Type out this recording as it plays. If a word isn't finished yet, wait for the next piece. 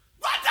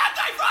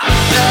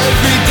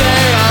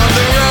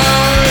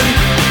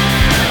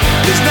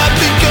There's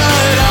nothing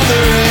good on the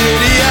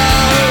radio.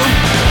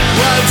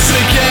 What's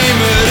the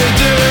gamer to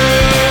do?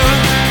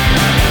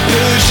 Who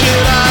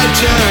should I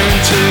turn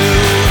to?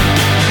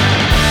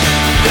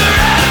 The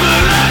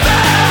Rebel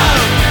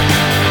FM!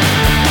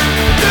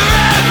 The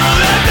Rebel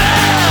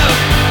FM!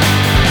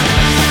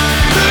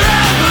 The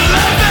Rebel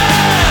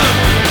FM!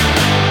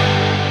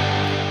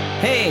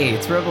 Hey,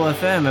 it's Rebel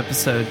FM,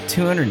 episode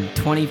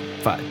 225.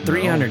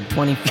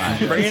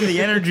 325. Bringing the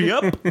energy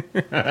up.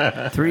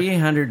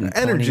 325.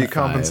 Energy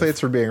compensates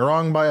for being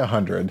wrong by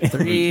 100.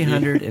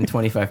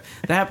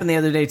 325. That happened the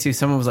other day, too.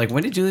 Someone was like,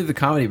 when did you leave the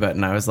comedy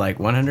button? I was like,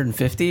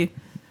 150?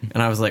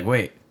 And I was like,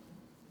 wait,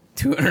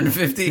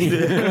 250?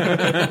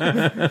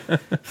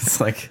 It's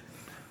like,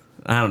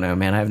 I don't know,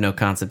 man. I have no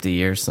concept of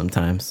years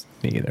sometimes.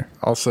 Me either.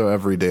 Also,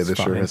 every day this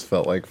year has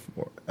felt like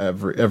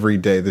every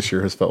day this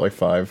year has felt like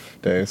 5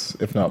 days,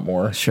 if not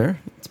more. Sure.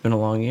 It's been a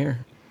long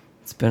year.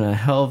 It's been a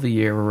hell of a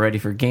year. We're ready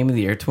for Game of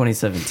the Year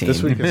 2017.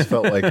 This week has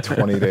felt like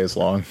 20 days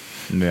long.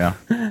 Yeah.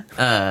 And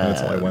it's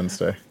only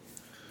Wednesday.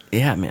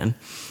 Yeah, man.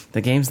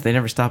 The games, they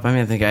never stop. I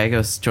mean, the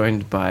Gallegos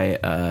joined by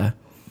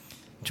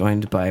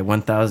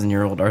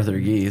 1,000-year-old Arthur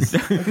Gies.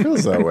 It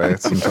feels that way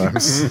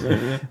sometimes.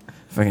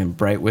 Fucking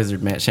bright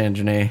wizard Matt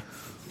Chandronnet.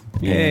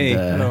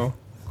 Yay.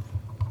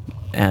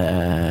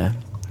 And,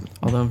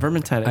 although in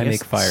Vermintide, I I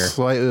guess, make fire.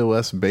 Slightly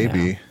less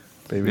baby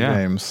Yeah.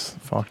 James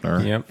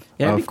Faulkner. Yep.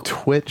 Yeah, Of it'd be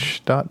cool.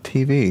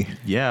 Twitch.tv.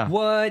 Yeah.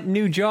 What?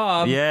 New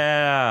job?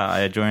 Yeah.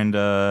 I joined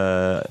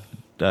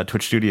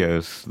Twitch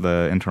Studios,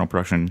 the internal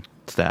production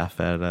staff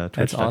at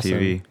That's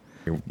Twitch.tv.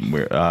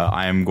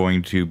 I am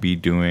going to be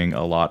doing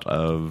a lot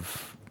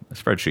of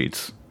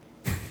spreadsheets.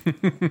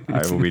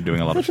 I will be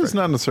doing a lot Which of is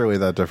not necessarily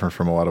that different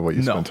from a lot of what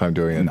you No. spend time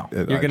doing No.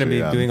 at You're going to be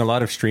IGN. doing a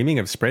lot of streaming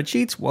of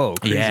spreadsheets? Whoa,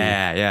 crazy.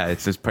 Yeah.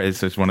 It's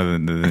just one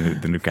of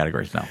the new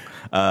categories now.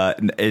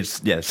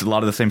 It's a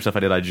lot of the same stuff I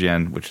did at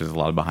IGN, which is a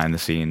lot of behind the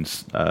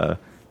scenes of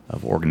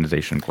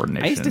organization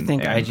coordination. I used to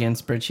think and-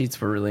 IGN spreadsheets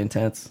were really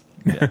intense.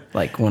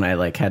 Like when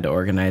I had to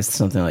organize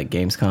something like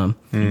Gamescom,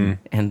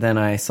 and then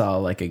I saw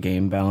like a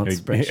game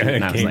balance spreadsheet,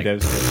 and I was Game like, dev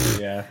spreadsheet,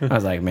 yeah. I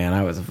was like, man,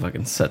 I was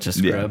fucking such a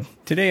scrub.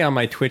 Today on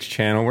my Twitch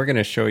channel, we're going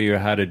to show you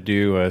how to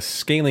do a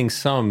scaling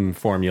sum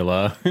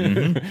formula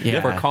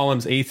Yeah. for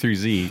columns A through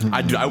Z.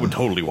 I would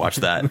totally watch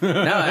that. No,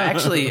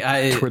 actually,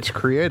 Twitch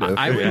Creative.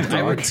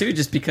 I would too,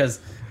 just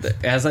because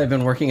as I've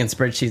been working in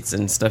spreadsheets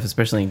and stuff,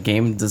 especially in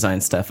game design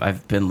stuff,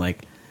 I've been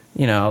like,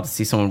 I'll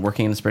see someone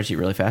working in a spreadsheet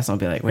really fast, and I'll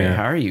be like, wait, Yeah.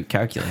 how are you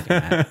calculating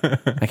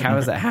that? Like, how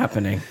is that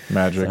happening?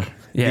 Magic.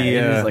 Yeah, The,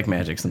 it is like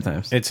magic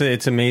sometimes.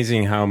 It's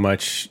amazing how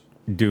much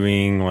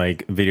doing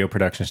like video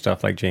production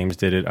stuff like James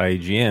did at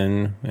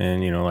IGN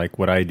and like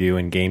what I do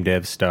in game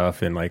dev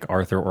stuff and like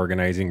Arthur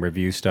organizing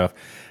review stuff,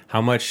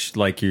 how much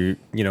like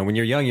when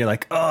you're young you're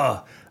like,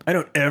 oh, I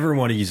don't ever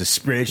want to use a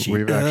spreadsheet.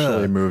 We've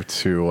actually moved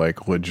to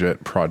like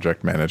legit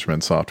project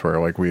management software.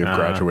 Like we have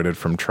graduated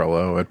from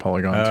Trello at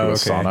Polygon to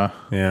Asana.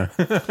 Yeah.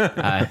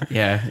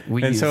 Yeah,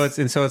 And so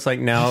it's like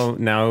now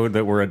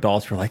that we're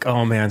adults, we're like,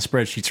 oh man,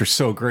 spreadsheets are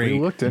so great. We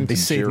looked into they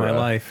saved my Jira.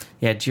 life.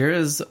 yeah,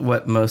 Jira's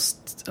what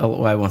most.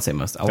 Well, I won't say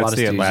most. A lot That's of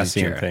the studios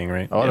use Atlassian Jira. thing,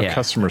 right? A lot of Yeah.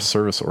 customer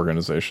service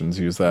organizations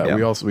use that. Yeah.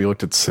 We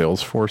looked at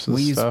Salesforce's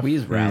We use stuff.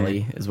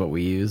 Rally is what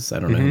we use. I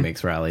don't know who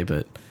makes Rally,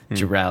 but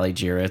Rally,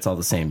 Jira, it's all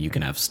the same. You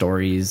can have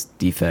stories,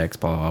 defects,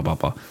 blah blah blah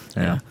blah.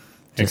 Yeah,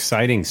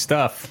 Exciting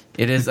stuff.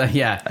 it is.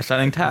 Yeah,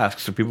 Assigning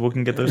tasks so people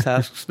can get those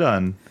tasks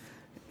done.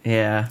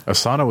 yeah.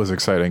 Asana was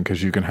exciting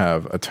because you can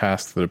have a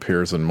task that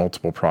appears in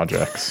multiple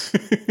projects.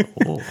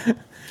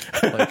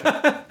 Like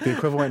the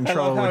equivalent in I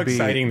love Trello how would be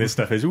exciting this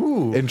stuff is.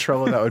 Ooh. in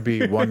Trello that would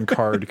be one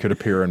card could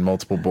appear in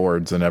multiple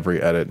boards, and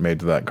every edit made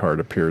to that card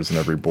appears in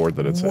every board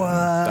that it's in.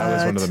 That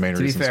was one of the main To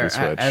be reasons fair, we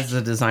switched. as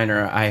a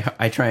designer,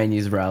 I try and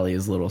use Rally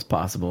as little as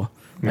possible.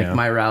 Like Yeah.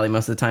 my Rally,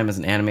 most of the time, as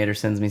an animator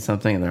sends me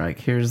something, and they're like,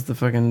 "Here's the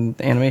fucking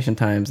animation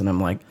times," and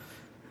I'm like,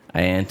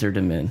 I entered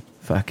them in.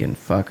 Fucking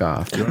fuck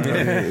off.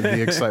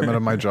 The excitement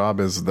of my job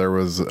is there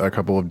was a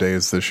couple of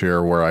days this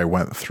year where I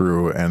went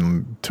through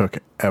and took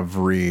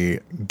every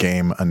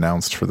game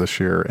announced for this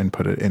year and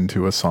put it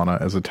into Asana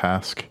as a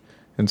task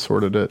and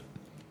sorted it.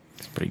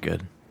 It's pretty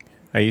good.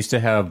 I used to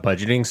have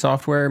budgeting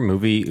software,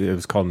 it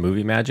was called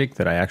Movie Magic,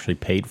 that I actually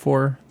paid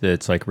for.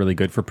 That's like really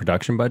good for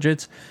production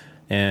budgets.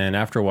 And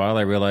after a while,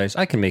 I realized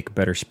I can make a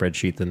better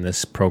spreadsheet than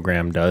this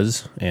program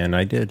does, and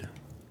I did.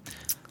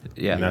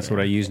 Yeah, And that's what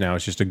I use now.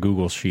 It's just a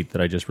Google sheet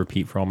that I just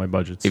repeat for all my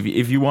budgets.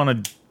 if you want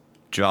a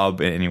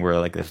job anywhere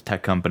like this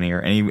tech company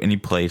or any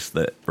place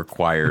that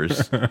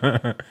requires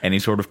any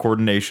sort of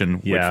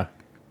coordination, Yeah. which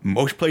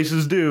most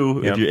places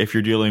do, Yep. if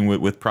you're dealing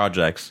with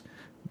projects,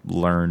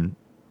 learn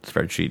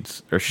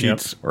spreadsheets or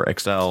sheets or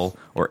Excel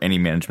or any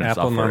management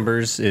Apple software.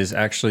 Numbers is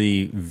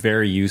actually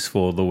very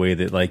useful the way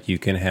that like you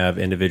can have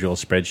individual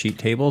spreadsheet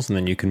tables and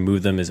then you can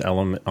move them as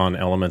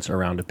elements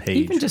around a page.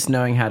 Even just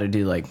knowing how to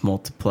do like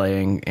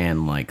multiplying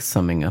and like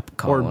summing up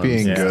columns. Or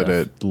being and good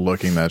stuff. at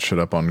looking that shit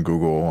up on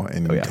Google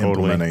and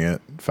implementing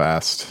it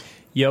fast.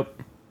 Yep.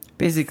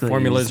 Basically,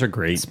 Formulas are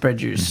great.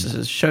 Spread your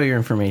show your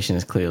information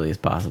as clearly as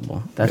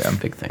possible. That's Yeah. the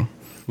big thing.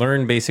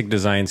 Learn basic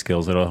design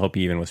skills. It'll help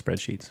you even with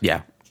spreadsheets.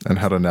 Yeah. And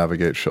how to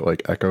navigate shit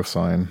like Echo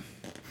Sign.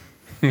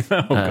 Oh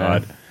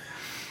God.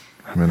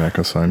 I'm in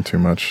Echo Sign too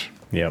much.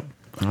 Yep.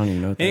 I don't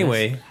even know what that is.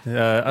 Anyway,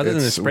 other than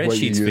the It's what you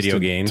spreadsheets use video to,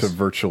 games. to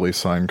virtually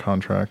sign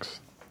contracts.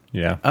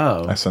 Yeah.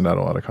 Oh. I send out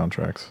a lot of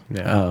contracts.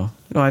 Yeah. Oh.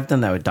 No, I've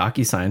done that with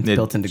DocuSign It-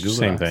 built into Google.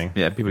 Same Docs. thing.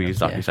 Yeah, people use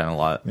DocuSign a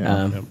lot.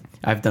 Yeah.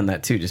 I've done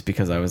that too, just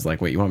because I was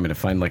like, wait, you want me to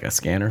find like a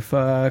scanner?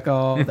 Fuck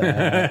all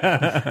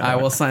that. I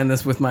will sign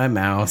this with my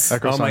mouse.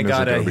 Echo Oh my Sign is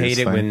God, I Adobe's hate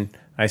it thing.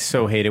 I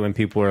so hate it when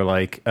people are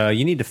like,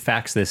 you need to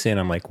fax this in.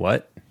 I'm like,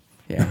 what?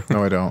 Yeah.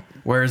 No, I don't.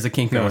 Where's the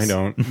Kinko's? No, I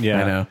don't.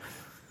 Yeah. I know.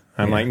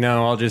 I'm like,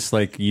 no, I'll just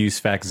like use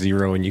fax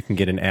 0 and you can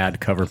get an ad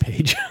cover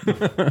page.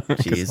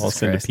 Jesus I'll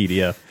send Christ. a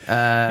PDF.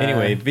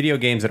 Anyway, video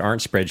games that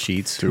aren't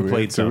spreadsheets. Do Who we,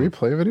 played do some? we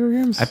play video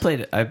games?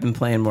 I've been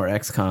playing more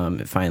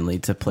XCOM finally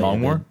to play.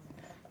 Long War?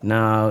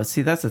 No,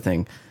 see, that's the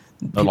thing.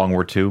 A Long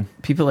War 2.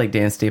 People like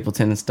Dan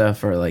Stapleton and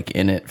stuff are like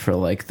in it for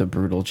like the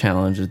brutal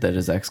challenge that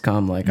is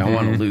XCOM. Like, I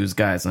want to lose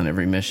guys on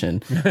every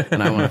mission,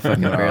 and I want to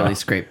fucking barely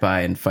scrape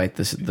by and fight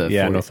the.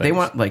 Yeah, 40. no They thanks.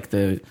 want like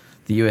the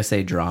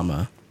USA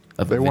drama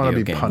of They a wanna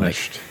video be game.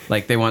 punished.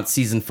 Like they want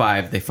season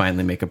 5, they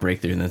finally make a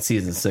breakthrough, and then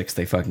season 6,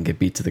 they fucking get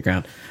beat to the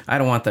ground. I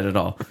don't want that at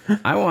all.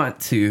 I want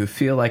to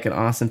feel like an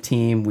awesome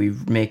team. We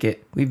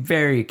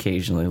very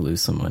occasionally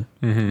lose someone.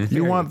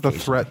 You want the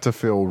threat to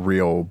feel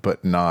real,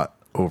 but not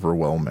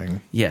overwhelming.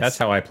 Yes, That's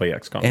how I play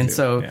XCOM. And too.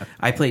 so Yeah.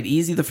 I played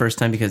easy the first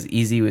time because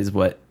easy is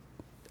what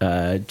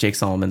Jake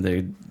Solomon,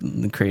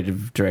 the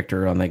creative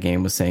director on that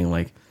game, was saying.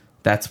 Like,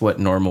 that's what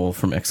normal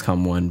from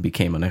XCOM 1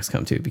 became on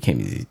XCOM 2. It became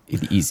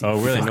easy.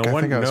 Oh, really? Fuck, No I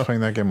one. think I was No,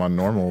 playing that game on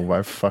normal.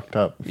 I fucked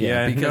up.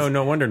 yeah, because-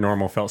 no wonder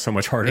normal felt so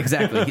much harder.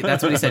 Exactly.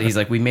 That's what he said. He's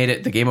like, we made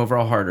it the game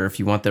overall harder. If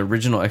you want the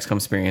original XCOM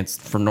experience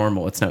for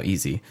normal, it's now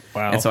easy.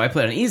 Wow. And so I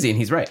played on easy, and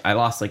he's right. I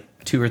lost like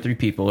 2 or 3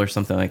 people or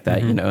something like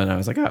that, you know, and I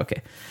was like, oh,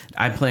 okay.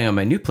 I'm playing on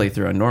my new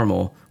playthrough on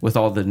normal with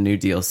all the new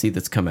DLC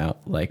that's come out,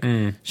 like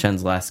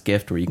Shen's Last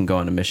Gift, where you can go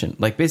on a mission.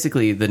 Like,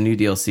 basically, the new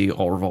DLC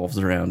all revolves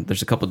around,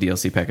 there's a couple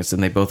DLC packets,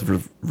 and they both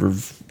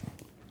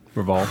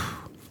Revolve.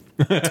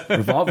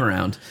 revolve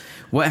around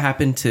what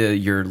happened to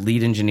your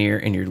lead engineer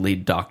and your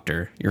lead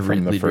doctor, your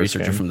From the lead first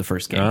researcher game. from the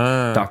first game,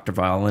 Dr.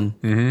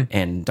 Valen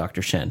and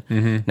Dr.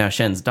 Shen. Now,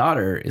 Shen's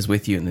daughter is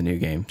with you in the new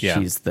game. Yeah.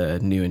 She's the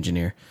new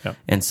engineer. Yep.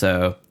 And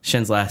so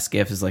Shen's Last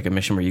Gift is like a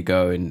mission where you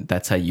go, and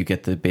that's how you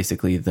get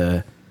basically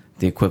the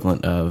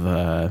equivalent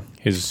of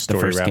His the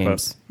story first wrap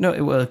games.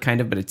 No, well,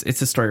 kind of, but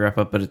it's a story wrap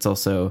up, but it's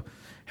also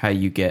how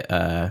you get.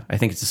 I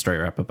think it's a story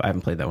wrap up. I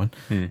haven't played that one,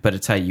 but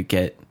it's how you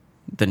get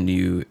the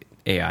new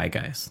AI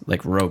guys,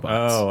 like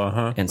robots. Oh,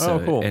 uh-huh. And so,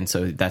 cool. and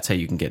so that's how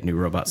you can get new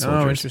robot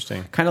soldiers. Oh,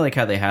 interesting. Kind of like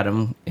how they had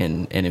them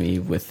in Enemy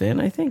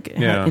Within, I think.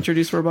 Yeah.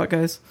 Introduced robot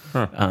guys.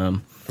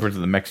 Where's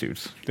the mech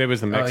suits? There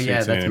was the mech Oh suits yeah,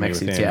 in that's Enemy mech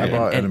suits. Within, Yeah, I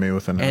bought Enemy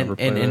Within, I never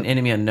played and it.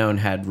 Enemy Unknown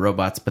had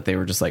robots, but they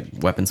were just like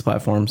weapons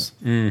platforms.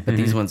 Mm-hmm. But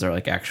these ones are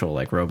like actual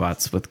like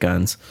robots with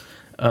guns.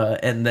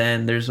 And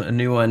then there's a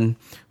new one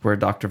where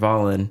Dr.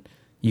 Valen,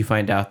 you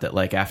find out that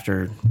like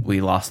after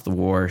we lost the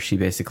war, she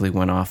basically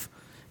went off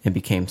and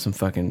became some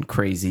fucking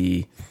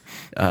crazy,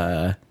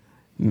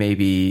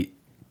 maybe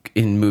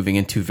in moving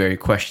into very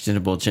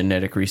questionable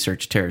genetic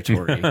research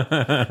territory,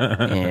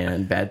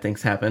 and bad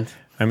things happened.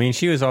 I mean,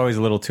 she was always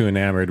a little too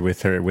enamored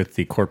with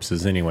the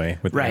corpses anyway.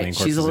 With the alien Right. She's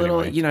corpses a little,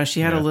 anyway. you know, she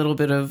had a little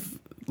bit of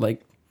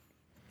like,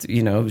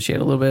 you know, she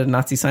had a little bit of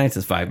Nazi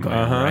scientist vibe going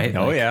on, right?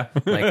 Oh, Like- yeah.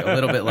 like a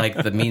little bit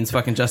like the means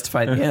fucking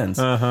justify the ends.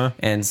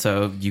 And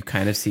so you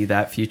kind of see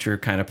that future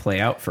kind of play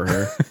out for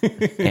her.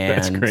 And,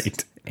 That's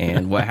great.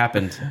 And what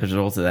happened as a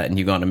result of that, and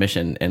you go on a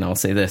mission, and I'll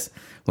say this.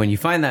 When you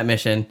find that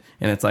mission,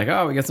 and it's like,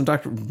 oh, we got some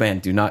doctor, man,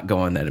 do not go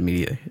on that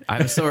immediately.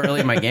 I was so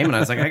early in my game, and I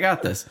was like, I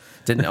got this.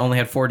 Only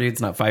had 4 dudes,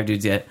 not 5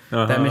 dudes yet.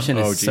 That mission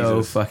is Oh, so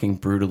Jesus. fucking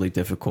brutally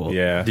difficult.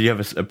 Yeah. Do you have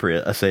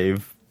a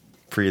save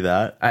pre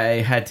that? I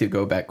had to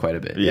go back quite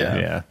a bit.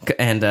 Yeah.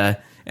 Yeah.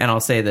 And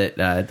I'll say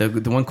that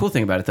the one cool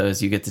thing about it though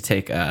is you get to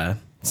take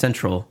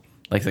Central,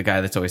 like the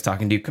guy that's always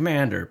talking to you,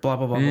 Commander, blah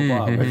blah blah blah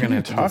blah. We're gonna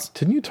have to do this.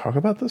 Didn't you talk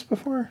about this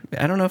before?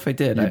 I don't know if I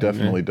did. You I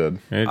definitely did.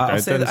 I'll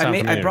say that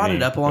I brought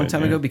it up a long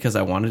time ago because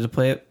I wanted to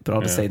play it, but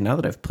I'll just Yeah. say now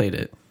that I've played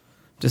it,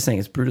 just saying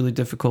it's brutally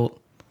difficult,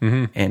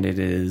 and it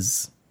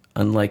is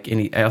unlike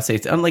any. I'll say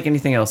it's unlike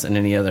anything else in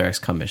any other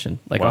XCOM mission.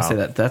 Like I'll Wow. say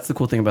that's the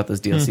cool thing about those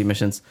DLC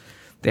missions.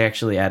 They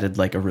actually added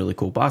like a really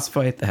cool boss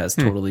fight that has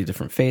totally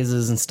different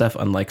phases and stuff,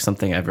 unlike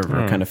something I've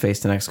ever kind of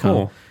faced in XCOM.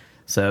 Cool.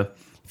 So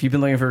if you've been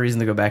looking for a reason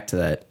to go back to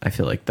that, I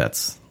feel like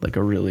that's like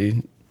a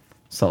really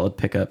solid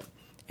pickup.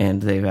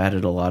 And they've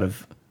added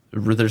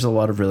there's a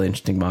lot of really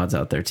interesting mods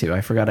out there too.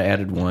 I forgot I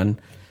added one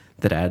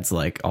that adds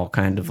like all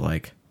kind of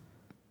like,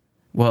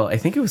 well, I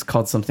think it was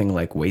called something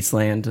like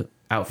Wasteland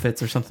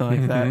outfits or something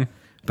like that.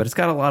 But it's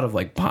got a lot of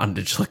like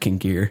bondage looking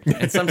gear,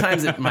 and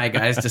sometimes my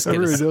guys just get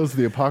Everybody knows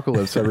the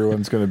apocalypse.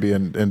 Everyone's going to be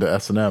into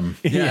S&M.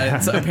 yeah.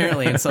 And so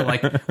apparently, and so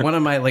like one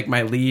of my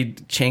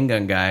lead chain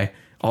gun guy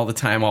all the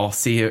time I'll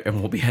see it and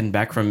we'll be heading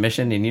back from a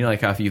mission, and you know,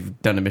 like how if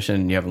you've done a mission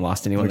and you haven't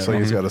lost anyone, Looks like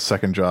he's got a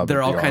second job. they're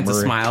at all the kinds of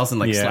armory. smiles and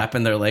like Yeah.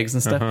 slapping their legs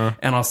and stuff.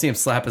 And I'll see him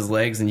slap his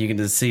legs, and you can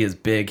just see his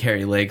big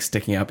hairy legs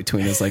sticking out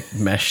between his like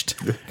meshed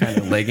kind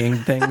of legging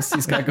things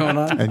he's got going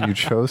on. And you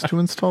chose to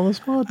install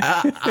this mod?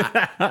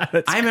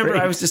 I remember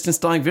I was just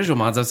installing visual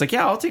mods. I was like,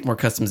 yeah, I'll take more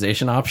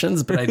customization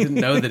options, but I didn't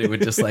know that it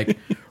would just like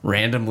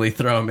randomly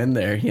throw them in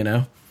there, you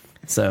know?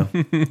 So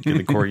Get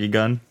the corgi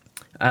gun.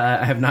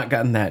 I have not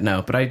gotten that,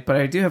 no. But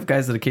I do have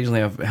guys that occasionally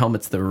have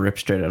helmets that were ripped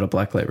straight out of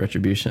Blacklight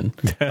Retribution.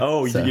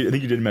 Oh, So- I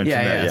think you did mention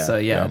Yeah. that. So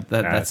yeah,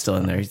 that's That's still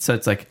in there. So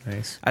it's like,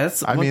 Nice.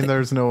 that's I one mean, thing-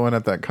 there's no one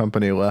at that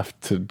company left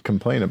to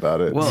complain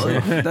about it. well,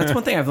 that's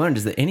one thing I've learned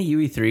is that any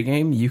UE3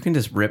 game, you can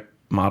just rip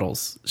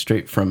models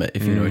straight from it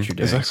if you know what you're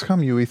doing. is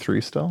XCOM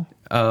UE3 still?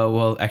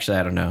 Well, actually,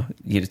 I don't know.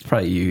 It's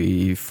probably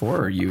UE4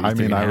 or UE3. I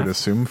mean, I would now.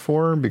 assume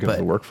 4 because But-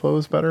 the workflow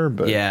is better.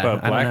 But Yeah,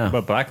 But I don't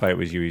know. Blacklight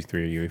was UE3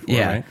 or UE4,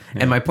 Yeah. right?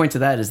 And my point to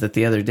that is that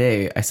the other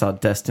day I saw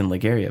Destin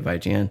Legaria of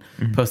IGN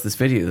post this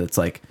video that's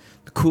like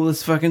the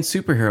coolest fucking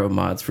superhero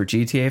mods for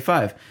GTA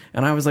 5.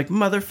 And I was like,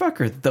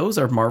 motherfucker, those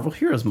are Marvel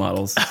Heroes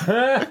models.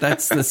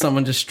 That's that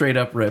someone just straight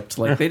up ripped.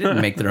 Like they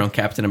didn't make their own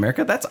Captain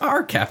America. That's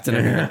our Captain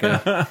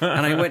America.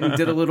 And I went and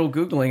did a little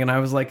Googling and I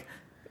was like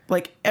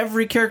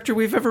every character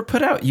we've ever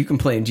put out, you can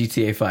play in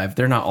GTA 5.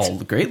 They're not all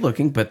great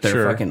looking, but they're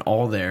Sure. fucking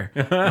all there.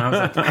 And I was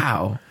like,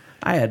 wow.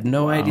 I had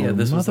no idea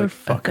this was like a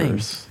thing.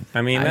 motherfuckers.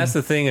 I mean, that's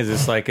the thing is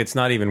it's like it's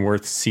not even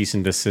worth cease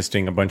and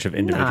desisting a bunch of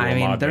individual I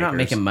mean, mod they're not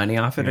makers. making money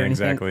off it or Yeah,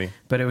 anything. exactly.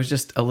 But it was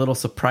just a little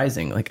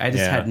surprising. Like, I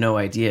just Yeah. had no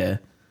idea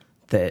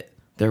that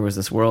there was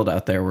this world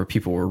out there where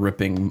people were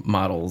ripping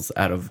models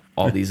out of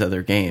all these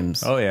other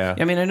games. Oh, yeah.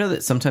 I mean, I know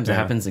that sometimes it Yeah.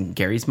 happens in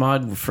Gary's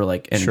mod for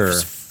like, and Sure.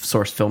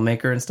 Source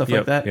Filmmaker and stuff like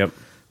Yep, that. yep.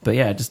 But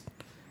yeah, just,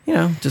 you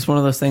know, just one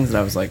of those things that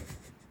I was like,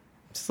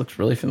 this looks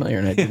really familiar,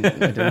 and I didn't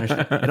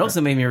understand. It also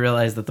made me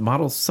realize that the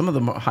models, some of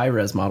the high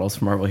res models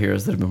for Marvel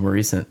Heroes that have been more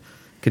recent,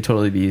 could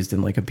totally be used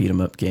in like a beat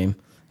 'em up game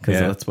because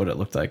Yeah. that's what it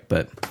looked like.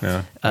 But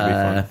Yeah, that'd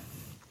be fun.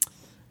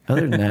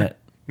 other than that,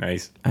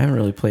 Nice. I haven't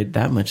really played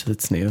that much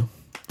that's new.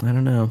 I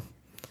don't know.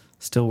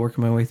 Still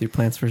working my way through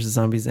Plants vs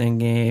Zombies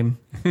Endgame.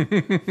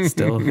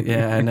 Still,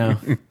 yeah, I know.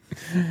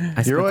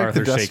 You're like Arthur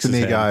the shakes his Destiny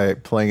head. guy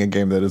playing a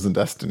game that isn't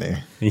Destiny.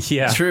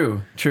 Yeah.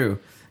 True.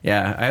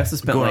 Yeah, I also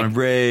spent Go like on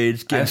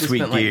rage, I get also sweet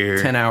spent gear.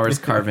 like 10 hours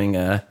carving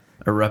a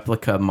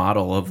replica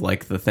model of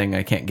like the thing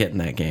I can't get in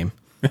that game.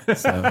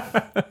 So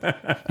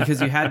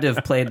because you had to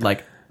have played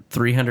like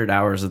 300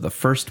 hours of the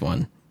first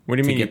one. What do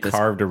you to mean you get this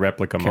carved a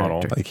replica model?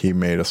 character. Like he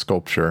made a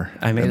sculpture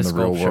I made in a the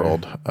real sculpture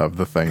world of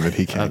the thing that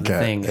he of can't the get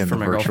thing in for the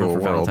my girlfriend virtual for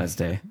world. Valentine's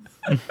Day.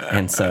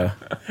 And so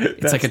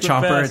it's like a the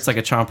chomper. best. It's like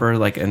a chomper,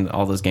 like in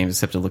all those games,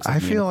 except it looks like I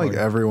a feel like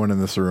unicorn. everyone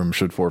in this room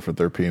should forfeit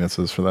their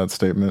penises for that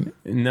statement.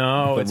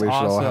 No, That it's we should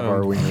all awesome. have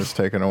our wieners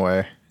taken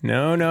away.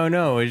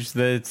 No. It's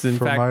in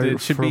For fact my, it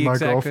should for be my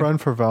exactly.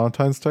 girlfriend for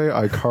Valentine's Day,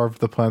 I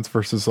carved the Plants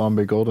vs.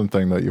 Zombie golden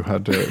thing that you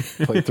had to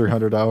play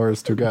 300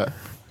 hours to get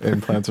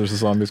in Plants vs.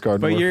 Zombies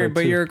Garden Warfare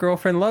 2. Your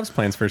girlfriend loves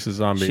Plants vs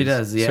Zombies. She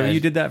does, yeah. So you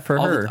did that for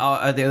All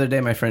her. The other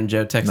day, my friend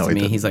Joe texted No, he me.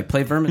 didn't. He's like,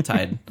 "Play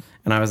Vermintide,"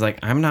 and I was like,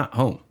 "I'm not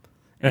home."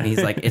 And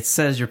he's like, "It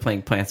says you're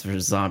playing Plants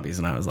vs Zombies,"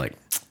 and I was like,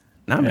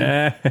 "Not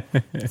me."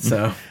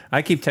 So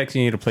I keep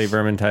texting you to play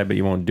Vermintide, but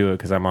you won't do it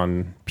because I'm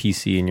on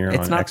PC and you're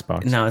it's on not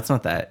Xbox. No, it's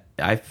not that.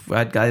 I'd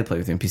gladly play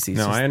with you on PC.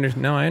 No,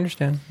 I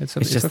understand. It's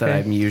It's just okay.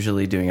 that I'm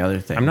usually doing other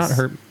things. I'm not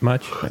hurt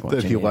much. Like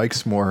that he watching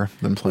likes more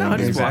than playing No, I'm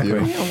games just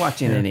with watching, you.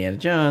 watching Indiana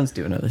Jones,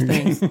 doing other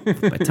things.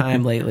 My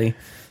time lately.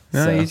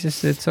 No,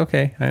 So, it's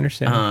okay. I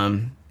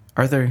understand.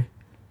 Arthur,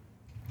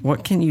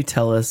 what can you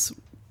tell us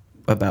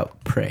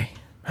about Prey?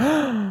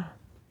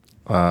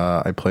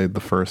 I played the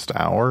first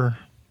hour,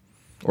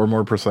 or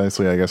more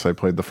precisely, I guess I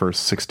played the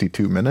first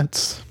 62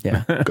 minutes.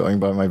 Yeah. Going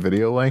by my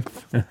video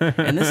length.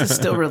 And this is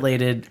still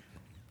related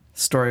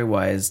story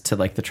wise to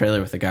like the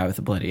trailer with the guy with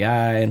the bloody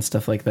eye and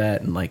stuff like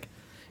that. And like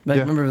Yeah,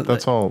 remember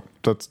that's all.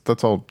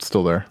 That's all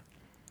still there.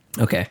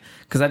 Okay.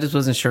 Because I just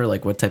wasn't sure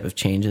like what type of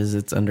changes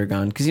it's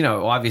undergone. Because, you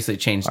know, obviously it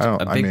changed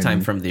a big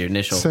time from the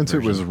initial. Since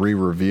version. it was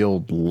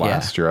re-revealed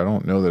last Yeah. year, I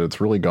don't know that it's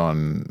really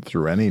gone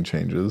through any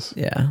changes.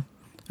 Yeah.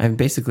 I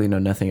basically know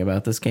nothing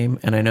about this game.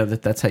 And I know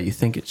that that's how you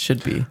think it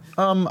should be.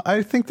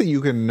 I think that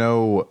you can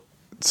know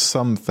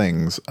some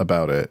things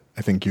about it.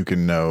 I think you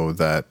can know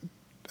that,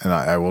 and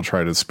I will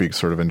try to speak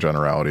sort of in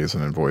generalities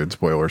and avoid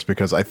spoilers,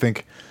 because I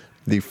think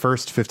the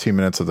first 15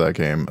 minutes of that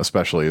game,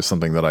 especially, is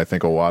something that I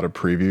think a lot of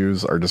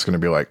previews are just going to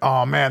be like,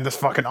 oh man, this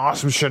fucking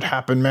awesome shit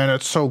happened, man.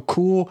 It's so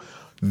cool.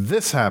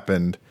 This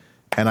happened.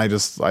 And I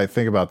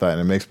think about that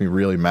and it makes me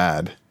really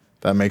mad.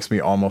 That makes me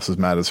almost as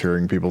mad as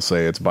hearing people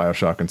say it's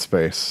BioShock in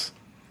space.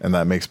 And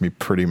that makes me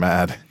pretty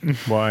mad.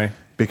 Why?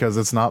 Because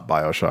it's not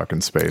BioShock in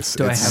space.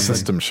 Do I it's have a-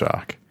 System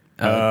Shock.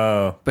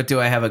 But do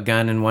I have a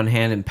gun in one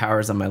hand and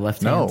powers on my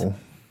left hand? No.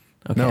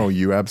 No,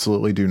 you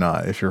absolutely do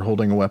not. If you're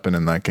holding a weapon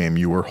in that game,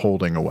 you were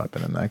holding a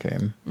weapon in that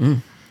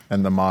game.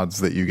 And the mods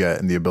that you get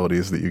and the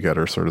abilities that you get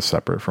are sort of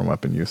separate from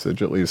weapon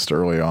usage, at least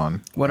early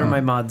on. What are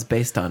my mods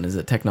based on? Is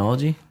it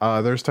technology?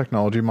 There's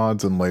technology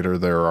mods, and later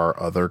there are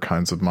other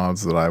kinds of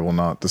mods that I will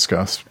not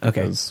discuss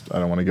because I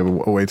don't want to give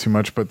away too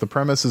much. But the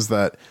premise is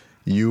that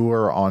you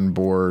are on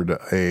board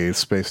a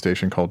space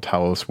station called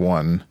Talos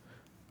 1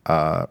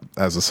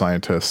 as a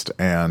scientist,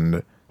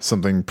 and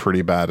something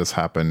pretty bad has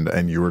happened,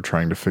 and you were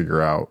trying to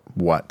figure out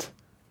what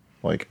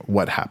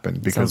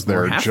happened, because Sounds there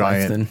more are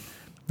Half-Life giant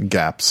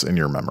gaps in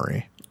your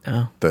memory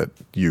that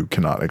you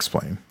cannot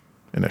explain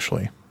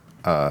initially.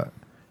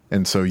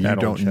 And so you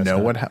That old don't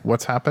know chestnut.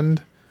 what's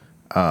happened.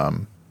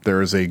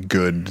 There is a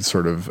good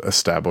sort of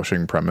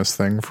establishing premise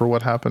thing for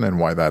what happened and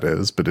why that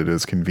is, but it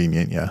is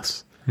convenient,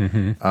 yes.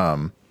 I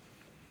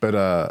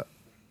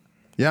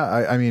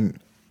mean,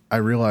 I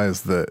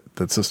realized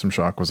that System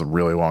Shock was a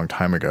really long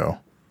time ago.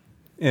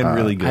 And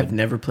really good. I've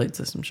never played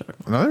System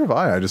Shock. Neither have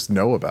I. I just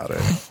know about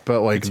it.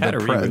 But like It's had a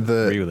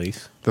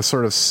re-release. the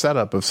sort of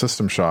setup of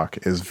System Shock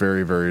is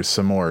very, very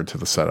similar to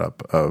the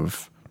setup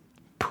of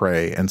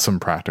Prey in some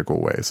practical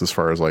ways, as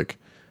far as like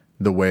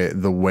the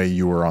way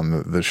you were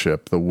on the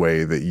ship, the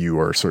way that you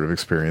are sort of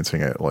experiencing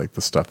it, like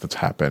the stuff that's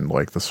happened,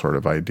 like the sort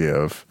of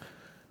idea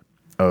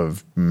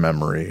of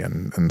memory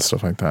and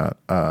stuff like that.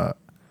 Are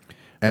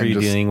you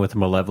dealing with a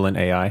malevolent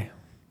AI?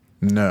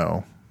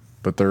 No,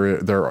 but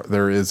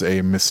there is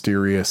a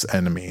mysterious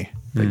enemy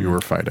that you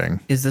were fighting.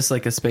 Is this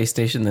like a space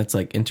station that's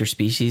like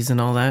interspecies and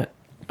all that?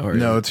 Or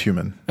No, it's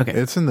human. Okay.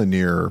 It's in the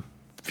near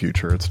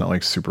future. It's not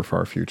like super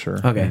far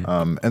future. Okay.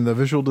 And the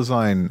visual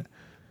design,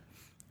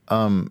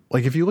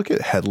 like if you look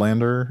at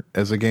Headlander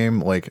as a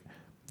game, like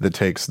that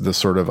takes the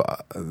sort of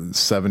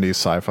 70s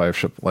sci-fi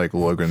ship like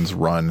Logan's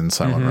Run and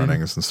Silent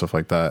Runnings and stuff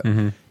like that,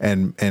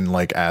 and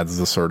like adds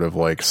the sort of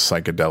like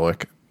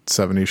psychedelic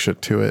 70s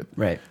shit to it.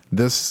 Right.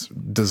 This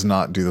does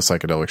not do the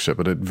psychedelic shit,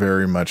 but it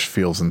very much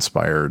feels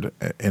inspired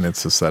in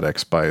its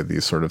aesthetics by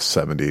these sort of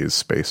 70s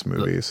space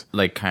movies.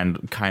 Like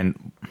kind. I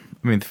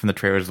mean, from the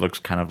trailers, it looks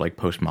kind of like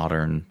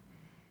postmodern,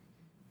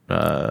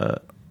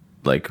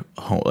 like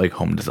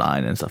home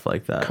design and stuff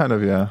like that. Kind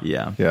of, yeah.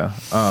 Yeah. Yeah.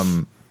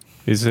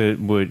 Is it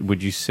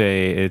would you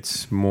say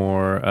it's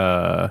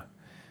more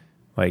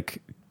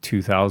like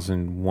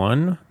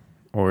 2001,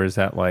 or is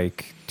that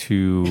like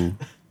too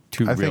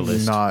I realistic?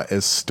 think not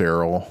as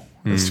sterile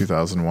as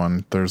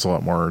 2001. There's a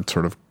lot more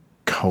sort of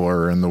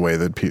color in the way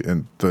that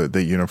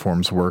the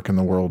uniforms work in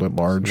the world at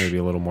large. Maybe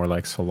a little more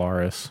like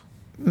Solaris.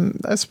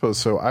 I suppose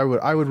so.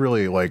 I would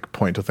really like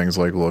point to things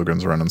like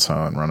Logan's Run and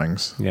Silent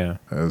Runnings. Yeah.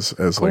 As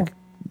like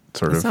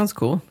sort That of sounds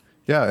cool.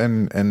 yeah,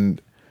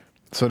 and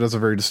so it has a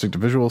very distinctive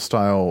visual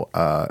style.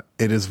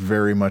 It is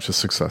very much a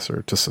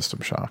successor to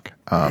System Shock,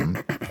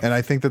 and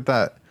I think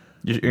that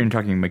You're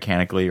talking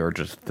mechanically or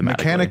just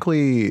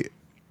thematically?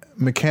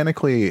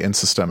 mechanically and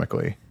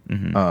systemically.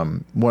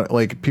 What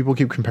like people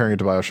keep comparing it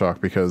to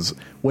BioShock because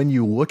when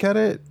you look at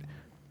it,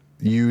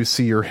 you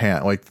see your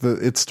hand like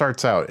it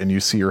starts out and you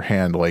see your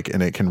hand like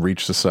and it can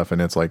reach the stuff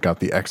and it's like got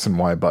the X and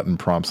Y button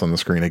prompts on the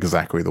screen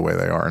exactly the way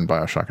they are in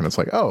BioShock, and it's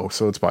like, oh,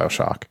 so it's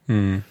BioShock.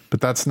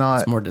 But that's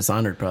not. It's more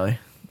Dishonored, probably.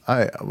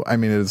 I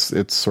mean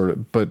it's sort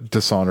of, but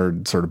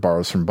Dishonored sort of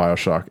borrows from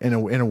BioShock in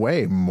a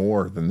way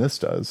more than this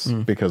does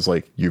because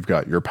like you've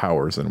got your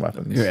powers and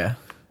weapons. Yeah.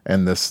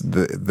 And this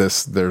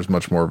there's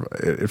much more.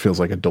 It feels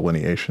like a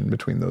delineation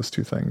between those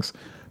two things.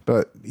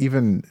 But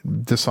even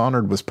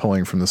Dishonored was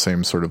pulling from the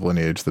same sort of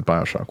lineage that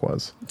BioShock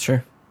was.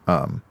 Sure.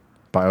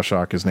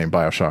 BioShock is named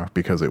BioShock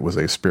because it was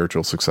a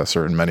spiritual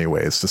successor in many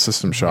ways to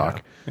System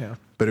Shock. Yeah.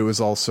 But it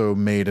was also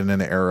made in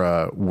an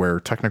era where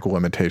technical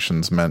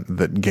limitations meant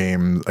that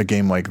a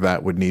game like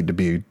that would need to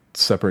be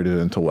separated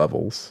into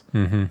levels.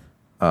 And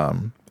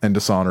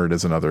Dishonored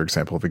is another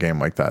example of a game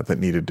like that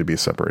needed to be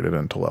separated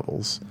into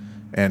levels.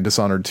 And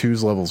Dishonored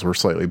 2's levels were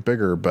slightly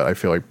bigger, but I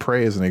feel like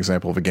Prey is an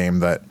example of a game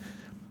that,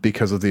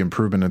 because of the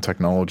improvement in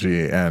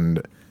technology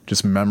and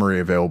just memory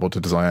available to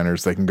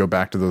designers, they can go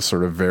back to those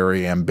sort of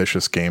very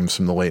ambitious games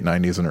from the late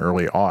 90s and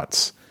early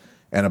aughts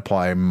and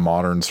apply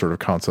modern sort of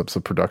concepts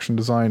of production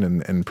design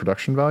and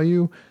production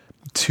value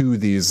to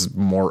these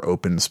more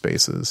open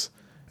spaces.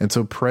 And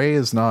so Prey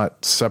is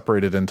not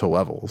separated into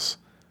levels.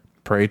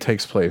 Prey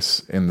takes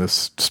place in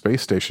this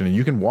space station, and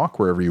you can walk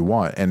wherever you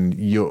want, and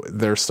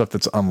there's stuff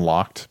that's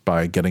unlocked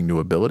by getting new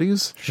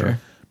abilities. Sure.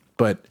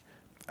 But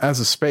as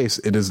a space,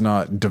 it is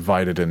not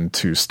divided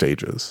into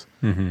stages.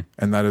 And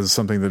that is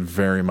something that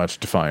very much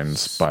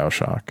defines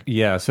BioShock.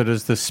 Yeah. So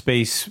does the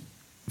space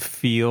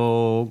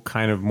feel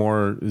kind of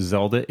more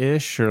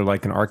Zelda-ish or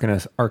like an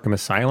Arkham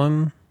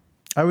Asylum?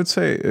 I would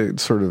say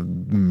it's sort of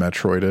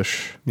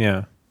Metroid-ish.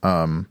 Yeah.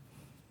 And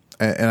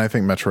I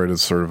think Metroid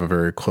is sort of a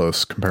very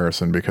close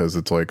comparison because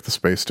it's like the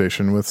space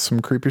station with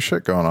some creepy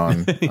shit going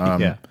on.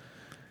 Yeah.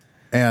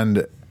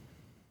 And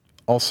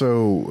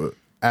also,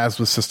 as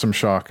with System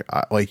Shock,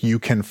 like you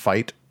can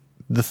fight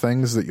the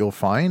things that you'll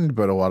find,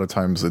 but a lot of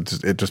times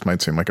it just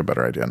might seem like a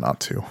better idea not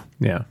to.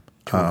 Yeah.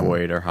 To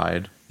avoid or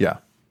hide. Yeah.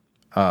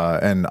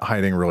 And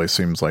hiding really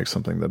seems like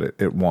something that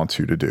it wants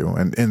you to do.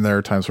 And there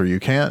are times where you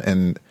can't,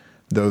 and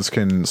those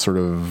can sort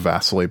of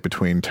vacillate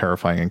between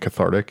terrifying and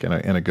cathartic in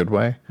a good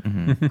way.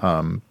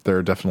 There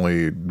are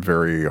definitely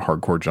very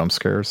hardcore jump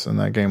scares in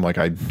that game. Like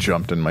I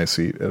jumped in my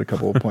seat at a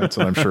couple of points,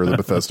 and I'm sure the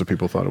Bethesda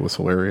people thought it was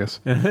hilarious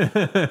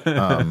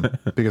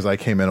because I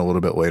came in a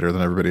little bit later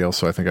than everybody else,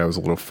 so I think I was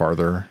a little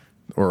farther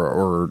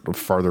or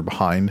farther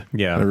behind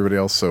Yeah. than everybody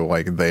else. So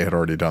like they had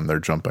already done their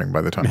jumping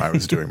by the time I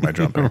was doing my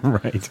jumping.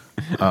 Right.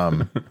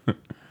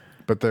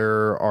 But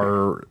there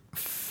are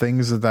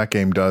things that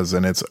game does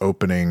in its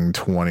opening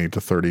 20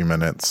 to 30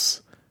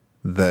 minutes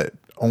that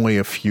only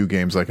a few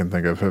games I can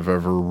think of have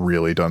ever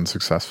really done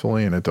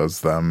successfully, and it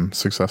does them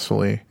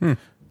successfully.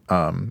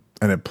 And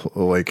it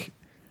like,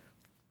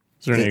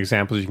 Is there any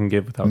examples you can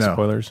give without No.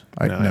 spoilers?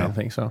 I I don't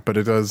think so. but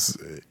it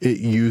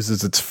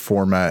uses its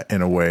format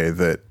in a way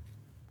that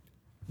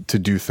to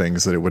do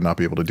things that it would not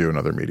be able to do in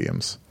other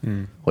mediums.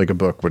 Like a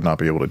book would not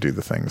be able to do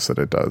the things that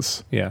it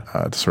does. Yeah.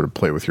 To sort of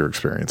play with your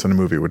experience, and a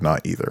movie would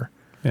not either.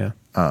 Yeah.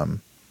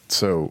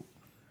 So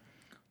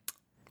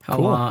How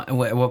long?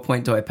 At what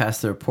point do I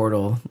pass through a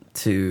portal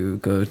to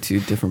go to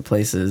different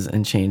places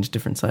and change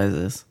different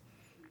sizes?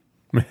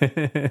 Yeah,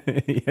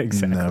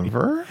 exactly.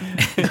 never.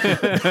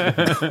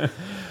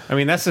 I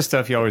mean, that's the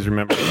stuff you always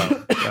remember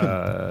about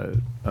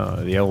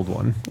the old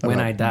one. When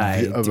I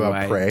die, do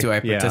about Prey?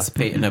 I Yeah.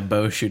 participate in a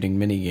bow shooting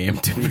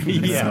minigame to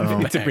bring Yeah,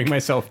 myself to back? bring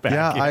myself back.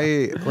 Yeah,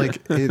 I like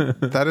it.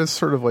 That is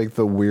sort of like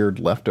the weird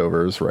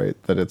leftovers, right?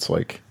 That it's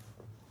like,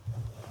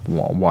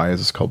 well, why is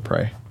this called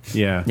Prey?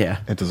 Yeah. Yeah.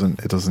 It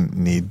doesn't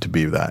need to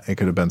be that. It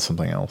could have been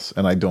something else.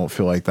 And I don't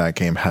feel like that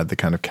game had the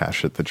kind of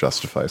cash hit that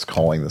justifies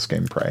calling this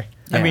game Prey.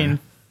 Yeah. I mean,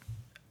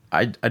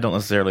 I don't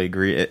necessarily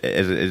agree.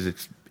 As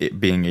it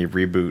being a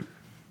reboot,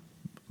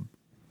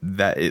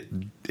 that it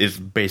is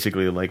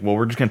basically like, well,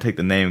 we're just gonna take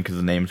the name because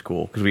the name's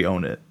cool because we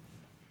own it,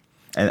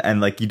 and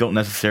like you don't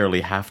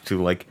necessarily have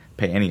to like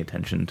pay any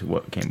attention to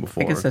what came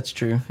before. I guess that's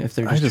true. If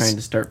they're I just just- trying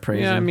to start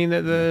praising. Yeah, I mean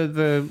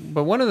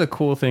but one of the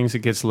cool things that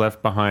gets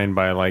left behind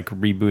by like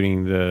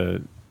rebooting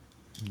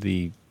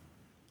the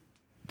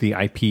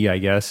IP, I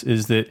guess,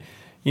 is that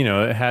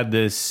it had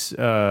this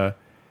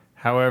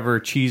however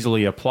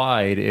cheesily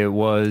applied, it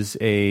was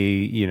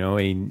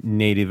a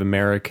Native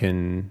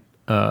American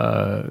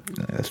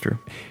That's true.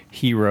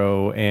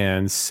 hero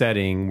and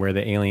setting where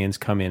the aliens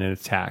come in and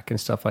attack and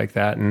stuff like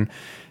that, and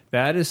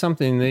that is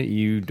something that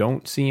you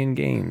don't see in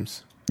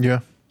games. Yeah.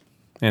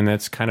 And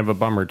that's kind of a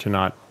bummer to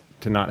not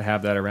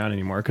have that around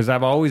anymore, because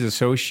I've always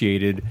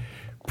associated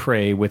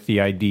Prey with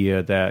the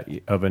idea that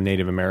of a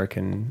Native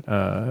American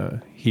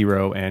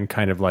hero and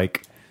kind of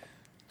like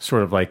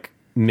sort of like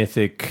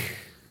mythic,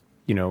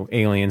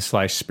 alien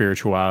 /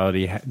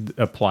 spirituality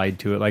applied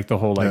to it, like the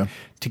whole Yeah.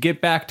 to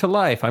get back to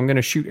life, I'm going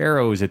to shoot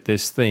arrows at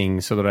this thing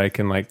so that I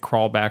can like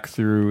crawl back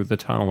through the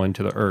tunnel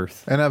into the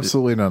earth. And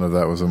absolutely none of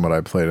that was in what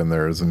I played, and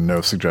there is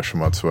no suggestion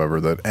whatsoever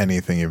that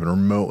anything even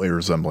remotely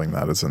resembling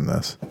that is in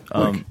this.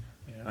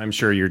 I'm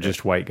sure you're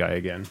just white guy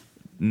again.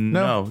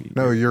 No,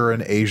 You're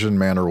an Asian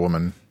man or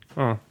woman,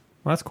 Oh, well,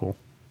 that's cool.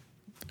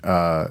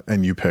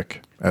 and you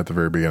pick at the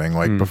very beginning,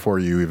 like before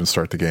you even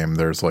start the game.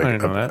 There's like I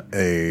didn't know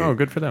that. Oh,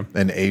 good for them.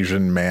 an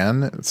Asian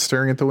man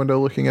staring at the window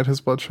looking at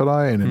his bloodshot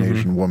eye, and an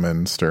Asian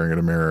woman staring at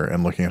a mirror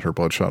and looking at her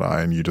bloodshot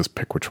eye, and you just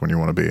pick which one you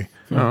want to be.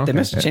 Oh, They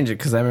must have changed it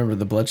because I remember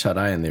the Bloodshot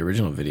Eye in the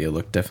original video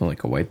looked definitely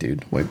like a white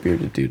dude, white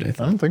bearded dude. I I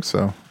thought. don't think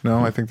so.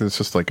 No, I think that's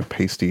just like a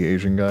pasty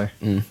Asian guy.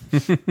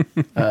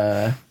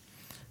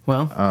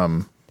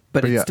 Well,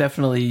 but it's yeah.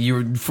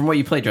 definitely from what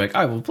you played. You're like,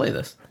 I will play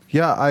this.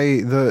 Yeah,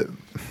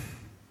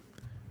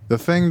 the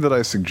thing that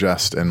I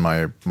suggest in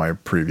my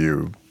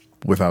preview,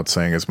 without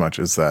saying as much,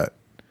 is that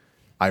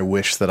I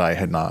wish that I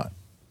had not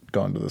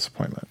gone to this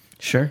appointment.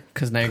 Sure,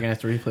 because now you're gonna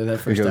have to replay that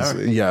first Because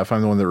hour. yeah, if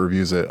I'm the one that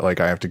reviews it,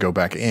 like I have to go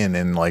back in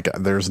and like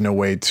there's no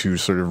way to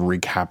sort of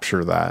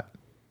recapture the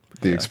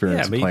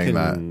experience of but you playing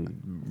can that.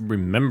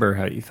 remember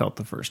how you felt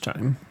the first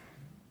time.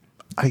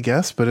 I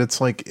guess, but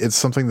it's like it's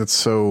something that's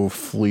so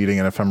fleeting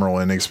and ephemeral,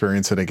 and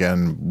experience it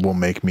again will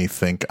make me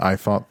think I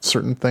thought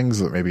certain things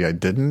that maybe I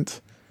didn't.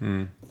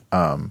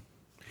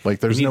 Like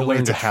there's You need no to way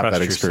learn to to have trust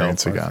that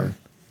experience yourself, again.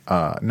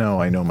 No,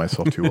 I know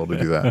myself too well to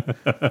do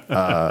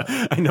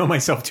that. I know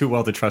myself too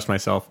well to trust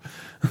myself.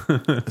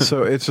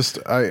 So it's just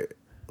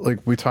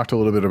we talked a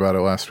little bit about it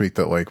last week,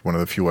 that like one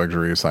of the few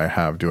luxuries I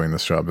have doing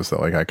this job is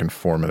that like I can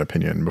form an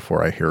opinion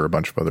before I hear a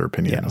bunch of other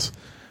opinions.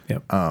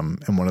 Yep.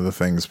 And one of the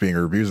things being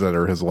a reviews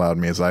editor has allowed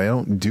me is I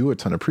don't do a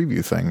ton of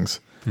preview things,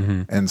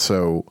 and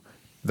so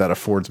that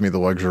affords me the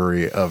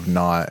luxury of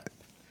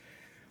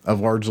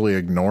largely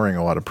ignoring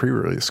a lot of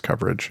pre-release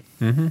coverage.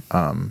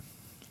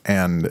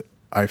 And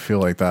I feel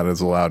like that has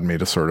allowed me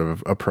to sort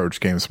of approach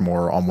games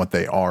more on what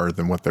they are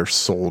than what they're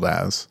sold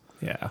as.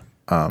 Yeah,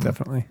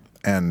 definitely.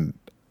 And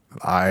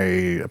I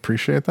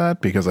appreciate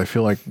that, because I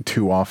feel like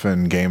too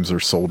often games are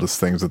sold as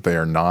things that they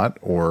are not,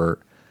 or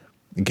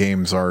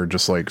games are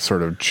just like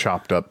sort of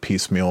chopped up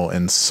piecemeal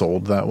and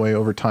sold that way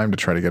over time to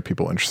try to get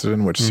people interested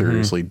in, which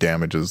seriously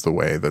damages the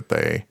way that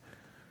they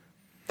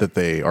that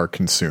they are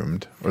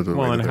consumed or the way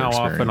Well, that and they're how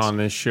often experienced. on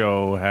this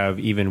show have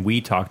even we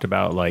talked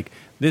about like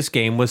this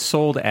game was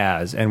sold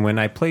as, and when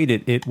I played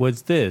it, it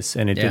was this,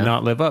 and it Yeah. did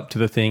not live up to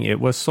the thing it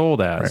was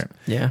sold as. Right.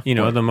 Yeah. You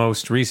know, the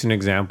most recent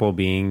example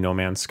being No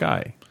Man's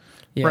Sky.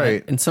 Yeah,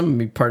 Right.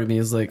 And part of me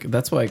is like,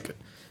 that's why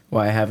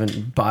I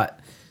haven't bought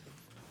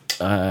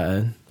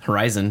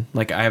Horizon.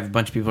 Like, I have a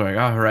bunch of people who are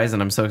like, oh,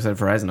 Horizon, I'm so excited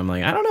for Horizon. I'm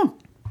like, I don't know.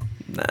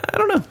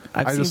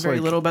 I've I seen just very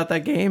like- little about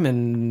that game,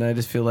 and I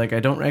just feel like I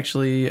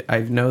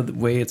know the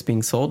way it's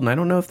being sold, and I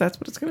don't know if that's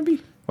what it's going to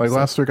be. Like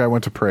last week, I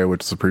went to Prey,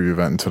 which is a preview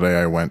event, and today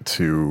I went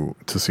to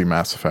see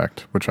Mass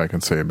Effect, which I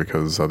can say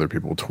because other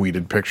people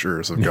tweeted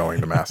pictures of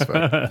going to Mass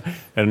Effect.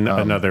 And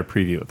another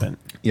preview event.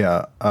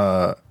 Yeah,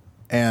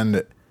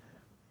 and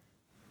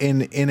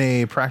in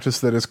a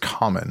practice that is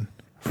common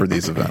for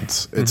these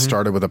events, it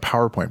started with a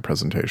PowerPoint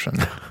presentation,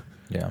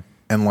 Yeah.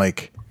 and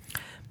like,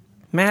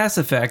 Mass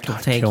Effect will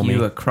take kill me.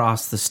 you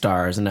across the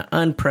stars in an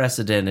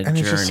unprecedented and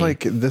journey. it's just like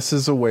this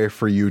is a way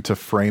for you to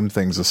frame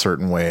things a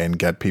certain way and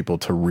get people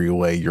to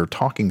relay your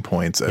talking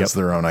points as Yep.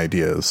 their own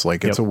ideas.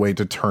 Like it's Yep. a way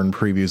to turn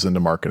previews into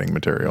marketing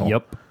material.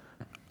 Yep.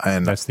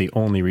 and That's the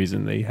only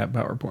reason they have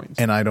PowerPoints.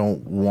 and I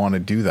don't want to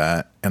do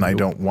that, and I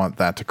don't want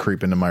that to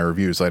creep into my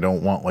reviews. I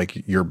don't want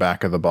like your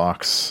back of the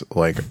box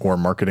like or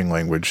marketing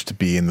language to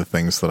be in the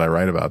things that I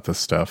write about this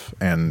stuff.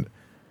 And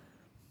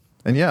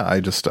yeah,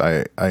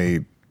 I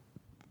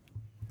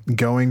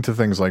going to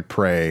things like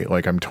Prey,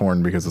 like I'm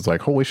torn because it's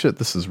like, holy shit,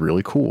 this is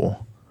really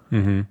cool.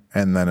 And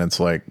then it's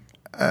like,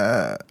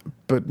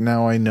 but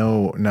now I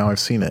know, now I've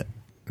seen it.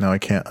 Now I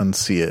can't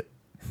unsee it.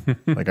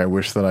 Like I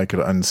wish that I could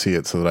unsee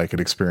it so that I could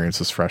experience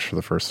this fresh for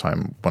the first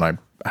time when I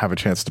have a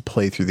chance to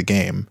play through the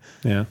game.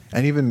 Yeah.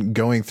 And even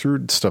going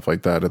through stuff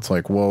like that, it's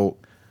like, well,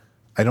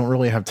 I don't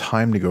really have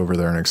time to go over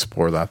there and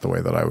explore that the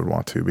way that I would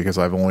want to because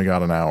I've only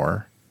got an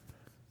hour.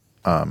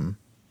 And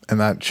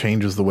that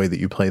changes the way that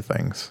you play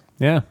things.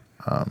 Yeah.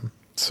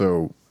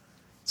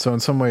 So in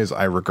some ways,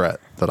 I regret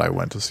that I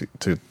went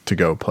to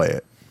go play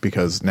it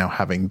because now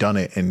having done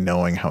it and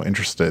knowing how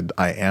interested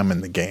I am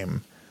in the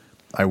game,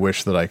 I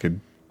wish that I could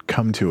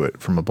come to it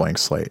from a blank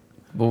slate.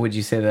 Well, would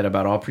you say that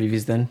about all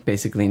previews then?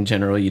 Basically, in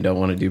general, you don't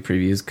want to do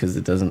previews because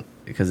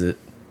it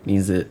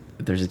means that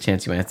there's a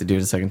chance you might have to do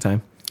it a second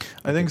time.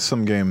 I think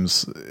some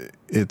games,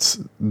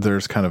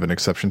 there's kind of an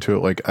exception to it.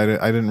 Like I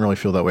didn't really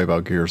feel that way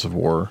about Gears of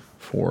War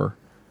 4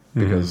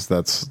 because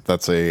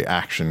that's a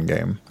action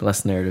game.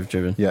 Less narrative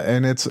driven. Yeah,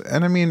 and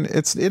I mean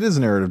it is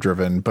narrative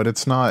driven, but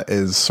it's not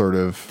as sort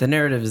of The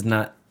narrative is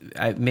not.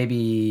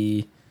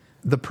 Maybe.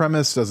 the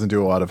premise doesn't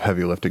do a lot of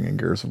heavy lifting in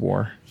Gears of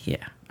War.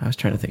 Yeah, I was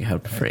trying to think how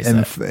to phrase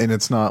And that. and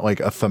it's not like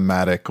a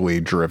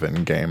thematically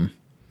driven game.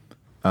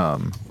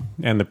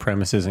 And the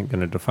premise isn't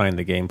going to define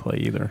the gameplay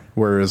either.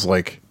 Whereas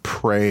like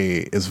Prey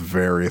is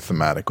very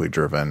thematically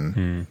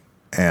driven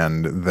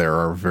and there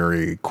are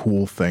very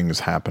cool things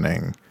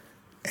happening.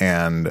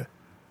 And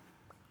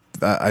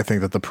I think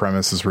that the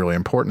premise is really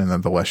important and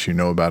that the less you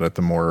know about it,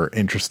 the more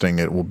interesting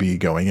it will be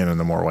going in and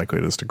the more likely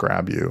it is to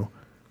grab you.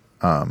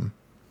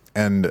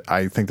 And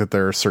I think that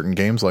there are certain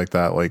games like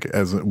that, like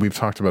as we've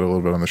talked about a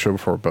little bit on the show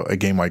before, but a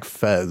game like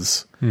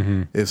Fez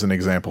is an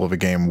example of a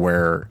game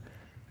where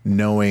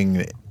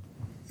knowing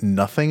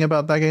nothing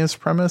about that game's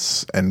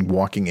premise and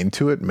walking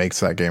into it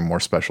makes that game more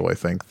special, I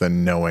think,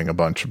 than knowing a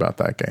bunch about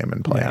that game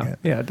and playing it.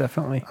 Yeah,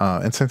 definitely.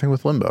 And same thing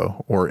with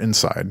Limbo or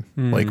Inside.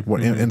 Like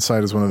what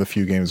Inside is one of the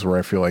few games where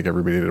I feel like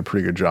everybody did a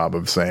pretty good job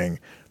of saying,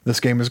 this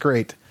game is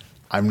great.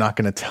 I'm not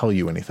going to tell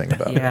you anything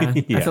about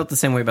it. Yeah, I felt the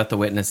same way about The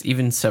Witness,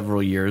 even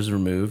several years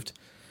removed.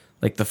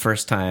 Like the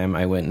first time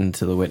I went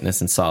into The Witness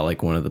and saw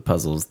like one of the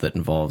puzzles that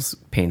involves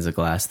panes of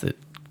glass that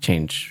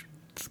change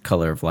the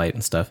color of light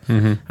and stuff.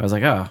 I was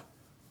like, oh,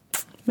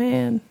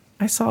 man,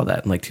 I saw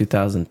that in like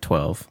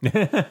 2012. Like,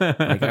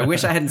 I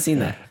wish I hadn't seen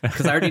that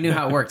because I already knew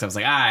how it worked. I was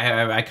like,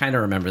 I kind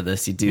of remember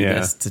this. You do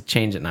this to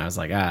change it. And I was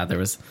like, there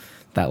was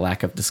that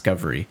lack of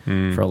discovery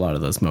for a lot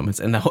of those moments.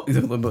 And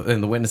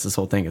the Witness's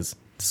whole thing is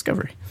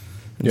discovery.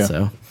 And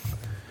Yeah.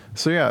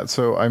 So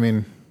So I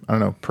mean, I don't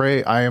know.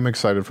 Prey, I am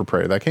excited for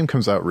Prey. That game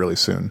comes out really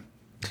soon.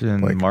 It's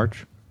in Like-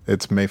 March.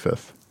 It's May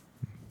 5th.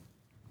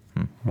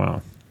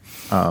 Wow.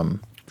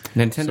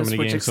 Nintendo So many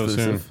Switch games so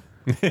exclusive.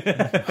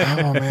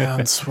 Oh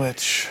man,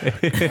 Switch.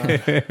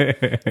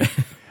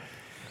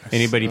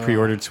 Anybody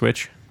pre-ordered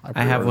Switch?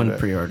 I have one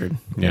pre-ordered it. pre-ordered.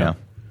 Yeah.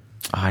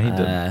 I need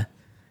to.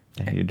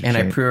 I need to And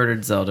I change-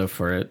 pre-ordered Zelda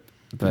for it.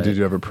 But Did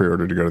you have a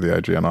pre-order to go to the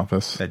IGN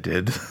office? I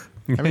did.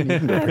 I mean, you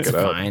can go pick That's it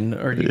up. fine.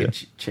 Or you Yeah.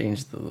 could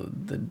change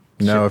the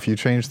No, if you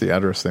change the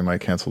address, they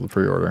might cancel the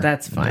pre-order.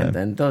 That's fine Yeah.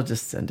 then. They'll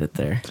just send it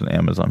there. It's an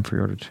Amazon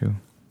pre-order too.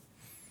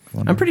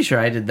 I'm pretty sure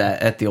I did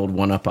that at the old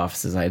 1UP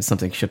offices. I had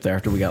something shipped there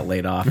after we got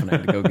laid off and I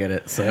had to go get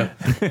it. So,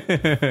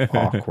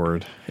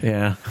 Awkward.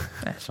 yeah.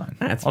 That's fine.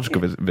 That's I'll just go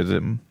visit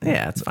him.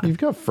 Yeah, it's fine. You've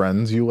got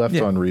friends. You left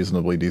Yeah. on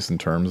reasonably decent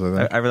terms, I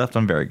think. I left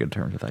on very good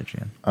terms with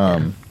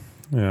IGN.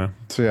 Yeah.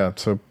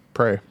 So Prey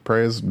Prey.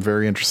 Prey is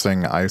very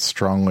interesting. I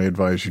strongly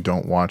advise you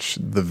don't watch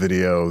the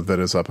video that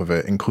is up of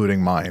it,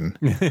 including mine.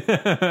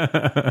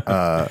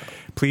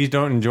 Please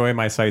don't enjoy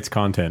my site's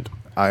content.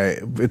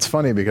 It's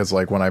funny because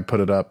like when I put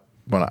it up,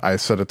 when I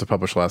set it to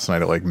publish last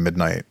night at like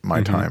midnight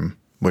my time,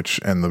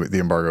 and the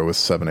embargo was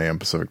 7 a.m.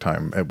 Pacific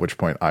time, at which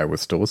point I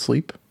was still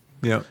asleep.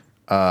 Yeah.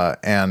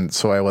 And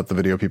so I let the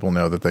video people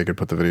know that they could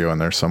put the video in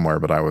there somewhere,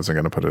 but I wasn't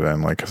going to put it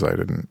in, like, because I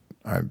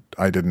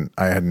hadn't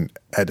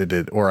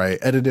edited, or I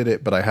edited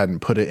it, but I hadn't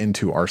put it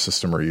into our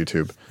system or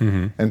YouTube.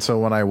 And so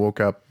when I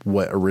woke up,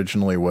 what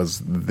originally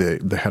was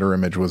the header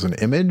image was an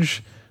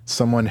image.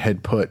 Someone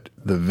had put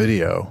the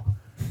video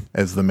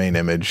as the main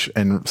image,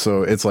 and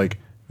so it's like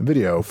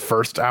video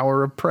first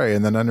hour of Prey,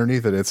 and then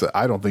underneath it it's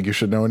I don't think you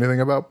should know anything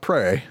about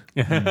Prey.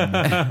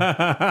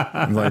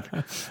 I'm like,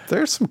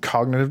 there's some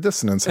cognitive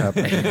dissonance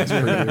happening.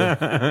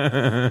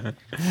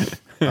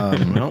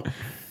 Nope.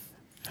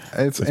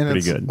 It's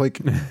pretty good. like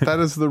that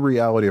is the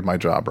reality of my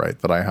job, right?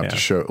 That I have to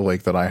show,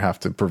 like, that I have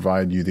to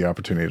provide you the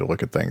opportunity to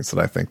look at things that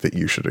I think that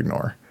you should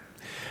ignore.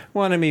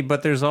 Well, I mean,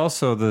 but there's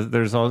also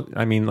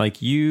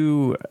like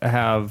you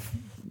have,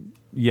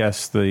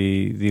 yes,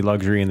 the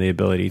luxury and the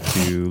ability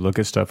to look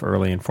at stuff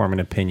early and form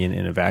an opinion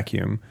in a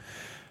vacuum.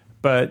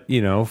 But,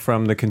 you know,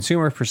 from the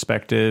consumer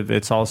perspective,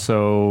 it's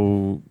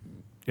also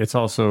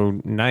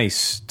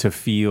nice to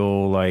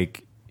feel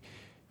like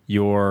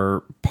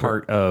you're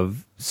part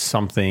of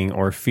something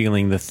or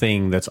feeling the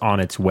thing that's on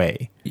its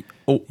way.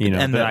 Oh, You know,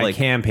 and that I like,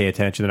 can pay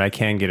attention, that I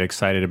can get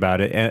excited about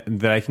it,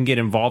 and that I can get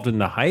involved in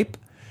the hype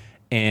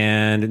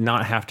and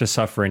not have to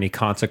suffer any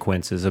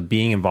consequences of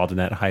being involved in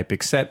that hype,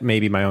 except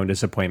maybe my own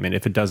disappointment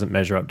if it doesn't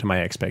measure up to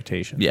my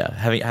expectations. yeah,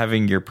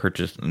 having your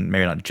purchase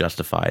maybe not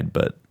justified,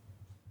 but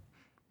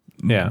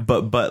Yeah.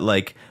 but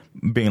like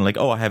being like,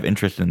 oh, I have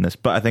interest in this.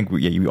 But I think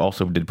you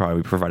also did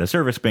probably provide a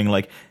service, being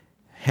like,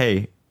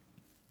 hey,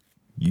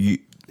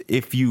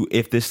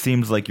 if this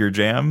seems like your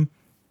jam,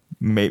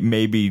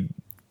 maybe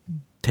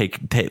take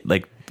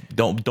like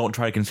don't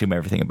try to consume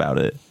everything about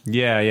it.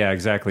 Yeah,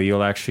 exactly.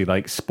 You'll actually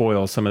like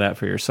spoil some of that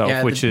for yourself,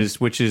 Yeah, which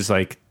is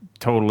like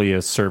totally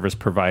a service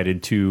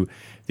provided to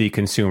the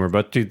consumer.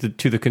 But to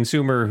the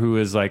consumer who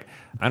is like,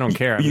 I don't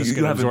care, I'm just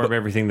going to absorb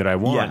everything that I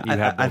want. Yeah, You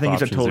have I think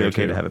it's both totally options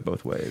there, okay to too. have it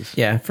both ways.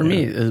 Yeah, for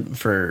me,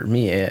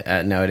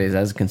 nowadays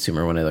as a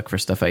consumer, when I look for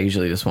stuff, I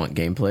usually just want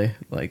gameplay.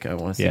 Like, I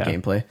want to see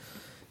gameplay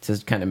to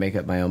kind of make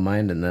up my own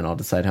mind, and then I'll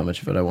decide how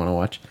much of it I want to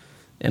watch.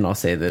 And I'll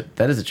say that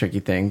is a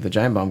tricky thing. The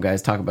Giant Bomb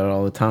guys talk about it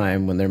all the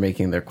time when they're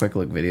making their quick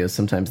look videos.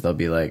 Sometimes they'll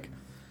be like,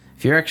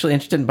 if you're actually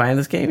interested in buying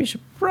this game, you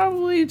should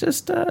probably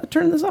just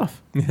turn this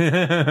off.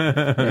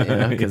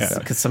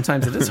 Because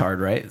sometimes it is hard,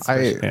 right?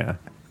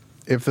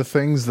 If the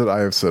things that I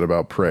have said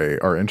about Prey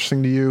are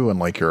interesting to you, and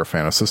like you're a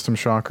fan of System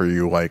Shock, or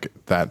you like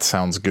that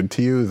sounds good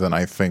to you, then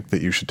I think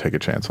that you should take a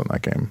chance on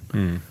that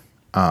game.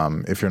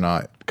 If you're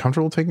not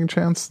comfortable taking a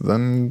chance,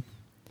 then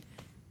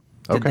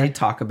Did they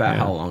talk about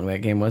how long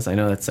that game was? I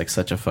know that's like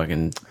such a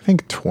fucking I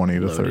think 20 to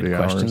loaded 30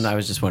 question. hours. I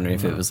was just wondering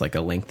if it was like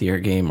a lengthier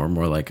game or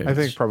more like I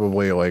think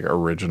probably like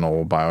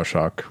original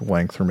BioShock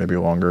length, or maybe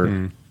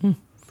longer.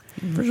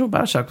 original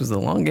BioShock was the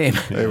long game.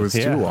 It was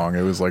too long.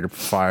 It was like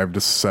 5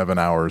 to 7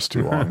 hours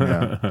too long.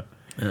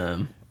 Yeah.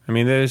 I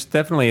mean, there's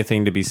definitely a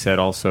thing to be said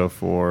also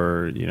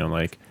for, you know,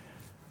 like,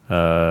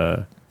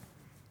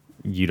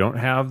 you don't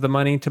have the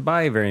money to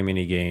buy very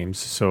many games.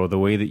 So the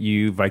way that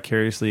you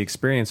vicariously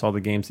experience all the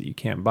games that you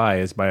can't buy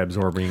is by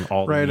absorbing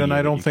all the Right, media and I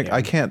that don't you think can.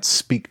 I can't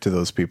speak to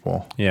those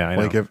people. Yeah, I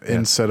like know. if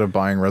instead of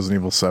buying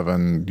Resident Evil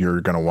 7, you're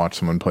going to watch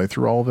someone play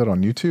through all of it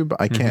on YouTube.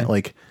 I can't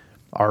like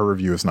our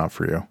review is not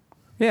for you.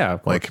 Yeah,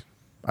 of course.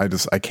 Like I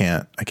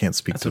can't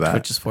speak That's to what that.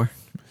 Twitch is for.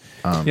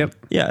 Yep.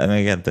 Yeah, and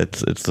again,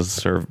 it's to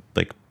serve,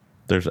 like,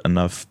 there's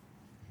enough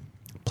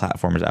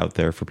platforms out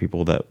there for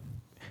people that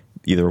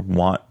either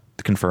want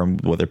to confirm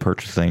what they're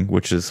purchasing,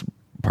 which is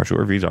partially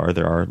what reviews are.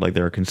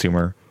 They're a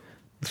consumer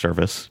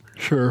service,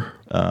 Sure.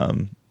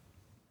 and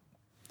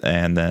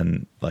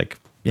then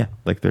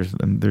there's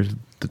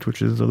the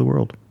Twitches of the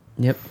world.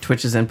 Yep,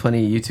 Twitches and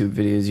plenty of YouTube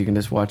videos you can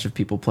just watch of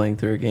people playing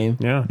through a game.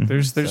 Yeah,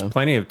 there's So-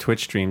 plenty of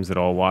Twitch streams that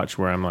I'll watch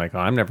where I'm like, oh,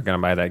 I'm never going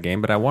to buy that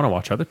game, but I want to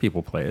watch other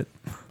people play it.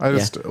 I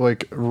just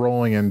like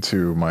rolling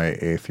into my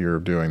 8th year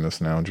of doing this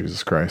now.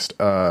 Jesus Christ.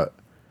 I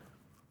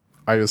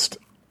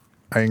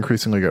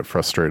increasingly get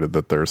frustrated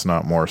that there's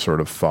not more sort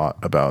of thought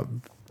about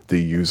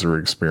the user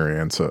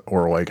experience,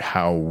 or like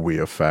how we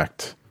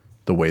affect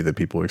the way that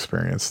people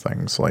experience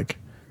things. Like,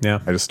 Yeah.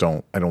 I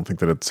don't think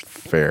that it's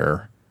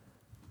fair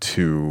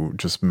to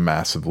just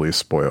massively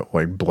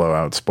blow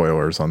out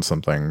spoilers on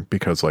something,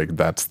 because like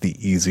that's the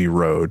easy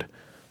road.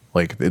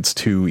 Like, it's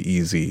too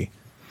easy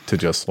to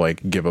just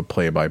like give a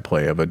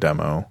play-by-play of a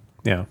demo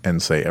Yeah.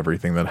 and say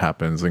everything that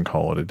happens and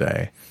call it a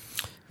day.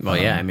 Well,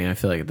 yeah, I mean, I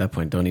feel like at that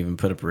point, don't even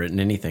put up written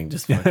anything.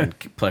 Just fucking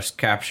plus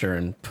capture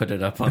and put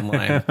it up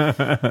online.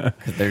 'Cause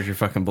there's your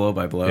fucking blow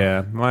by blow.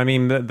 Yeah. Well, I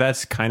mean,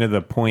 that's kind of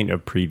the point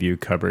of preview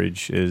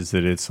coverage, is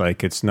that it's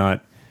like, it's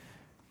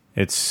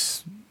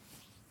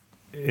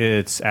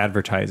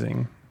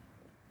advertising.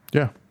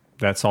 Yeah.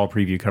 That's all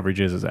preview coverage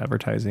is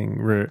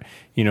advertising.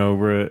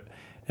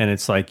 And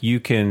it's like you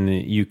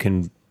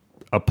can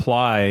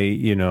apply,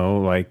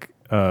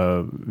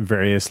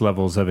 various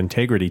levels of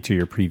integrity to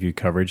your preview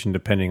coverage, and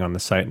depending on the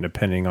site and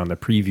depending on the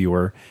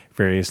previewer,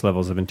 various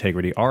levels of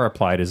integrity are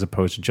applied as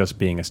opposed to just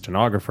being a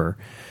stenographer.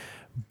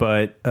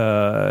 But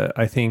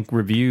I think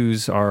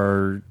reviews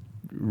are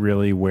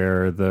really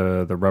where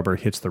the rubber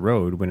hits the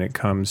road when it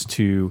comes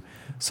to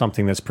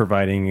something that's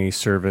providing a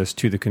service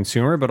to the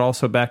consumer, but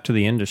also back to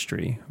the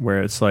industry,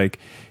 where it's like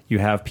you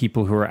have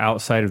people who are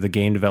outside of the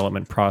game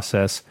development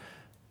process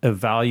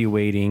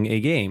evaluating a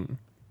game.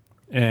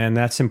 And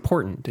that's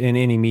important in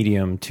any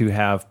medium, to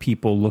have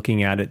people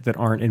looking at it that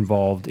aren't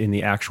involved in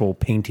the actual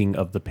painting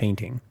of the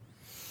painting.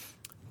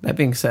 That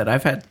being said,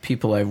 I've had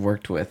people I've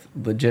worked with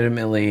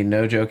legitimately,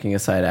 no joking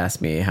aside,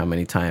 ask me how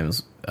many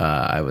times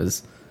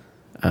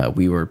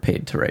we were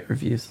paid to write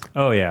reviews.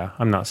 Oh yeah,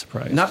 I'm not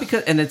surprised.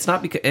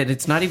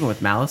 It's not even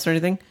with malice or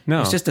anything.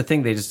 No, it's just a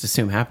thing they just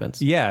assume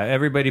happens. Yeah,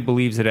 everybody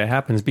believes that it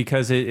happens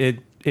because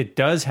it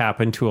does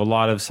happen to a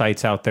lot of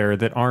sites out there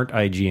that aren't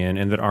IGN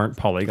and that aren't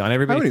Polygon.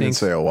 Everybody I would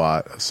thinks, even say a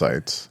lot of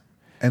sites,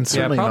 and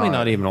certainly probably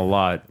not even a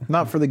lot.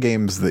 Not for the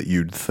games that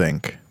you'd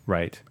think.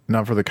 Right.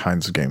 Not for the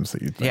kinds of games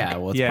that you'd think. Yeah,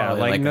 well, it's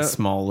probably like a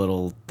small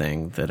little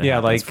thing that it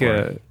happens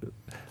for.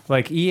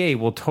 Like EA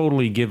will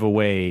totally give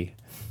away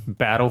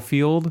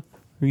Battlefield,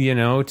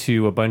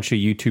 to a bunch of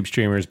YouTube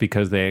streamers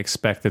because they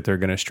expect that they're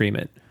going to stream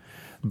it.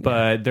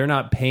 But they're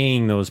not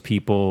paying those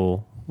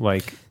people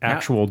like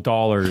actual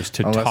dollars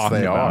to Unless talk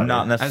they about are. it.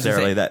 Not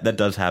necessarily. That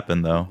does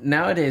happen though.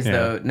 Nowadays,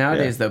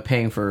 though,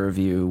 paying for a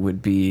review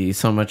would be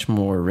so much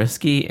more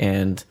risky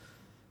and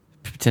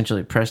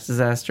potentially press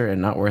disaster,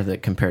 and not worth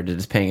it compared to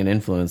just paying an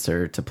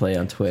influencer to play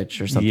on Twitch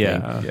or something,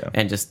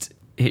 and just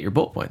hit your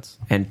bullet points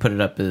and put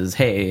it up as,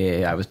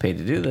 hey, I was paid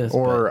to do this.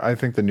 Or I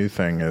think the new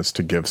thing is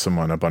to give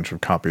someone a bunch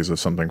of copies of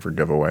something for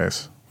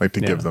giveaways, like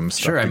to give them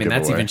stuff. Sure, I mean,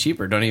 that's away. even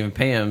cheaper. Don't even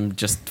pay them.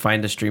 Just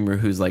find a streamer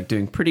who's like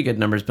doing pretty good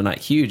numbers but not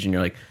huge, and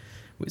you're like,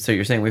 so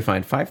you're saying we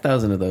find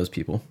 5,000 of those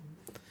people,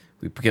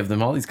 we give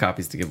them all these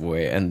copies to give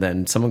away, and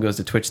then someone goes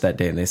to Twitch that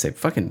day and they say,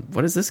 fucking,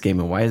 what is this game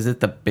and why is it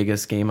the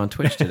biggest game on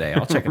Twitch today?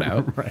 I'll check it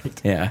out.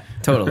 Right. Yeah,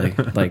 totally.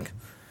 Like,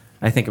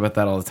 I think about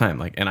that all the time.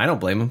 Like, and I don't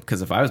blame them,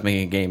 because if I was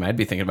making a game, I'd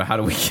be thinking about how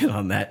do we get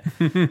on that,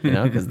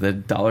 because the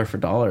dollar for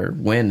dollar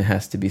win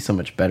has to be so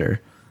much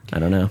better. I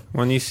don't know.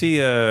 When you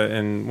see,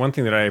 and one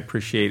thing that I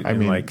appreciate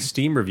in like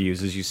Steam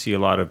reviews is you see a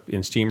lot of,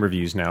 in Steam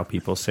reviews now,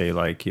 people say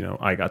like,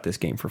 I got this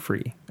game for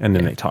free. And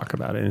then they talk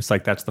about it. And it's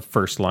like, that's the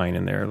first line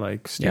in their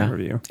like Steam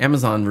review.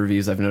 Amazon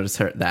reviews, I've noticed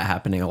that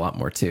happening a lot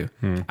more too.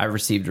 I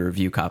received a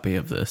review copy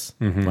of this.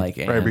 Right,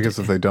 because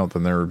if they don't,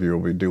 then their review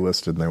will be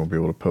delisted and they won't be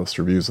able to post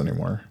reviews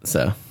anymore.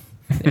 So,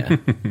 yeah.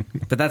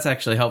 But that's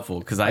actually helpful,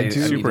 because I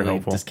super immediately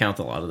helpful. discount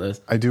a lot of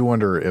this. I do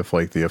wonder if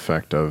like the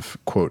effect of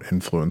quote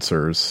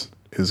influencers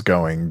is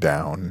going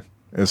down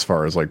as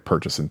far as like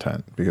purchase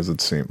intent, because it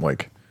seemed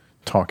like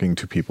talking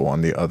to people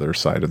on the other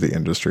side of the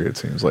industry, it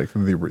seems like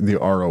the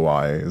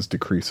ROI is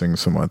decreasing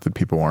somewhat, that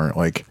people aren't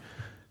like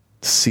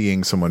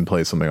seeing someone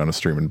play something on a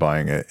stream and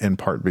buying it, in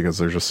part because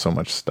there's just so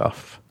much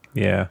stuff.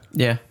 Yeah.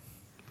 Yeah.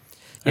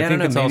 I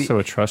think it's also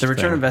a trust The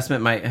return thing.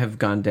 investment might have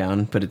gone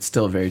down, but it's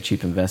still a very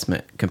cheap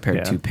investment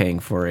compared to paying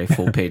for a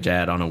full page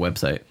ad on a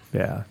website.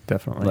 Yeah,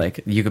 definitely.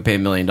 Like, you could pay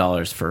 $1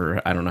 million for,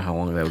 I don't know how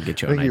long that would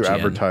get you I on think you IGN.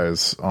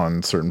 advertise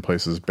on certain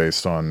places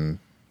based on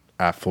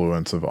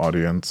affluence of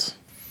audience.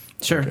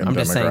 Sure, and I'm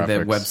just saying the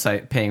demographics.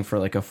 website, paying for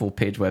like a full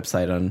page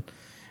website on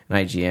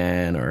an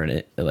IGN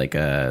or like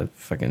a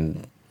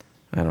fucking,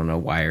 I don't know,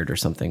 Wired or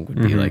something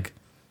would be like,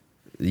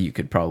 you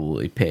could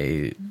probably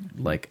pay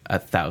like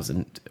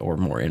 1,000 or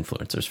more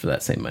influencers for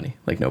that same money,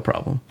 like no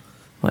problem.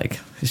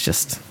 Like, it's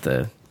just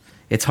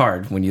it's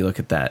hard when you look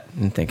at that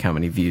and think how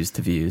many views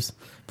to views.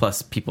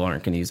 Plus, people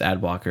aren't going to use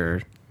ad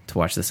blocker to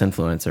watch this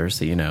influencer,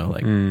 so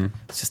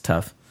it's just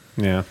tough.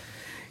 Yeah.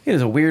 It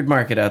is a weird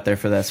market out there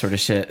for that sort of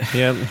shit.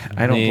 Yep.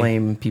 I don't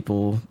blame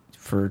people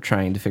for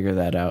trying to figure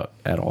that out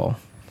at all.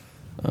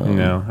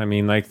 No, I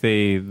mean, like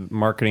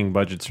marketing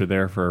budgets are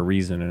there for a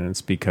reason, and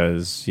it's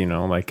because,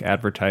 like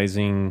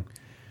advertising,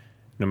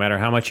 no matter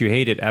how much you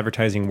hate it,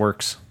 advertising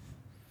works.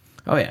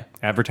 Oh yeah.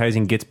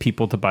 Advertising gets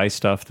people to buy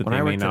stuff that When they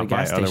I may worked at a not buy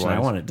gas station, otherwise. I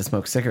wanted to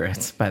smoke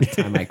cigarettes by the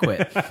time I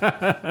quit.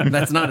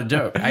 That's not a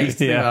joke. I used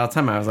to do that all the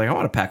time. I was like, I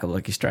want a pack of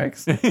Lucky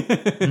Strikes. Like,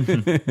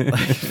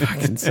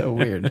 fucking so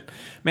weird.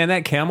 Man,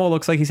 that Camel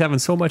looks like he's having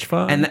so much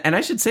fun. And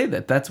I should say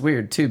that's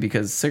weird too,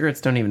 because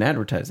cigarettes don't even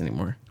advertise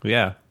anymore.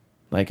 Yeah.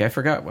 Like, I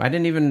forgot. I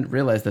didn't even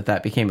realize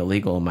that became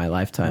illegal in my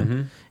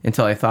lifetime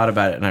until I thought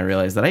about it, and I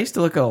realized that I used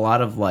to look at a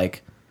lot of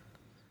like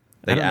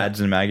ads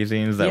in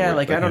magazines. That yeah, were,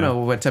 like I don't know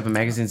what type of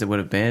magazines it would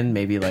have been.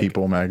 Maybe like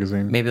People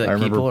magazine. maybe like I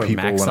remember People or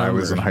People Maxim when I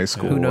was or in high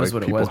school. Who knows like,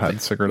 what it people was? had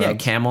but cigarette yeah,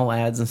 ads. Camel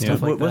ads and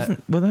stuff like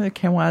that. Wasn't there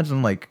Camel ads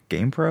on like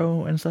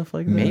GamePro and stuff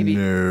like that? Maybe.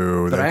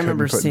 No, But they I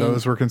remember couldn't put- seeing-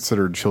 those were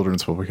considered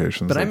children's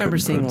publications. But I They remember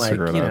couldn't seeing put like,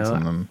 cigarette ads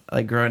in them.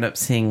 like growing up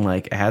seeing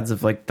like ads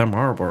of like the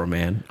Marlboro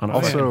Man on a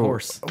fucking Also,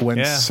 horse. when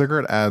Yeah.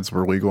 cigarette ads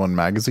were legal in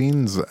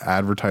magazines,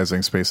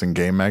 advertising space in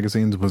game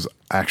magazines was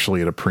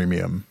actually at a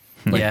premium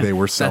Like they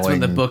were That's when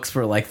the selling- books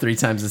were like 3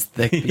 times as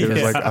thick. It was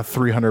Because, like a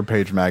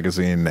 300-page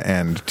magazine,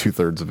 and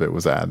 2/3 of it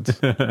was ads.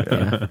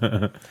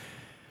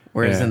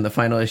 whereas Yeah. in the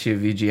final issue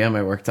of VGM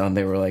I worked on,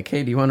 they were like,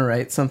 "Hey, do you want to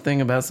write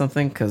something about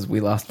something? Because we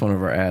lost one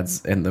of our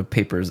ads, and the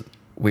papers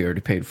we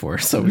already paid for,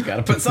 so we got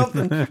to put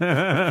something."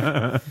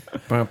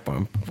 Bum,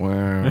 bum,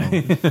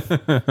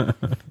 bum.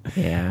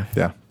 Yeah.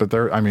 Yeah, but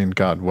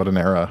God, what an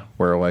era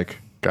where like,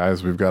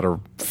 guys, we've got to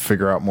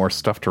figure out more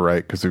stuff to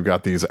write because we've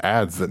got these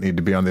ads that need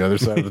to be on the other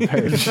side of the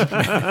page.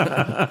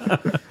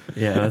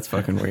 Yeah, that's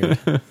fucking weird.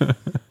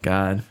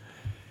 God.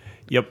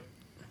 Yep.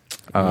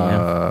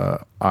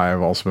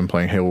 I've also been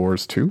playing Halo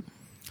Wars 2.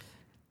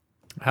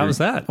 How's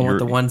that? I want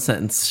the one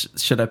sentence.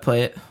 Should I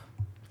play it?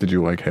 Did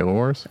you like Halo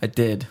Wars? I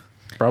did.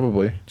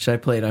 Probably. Should I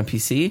play it on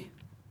PC?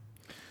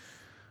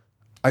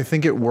 I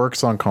think it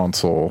works on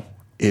console.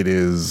 It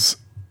is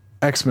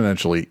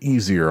exponentially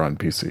easier on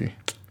PC.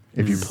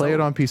 If you play it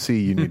on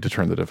PC, you need to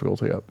turn the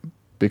difficulty up.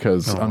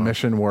 Because a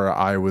mission where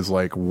I was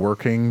like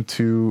working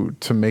to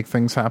make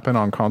things happen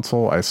on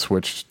console, I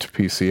switched to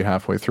PC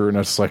halfway through, and I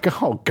was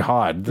like, oh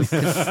God, this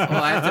is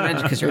Well, I have to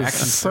mention because your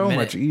actions so per minute,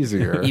 much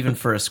easier. even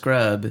for a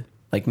scrub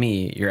like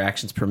me, your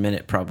actions per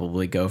minute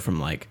probably go from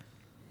like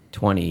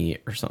 20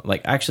 or something.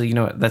 Like, actually, you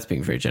know what? That's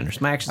being very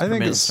generous. My actions I per think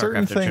minute in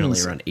certain StarCraft are generally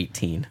things- around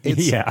 18.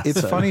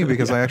 It's funny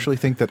because I actually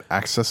think that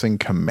accessing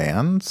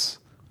commands,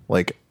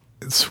 like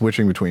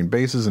switching between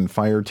bases and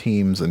fire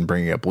teams and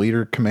bringing up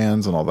leader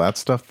commands and all that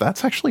stuff,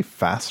 that's actually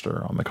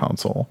faster on the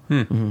console.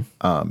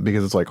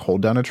 Because it's like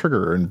hold down a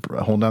trigger and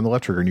hold down the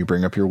left trigger and you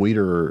bring up your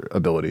leader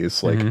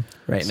abilities. Like,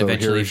 Right, and so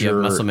eventually, here's if you have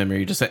your- muscle memory,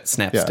 you just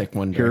snap stick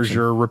one direction. here's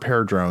your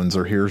repair drones,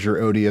 or here's your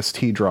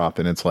ODST drop,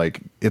 and it's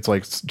like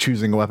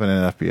choosing a weapon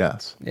in an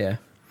FPS.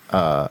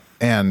 Yeah.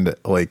 And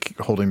like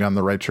holding down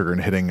the right trigger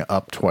and hitting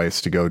up twice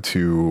to go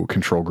to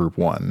control group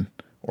 1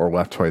 or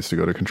left twice to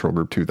go to control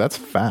group 2. That's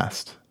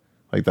fast.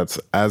 Like that's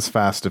as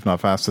fast, if not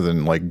faster,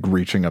 than like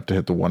reaching up to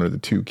hit the 1 or the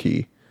 2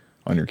 key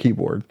on your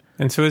keyboard.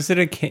 And so is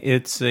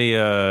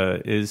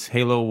is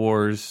Halo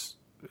Wars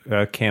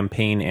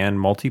campaign and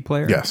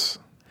multiplayer? Yes.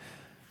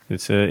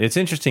 It's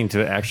interesting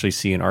to actually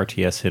see an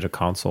RTS hit a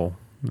console.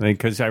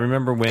 Because I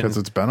remember when Because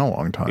it's been a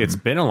long time. it's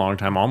been a long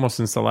time, almost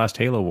since the last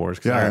Halo Wars.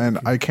 'Cause and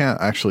I can't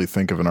actually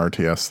think of an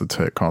RTS that's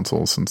hit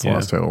consoles since the Yeah.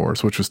 last Halo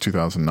Wars, which was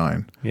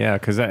 2009. I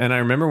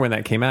remember when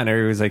that came out, and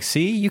everybody was like,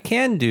 "See, you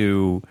can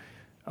do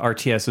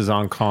RTSs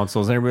on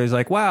consoles," and everybody's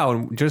like, "Wow!"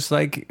 And just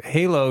like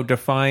Halo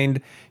defined,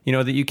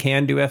 that you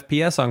can do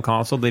FPS on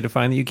console, they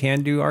defined that you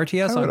can do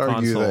RTS I on would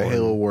argue console. that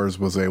Halo Wars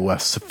was a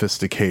less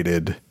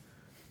sophisticated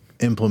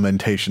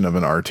implementation of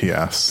an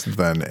RTS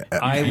than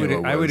I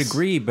would was.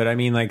 agree, but I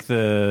mean, like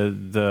the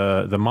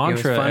It was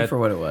mantra fun for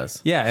what it was.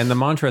 Yeah, and the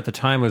mantra at the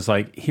time was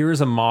like, here's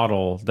a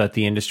model that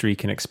the industry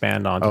can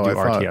expand on to Oh, do I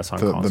thought RTS on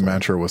the console.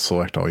 mantra was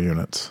select all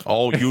units.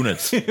 All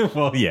units,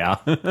 Well, yeah.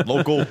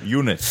 local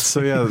units.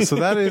 So yeah, so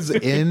that is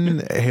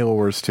in Halo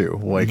Wars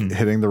 2. Like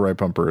hitting the right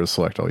bumper is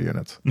select all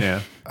units. Yeah.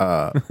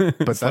 But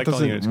that Select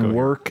all units, go doesn't here.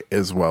 work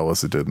as well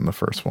as it did in the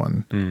first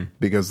one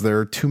because there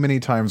are too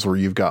many times where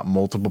you've got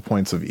multiple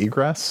points of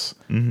egress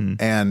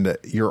and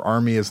your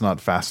army is not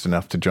fast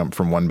enough to jump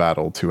from one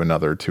battle to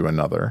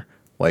another.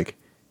 Like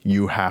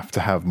you have to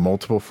have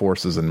multiple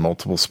forces in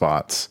multiple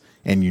spots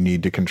and you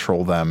need to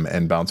control them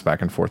and bounce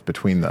back and forth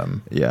between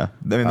them. Yeah,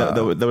 I mean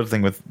that was the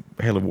thing with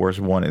Halo Wars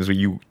 1 is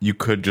you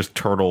could just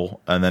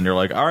turtle and then you're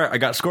like, all right, I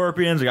got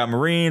Scorpions, I got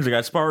Marines, I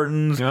got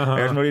Spartans,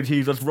 there's no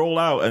ATs, let's roll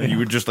out, and you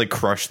would just like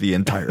crush the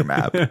entire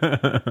map.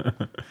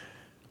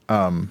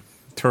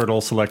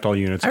 Turtle, select all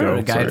units, I go. wrote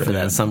a guide Sorry. for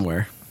that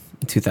somewhere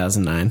in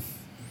 2009.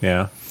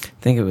 Yeah. I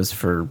think it was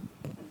for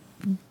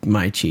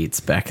my cheats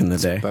back in the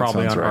day. That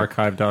Probably sounds on right.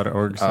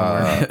 archive.org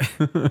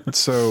somewhere.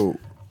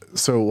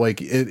 So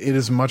like it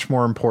is much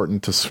more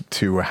important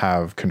to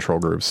have control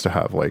groups, to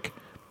have like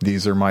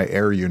these are my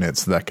air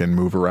units that can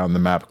move around the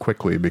map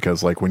quickly,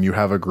 because like when you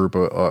have a group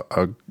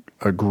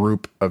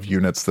of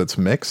units that's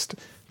mixed,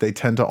 they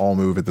tend to all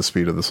move at the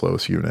speed of the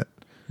slowest unit.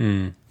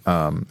 And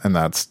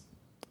that's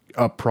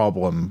a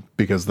problem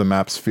because the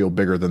maps feel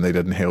bigger than they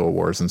did in Halo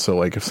Wars. And so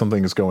like if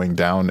something is going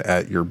down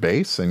at your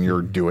base and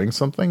you're doing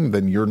something,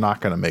 then you're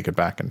not going to make it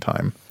back in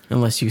time.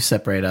 Unless you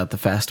separate out the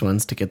fast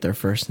ones to get there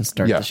first and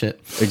start the shit.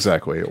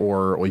 Exactly.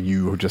 Or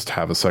you just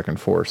have a second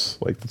force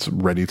like that's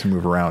ready to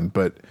move around.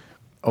 But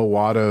a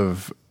lot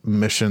of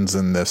missions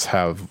in this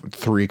have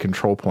 3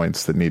 control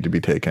points that need to be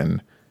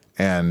taken,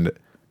 and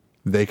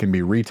they can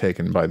be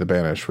retaken by the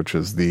Banished, which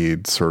is the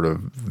sort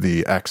of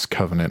the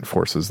ex-Covenant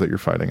forces that you're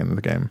fighting in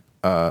the game.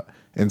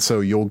 And so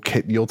you'll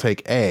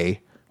take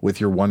A with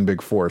your one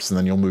big force, and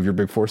then you'll move your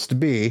big force to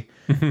B,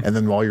 and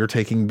then while you're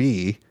taking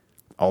B,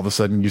 all of a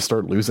sudden you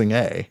start losing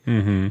A,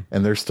 and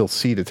there's still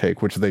C to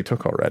take, which they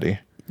took already.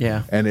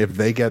 Yeah. And if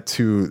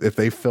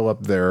they fill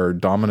up their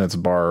dominance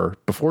bar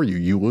before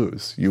you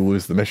lose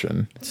the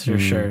mission.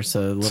 Sure.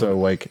 So So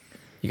like,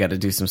 you got to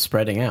do some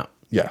spreading out.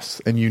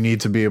 Yes, and you need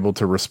to be able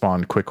to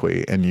respond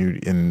quickly,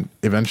 and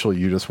eventually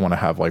you just want to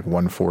have like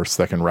one force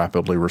that can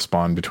rapidly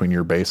respond between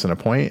your base and a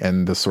point,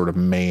 and this sort of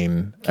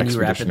main Can you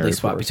rapidly expeditionary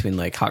swap force. between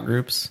like hot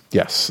groups?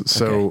 Yes,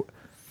 so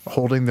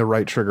holding the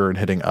right trigger and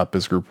hitting up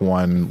is group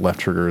 1, left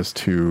trigger is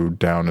 2,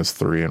 down is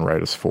 3, and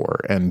right is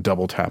 4, and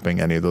double tapping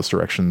any of those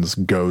directions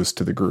goes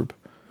to the group.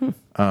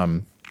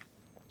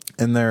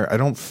 And there, I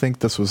don't think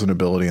this was an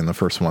ability in the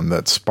first one,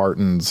 that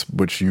Spartans,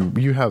 which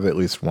you have at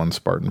least one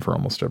Spartan for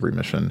almost every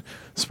mission,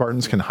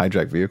 Spartans can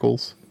hijack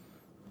vehicles.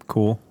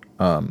 Cool.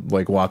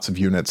 Like lots of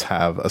units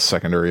have a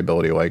secondary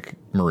ability, like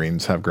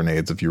Marines have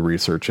grenades if you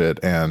research it,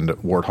 and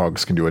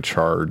Warthogs can do a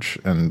charge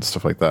and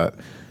stuff like that.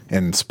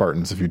 And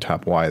Spartans, if you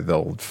tap Y,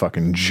 they'll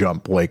fucking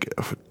jump like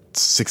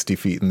 60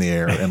 feet in the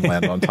air and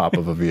land on top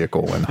of a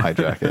vehicle and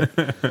hijack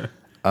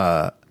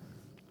it.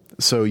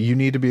 So you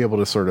need to be able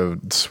to sort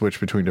of switch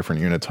between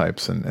different unit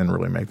types and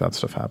really make that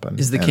stuff happen.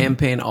 Is the And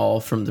campaign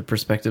all from the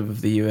perspective of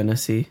the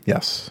UNSC?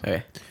 Yes.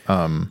 Okay.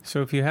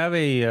 So if you have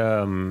a,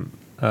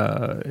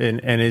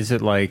 and is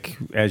it like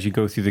as you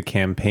go through the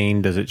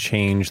campaign, does it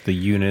change the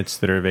units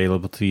that are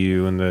available to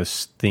you and the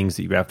things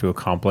that you have to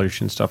accomplish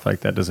and stuff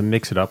like that? Does it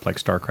mix it up like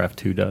StarCraft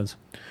 2 does?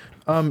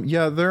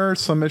 Yeah, there are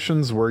some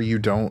missions where you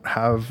don't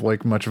have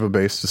like much of a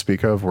base to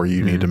speak of, where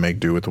you need to make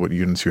do with what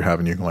units you have,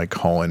 and you can like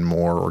call in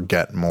more or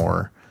get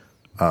more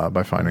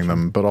by finding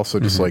them. But also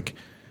just like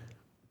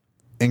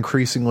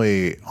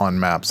increasingly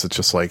on maps, it's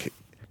just like,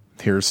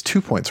 here's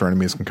 2 points where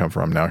enemies can come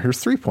from. Now here's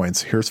 3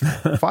 points. Here's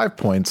 5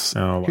 points.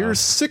 Oh, wow.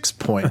 Here's 6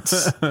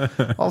 points.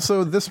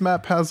 Also, this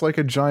map has like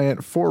a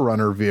giant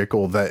Forerunner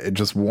vehicle that it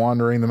just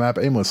wandering the map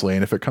aimlessly,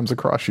 and if it comes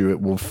across you, it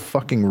will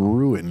fucking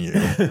ruin you.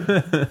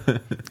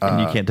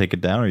 And you can't take it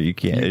down, or you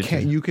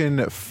can't. You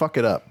can fuck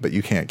it up, but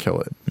you can't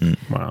kill it.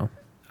 Wow.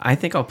 I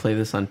think I'll play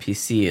this on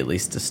PC at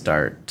least to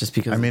start, just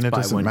because I mean, it's it buy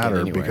doesn't one, get matter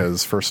anywhere.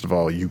 because first of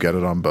all, you get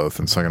it on both,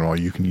 and second of all,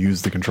 you can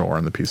use the controller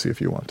on the PC if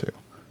you want to.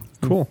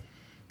 Cool.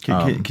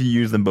 Can you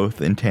use them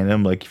both in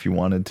tandem, like if you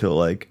wanted to,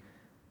 like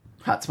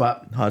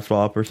hotspot. hot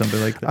swap or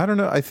something like that? I don't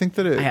know. I think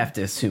that I have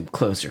to assume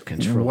closer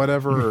control.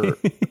 whatever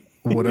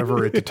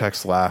it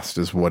detects last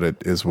is what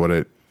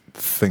it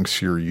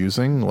thinks you're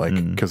using, like,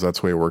 because that's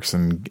the way it works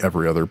in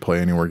every other Play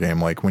Anywhere game.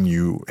 Like when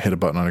you hit a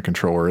button on a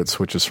controller, it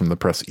switches from the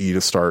press E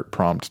to start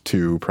prompt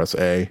to press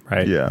A.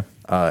 Right. Yeah.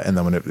 And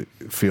then when it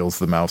feels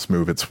the mouse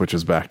move, it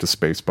switches back to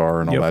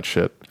spacebar and all Yep. that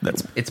shit.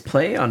 It's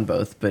play on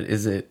both, but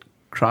is it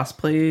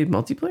cross-play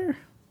multiplayer?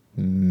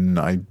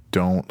 I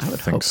don't hope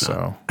think not.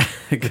 so.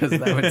 Because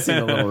that would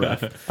seem a little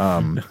rough.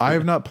 I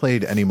have not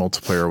played any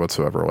multiplayer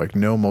whatsoever. Like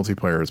no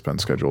multiplayer has been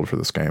scheduled for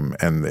this game,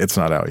 and it's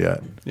not out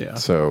yet. Yeah.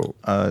 So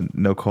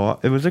No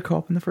co-op. It was a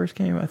co-op in the first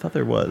game. I thought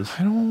there was.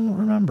 I don't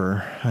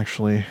remember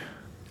actually.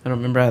 I don't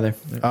remember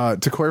either.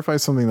 To clarify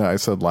something that I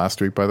said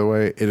last week, by the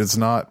way, it is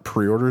not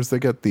pre-orders that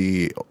get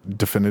the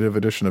definitive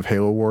edition of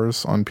Halo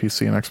Wars on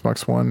PC and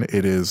Xbox One.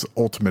 It is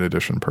Ultimate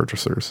Edition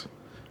purchasers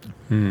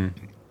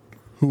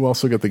who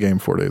also get the game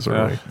 4 days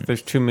early.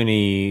 There's too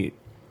many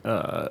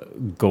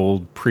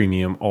gold,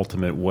 premium,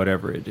 ultimate,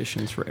 whatever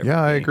editions for everything.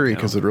 Yeah, I agree you know?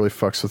 because it really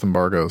fucks with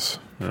embargoes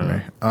for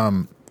me.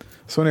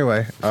 So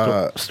anyway,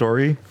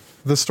 Story.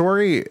 the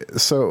story.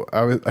 So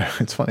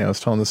it's funny. I was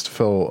telling this to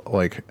Phil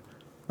like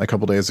a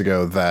couple days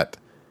ago that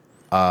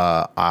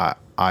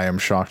I am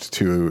shocked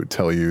to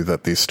tell you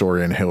that the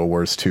story in Halo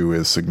Wars 2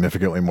 is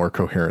significantly more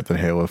coherent than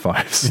Halo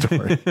 5's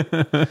story.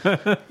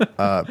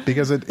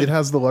 Because it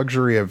has the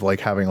luxury of like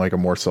having like a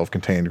more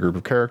self-contained group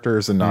of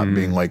characters and not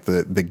being like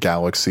the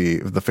galaxy,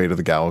 the fate of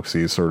the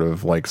galaxy sort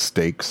of like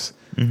stakes.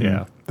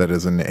 Yeah. That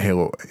is in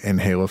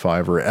Halo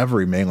 5 or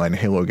every mainline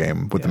Halo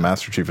game with the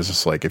Master Chief is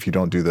just like, if you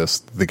don't do this,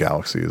 the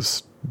galaxy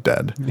is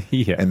dead.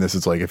 Yeah. And this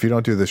is like, if you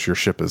don't do this, your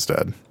ship is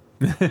dead.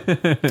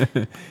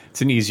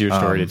 It's an easier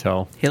story to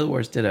tell. Halo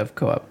Wars did have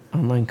co-op,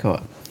 online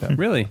co-op.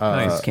 Really?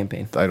 Nice.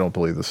 Campaign. I don't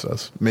believe this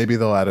does. Maybe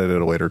they'll add it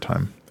at a later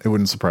time. It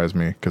wouldn't surprise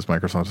me because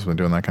Microsoft has been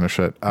doing that kind of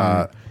shit.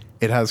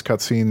 It has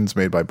cutscenes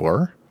made by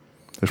Blur.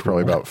 There's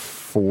probably about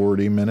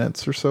 40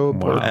 minutes or so of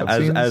Blur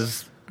cutscenes.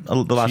 As the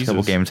last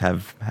couple Jesus. games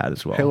have had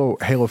as well.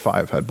 Halo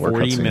 5 had Blur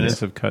 40 cutscenes.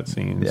 minutes of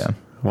cutscenes. Yeah.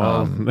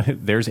 Well,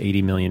 there's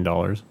 $80 million.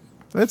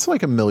 It's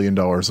like $1 million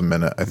a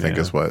minute, I think,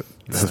 Yeah. is what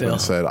has Still. been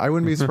said. I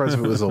wouldn't be surprised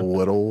if it was a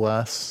little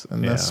less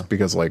in this Yeah.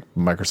 because like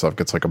Microsoft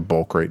gets like a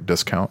bulk rate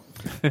discount.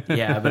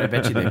 Yeah, but I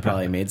bet you they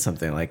probably made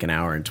something like an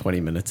hour and 20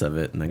 minutes of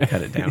it and then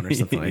cut it down or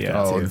something like Yeah.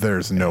 that. Oh, too.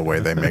 there's no way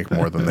they make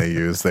more than they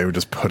use. They would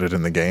just put it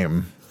in the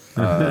game.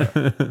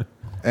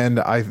 And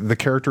the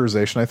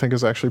characterization, I think,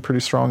 is actually pretty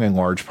strong in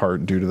large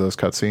part due to those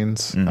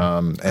cutscenes.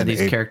 Are And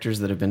these characters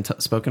that have been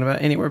spoken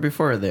about anywhere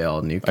before? Or are they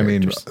all new I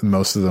mean, characters?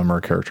 most of them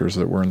are characters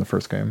that were in the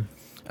first game.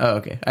 Oh,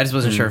 okay. I just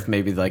wasn't sure if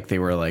maybe like they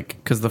were like,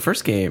 because the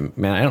first game,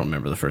 man, I don't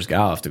remember the first game.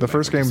 I'll have to go The back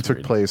first and game just took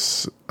read.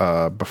 place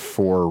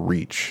before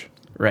Reach.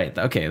 Right.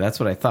 Okay, that's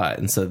what I thought.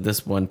 And so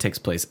this one takes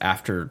place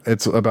after.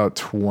 It's about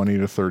 20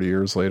 to 30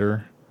 years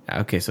later.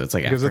 Okay, so it's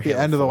like Because after at the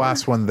Halo end of the 4.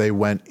 last one, they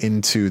went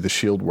into the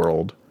Shield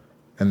world,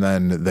 and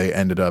then they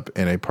ended up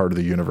in a part of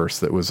the universe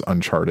that was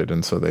uncharted,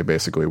 and so they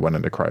basically went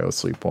into cryo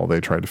sleep while they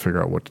tried to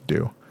figure out what to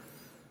do.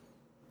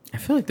 I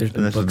feel like there's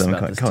been this is books them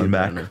about this coming too, but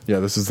I back. don't know. Yeah,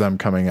 this is them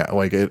coming at,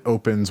 like, it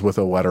opens with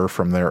a letter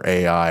from their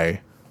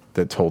AI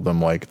that told them,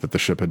 like, that the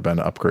ship had been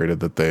upgraded,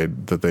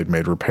 that they'd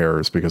made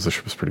repairs because the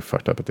ship was pretty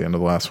fucked up at the end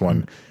of the last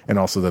one, and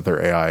also that their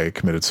AI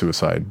committed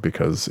suicide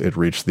because it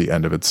reached the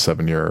end of its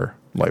 7-year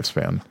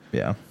lifespan.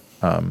 Yeah.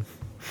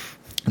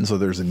 And so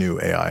there's a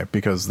new AI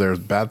because there's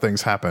bad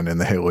things happen in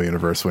the Halo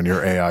universe when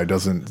your AI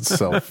doesn't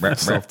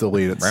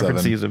self-delete at 7.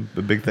 Rampancy is a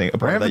big thing. A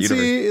part of that Rampancy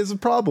universe. is a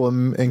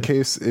problem in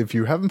case if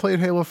you haven't played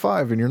Halo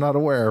 5 and you're not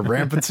aware,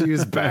 rampancy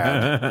is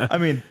bad. I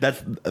mean, that's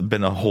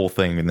been a whole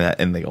thing in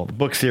the all the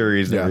book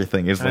series and Yeah.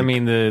 everything. Is like, I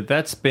mean,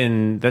 that's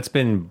been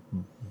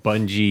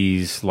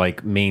Bungie's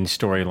like main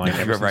storyline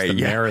ever since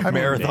the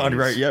marathon. days.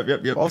 Right?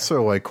 Yep.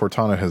 Also, like,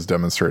 Cortana has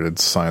demonstrated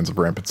signs of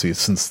rampancy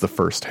since the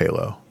first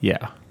Halo.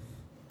 Yeah.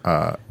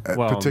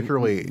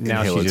 Particularly in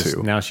now Halo she's just,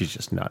 2. Now she's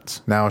just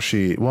nuts. Now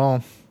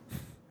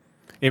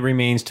It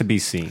remains to be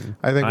seen.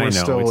 I think we're know,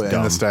 still it's in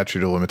dumb. the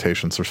statute of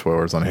limitations for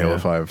spoilers on Halo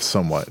 5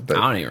 somewhat. But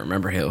I don't even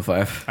remember Halo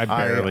 5. I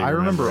barely I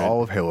remember it.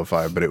 all of Halo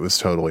 5, but it was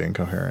totally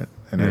incoherent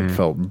and it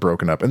felt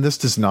broken up. And this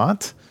does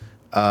not.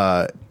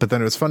 But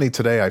then it was funny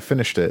today. I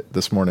finished it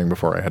this morning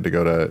before I had to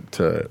go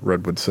to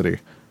Redwood City.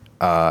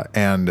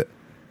 And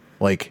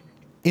like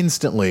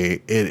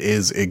instantly, it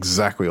is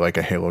exactly like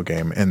a Halo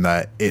game in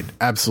that it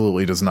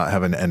absolutely does not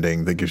have an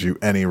ending that gives you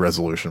any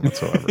resolution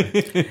whatsoever.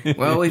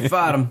 Well, we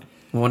fought him.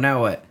 Well, now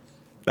what?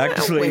 Back to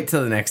I'll sleep. wait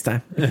till the next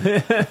time.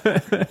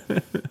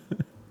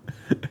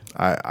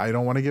 I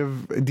don't want to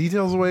give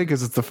details away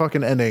because it's the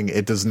fucking ending.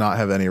 It does not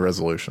have any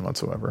resolution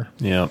whatsoever.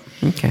 Yeah.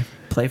 Okay.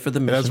 Play for the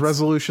It missions. has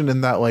resolution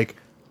in that, like,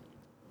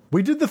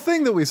 we did the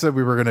thing that we said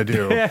we were going to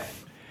do.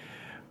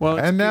 Well,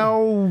 And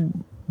now,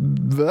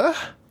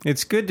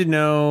 it's good to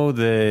know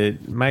that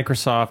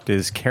Microsoft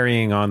is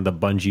carrying on the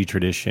Bungie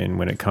tradition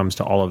when it comes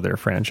to all of their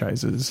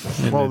franchises.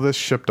 well, this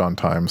shipped on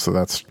time, so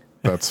that's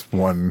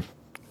one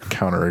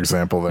counter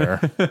example there.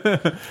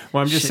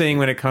 Well, I'm just saying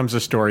when it comes to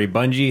story,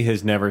 Bungie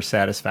has never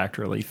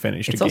satisfactorily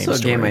finished It's a game also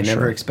a game story. I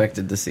never sure.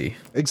 expected to see.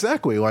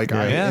 Exactly. Like,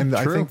 Yeah,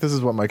 I true. think this is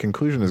what my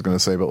conclusion is going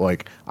to say, but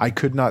like, I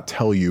could not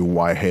tell you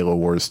why Halo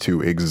Wars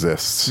 2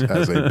 exists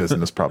as a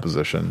business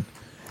proposition.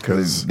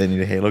 Because They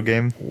need a Halo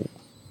game.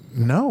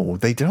 no,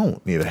 they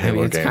don't need a I Halo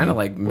mean, it's game. kind of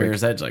like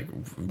Mirror's Edge. Like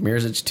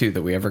Mirror's Edge 2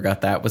 that we ever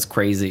got, that was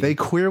crazy. They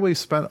clearly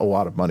spent a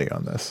lot of money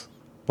on this.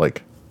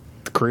 Like,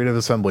 the Creative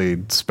Assembly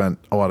spent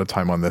a lot of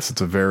time on this. It's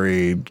a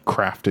very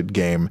crafted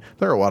game.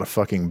 There are a lot of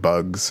fucking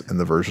bugs in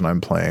the version I'm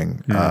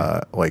playing,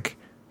 like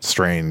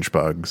strange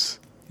bugs.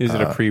 Is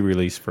it a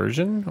pre-release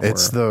version? Or?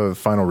 It's the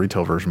final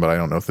retail version, but I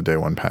don't know if the day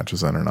one patch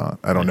is in or not.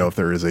 I don't know if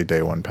there is a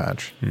day one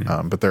patch.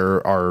 But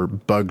there are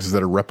bugs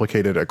that are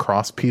replicated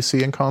across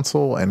PC and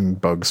console, and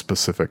bugs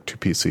specific to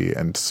PC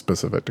and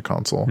specific to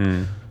console.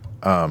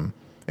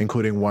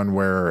 Including one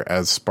where,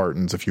 as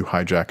Spartans, if you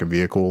hijack a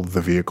vehicle,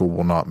 the vehicle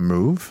will not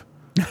move.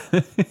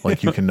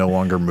 Like, you can no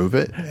longer move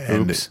it,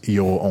 and Oops.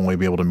 you'll only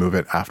be able to move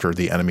it after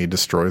the enemy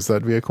destroys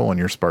that vehicle and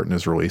your Spartan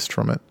is released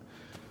from it.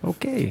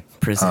 Okay.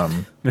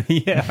 Prison.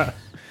 Yeah.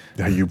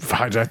 Yeah, you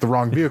hijacked the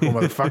wrong vehicle,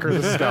 motherfucker.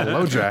 This has got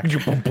low jack.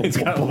 It's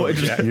got a low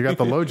jack. You got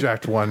the low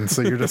jacked one,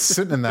 so you're just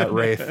sitting in that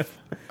wraith.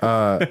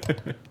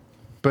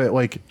 But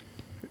like,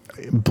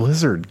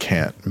 Blizzard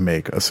can't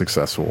make a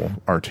successful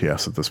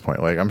RTS at this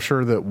point. Like, I'm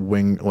sure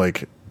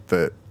that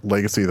that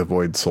Legacy of the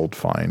Void sold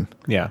fine,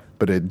 Yeah.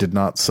 but it did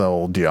not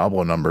sell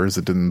Diablo numbers.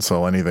 It didn't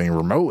sell anything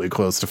remotely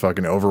close to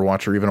fucking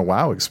Overwatch or even a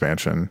WoW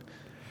expansion.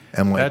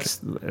 And like,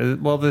 That's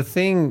well, the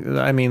thing.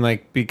 I mean,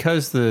 like,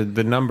 because the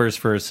numbers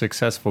for a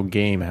successful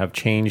game have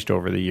changed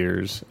over the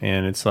years,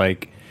 and it's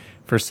like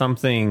for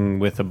something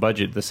with a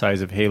budget the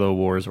size of Halo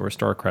Wars or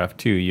StarCraft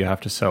 2, you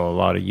have to sell a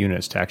lot of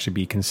units to actually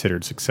be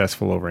considered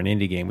successful over an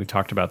indie game. We've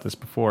talked about this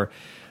before,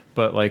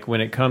 but like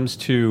when it comes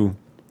to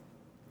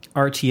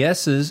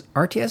RTSs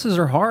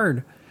are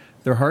hard.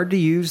 They're hard to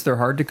use. They're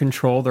hard to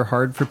control. They're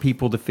hard for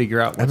people to figure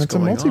out and what's it's a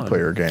going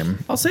multiplayer game.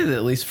 I'll say that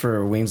at least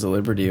for Wings of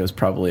Liberty, it was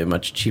probably a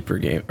much cheaper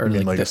game. Or mean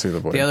like Legacy of the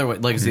Void? The other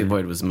one, Legacy of the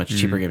Void was a much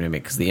cheaper game to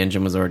make because the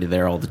engine was already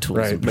there, all the tools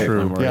Right, and platform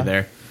were yeah. already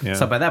there. Yeah.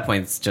 So by that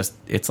point,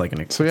 it's like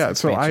an So yeah,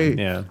 so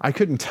expansion. I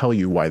couldn't tell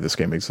you why this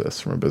game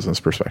exists from a business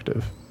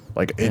perspective.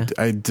 Like,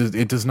 it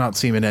does not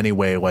seem in any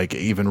way like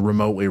even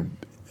remotely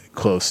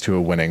close to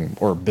a winning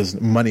or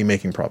money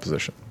making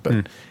proposition.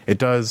 But it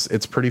does.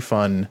 It's pretty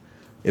fun.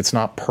 It's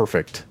not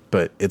perfect,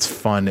 but it's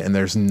fun, and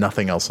there's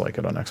nothing else like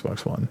it on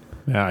Xbox One.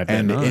 Yeah, I bet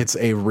And not. it's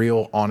a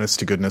real, honest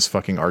to goodness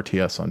fucking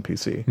RTS on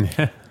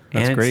PC.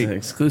 and great. It's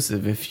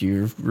exclusive if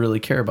you really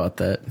care about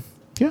that.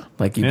 Yeah.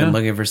 Like you've Yeah. been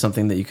looking for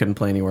something that you couldn't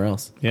play anywhere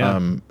else. yeah.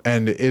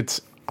 And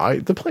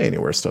the Play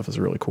Anywhere stuff is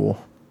really cool.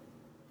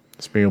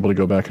 Just being able to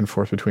go back and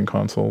forth between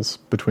console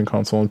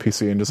and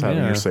PC, and just having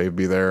Yeah. your save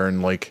be there,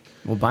 and like,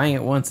 Well, buying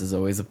it once is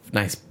always a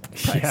nice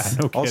price. yeah,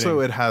 no kidding. also,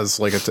 it has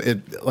like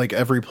like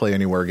every Play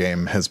Anywhere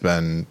game has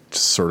been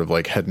just sort of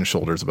like head and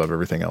shoulders above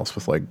everything else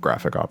with like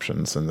graphic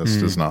options, and this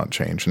does not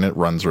change, and it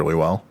runs really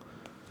well.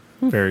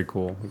 Very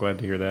cool. I'm glad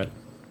to hear that.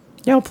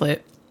 Yeah, I'll play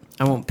it.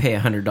 I won't pay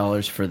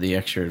 $100 for the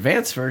extra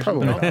advanced version,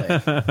 but I'll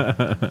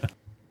play it.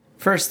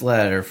 First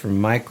letter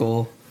from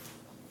Michael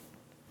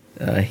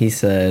He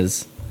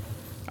says,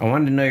 I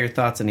wanted to know your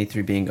thoughts on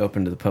E3 being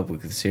open to the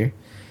public this year.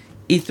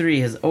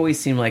 E3 has always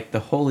seemed like the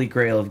holy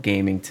grail of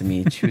gaming to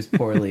me. Choose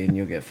poorly and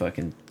you'll get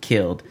fucking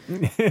killed.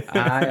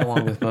 I,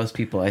 along with most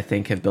people, I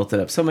think, have built it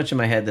up so much in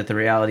my head that the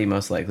reality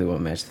most likely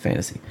won't match the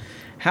fantasy.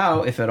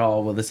 How, if at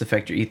all, will this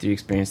affect your E3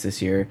 experience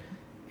this year?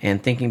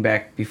 And thinking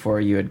back before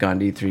you had gone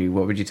to E3,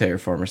 what would you tell your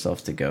former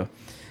selves to go?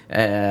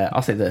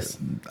 I'll say this.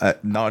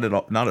 Not at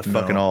all. Not at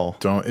fucking all.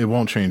 Don't. It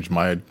won't change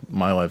my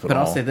life at But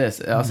all. I'll say this.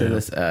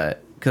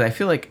 Because I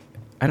feel like,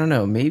 I don't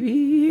know,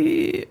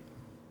 maybe...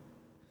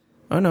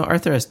 Oh no,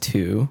 Arthur has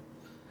 2.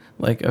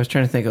 Like, I was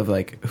trying to think of,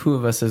 like, who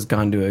of us has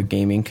gone to a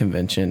gaming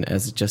convention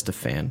as just a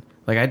fan?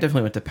 Like, I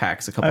definitely went to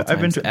PAX a couple I've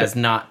been times as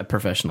not a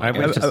professional. I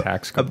went gamer. to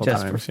PAX a couple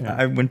just times. Yeah.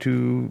 I went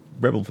to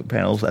Rebel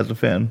panels as a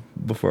fan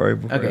before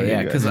I. Okay,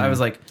 yeah, because I was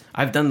like,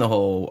 I've done the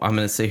whole, I'm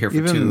going to sit here for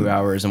Even- 2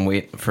 hours and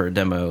wait for a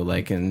demo,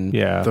 like, and...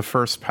 Yeah. The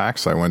first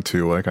PAX I went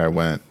to, like, I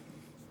went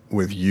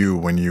with you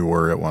when you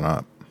were at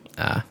 1UP.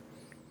 Ah,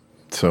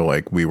 So,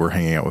 like, we were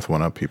hanging out with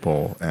 1UP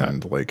people,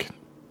 and, like,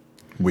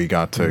 we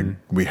got to,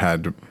 we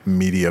had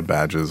media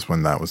badges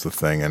when that was the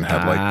thing, and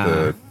had,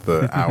 like,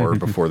 the hour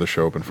before the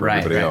show open for right,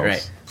 everybody right,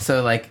 else. right.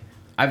 So, like,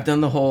 I've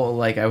done the whole,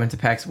 like, I went to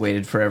PAX,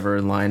 waited forever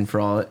in line for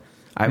all it.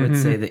 I would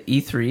say that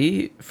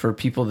E3, for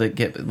people that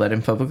get let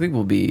in publicly,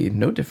 will be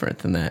no different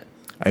than that.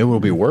 It will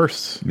be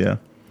worse. Yeah.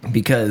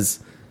 Because...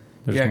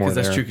 There's yeah, more because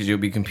that's there. true. Because you'll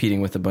be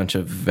competing with a bunch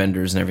of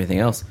vendors and everything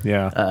else.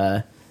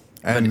 Yeah.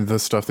 And the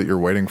stuff that you're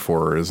waiting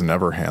for is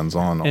never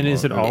hands-on. And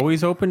is it almost.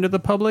 always open to the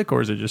public, or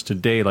is it just a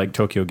day like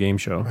Tokyo Game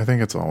Show? I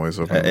think it's always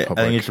open to the I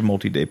public. think it's a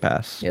multi-day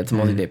pass. Yeah, it's a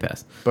multi-day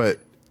pass. But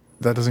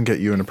that doesn't get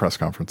you into press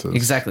conferences.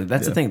 Exactly.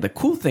 That's the thing. The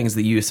cool things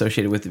that you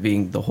associated with it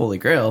being the Holy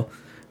Grail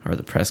are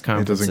the press It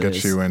conferences. doesn't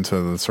get you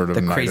into the sort of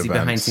the night crazy events.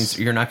 behind scenes.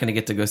 You're not going to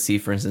get to go see,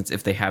 for instance,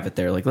 if they have it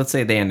there. Like, let's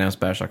say they announced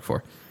Bioshock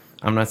 4.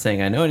 I'm not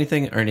saying I know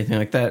anything or anything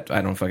like that.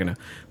 I don't fucking know.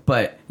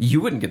 But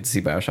you wouldn't get to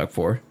see Bioshock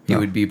 4. It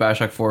would be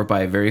Bioshock 4 by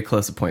a very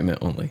close appointment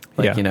only.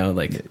 Like, Yeah. you know,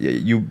 like... Yeah,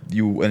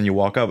 you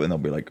walk up and they'll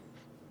be like,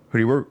 "Who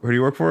do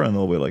you work for?" And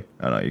they'll be like,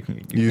 "Oh no, you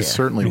can." You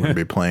certainly wouldn't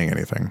be playing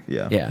anything.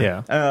 Yeah.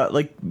 Yeah. Yeah.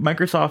 Like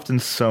Microsoft and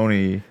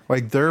Sony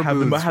Like their have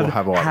booths will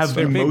have a lot of have stuff.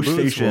 the Big most booths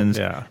will- stations.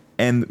 yeah.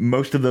 And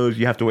most of those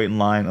you have to wait in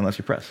line unless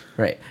you press.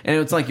 Right. And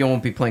it's like you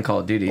won't be playing Call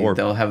of Duty. Or-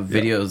 They'll have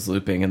videos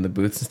looping in the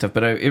booths and stuff,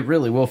 but it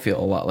really will feel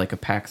a lot like a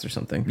PAX or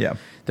something. Yeah.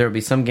 There will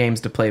be some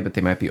games to play, but they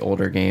might be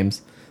older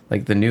games.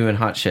 Like the new and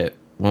hot shit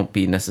won't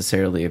be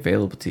necessarily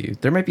available to you.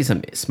 There might be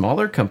some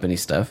smaller company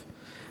stuff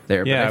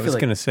there. Yeah, but I was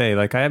going to say,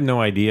 like, I have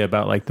no idea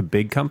about, like, the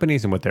big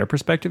companies and what their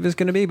perspective is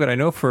going to be, but I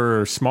know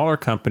for smaller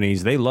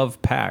companies, they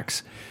love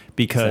PAX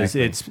because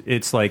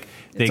it's like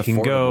they It's can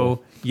affordable.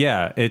 go...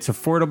 Yeah, it's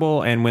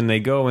affordable, and when they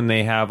go and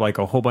they have, like,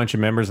 a whole bunch of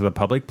members of the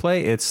public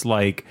play, it's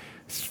like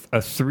a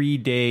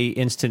 3-day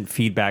instant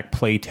feedback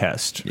play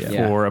test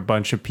Yeah. for a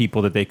bunch of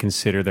people that they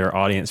consider their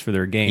audience for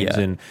their games,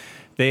 Yeah. and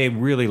they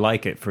really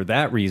like it for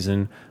that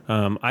reason.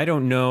 I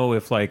don't know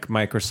if, like,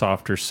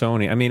 Microsoft or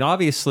Sony... I mean,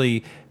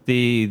 obviously...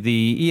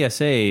 The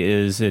ESA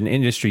is an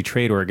industry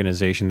trade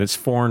organization that's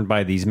formed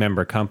by these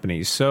member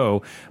companies.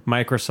 So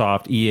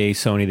Microsoft, EA,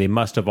 Sony, they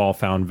must have all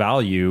found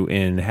value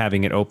in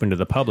having it open to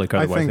the public.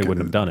 Otherwise, they wouldn't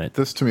have done it.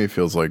 This to me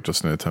feels like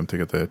just an attempt to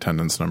get the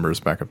attendance numbers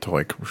back up to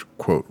like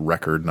quote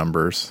record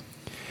numbers.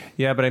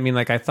 Yeah, but I mean,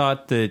 like, I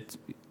thought that...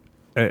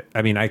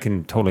 I mean, I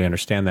can totally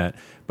understand that.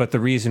 But the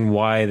reason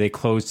why they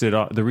closed it,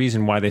 the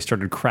reason why they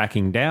started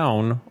cracking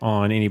down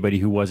on anybody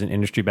who was in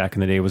industry back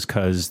in the day was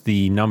because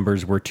the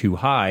numbers were too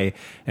high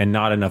and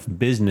not enough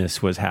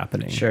business was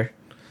happening. Sure.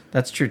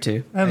 That's true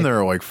too. And there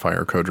are like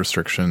fire code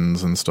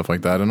restrictions and stuff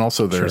like that. And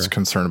also there's Sure.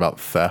 concern about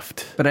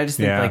theft. But I just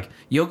think Yeah. like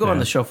you'll go on Yeah.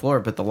 the show floor,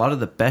 but a lot of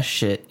the best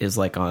shit is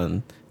like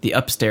on the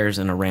upstairs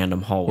in a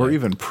random hallway. Or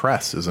even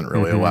press isn't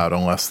really allowed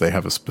unless they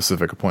have a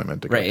specific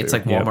appointment to go Right, to. it's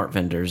like Yep. Walmart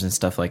vendors and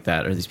stuff like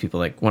that. Or these people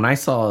like when I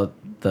saw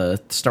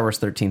the Star Wars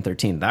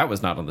 1313, that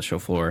was not on the show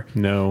floor.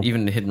 No.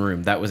 Even the hidden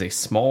room, that was a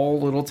small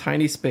little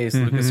tiny space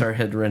LucasArts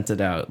had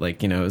rented out.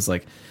 Like, you know, it was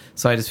like,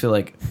 so I just feel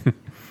like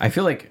I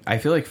feel like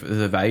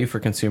the value for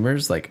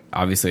consumers, like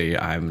obviously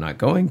I'm not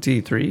going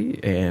to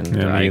E3 and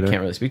Yeah, me I either. can't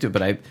really speak to it,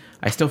 but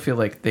I still feel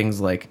like things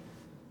like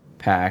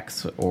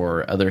PAX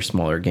or other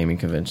smaller gaming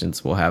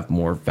conventions will have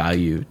more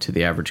value to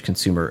the average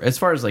consumer as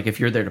far as like if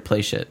you're there to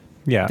play shit.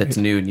 Yeah. That's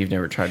new and you've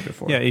never tried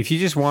before. Yeah, if you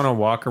just want to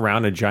walk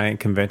around a giant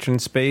convention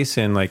space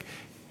and like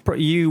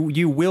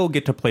you will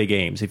get to play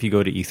games if you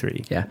go to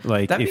E3. Yeah.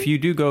 Like That if may- you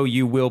do go,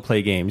 you will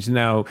play games.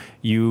 Now,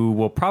 you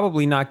will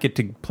probably not get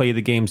to play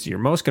the games that you're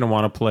most going to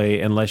want to play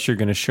unless you're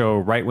going to show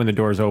right when the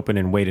doors open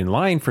and wait in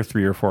line for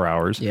 3 or 4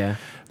 hours. Yeah.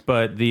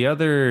 But the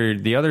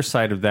other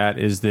side of that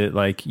is that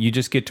like you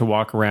just get to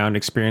walk around,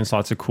 experience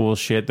lots of cool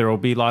shit. There will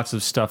be lots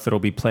of stuff that will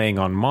be playing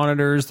on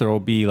monitors. There will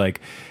be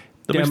like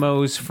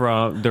demos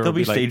from There'll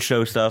be stage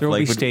show stuff There will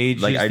like be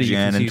stages like that you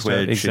can IGN see and stuff.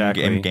 Twitch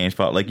Exactly. and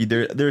GameSpot. Like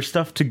there's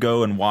stuff to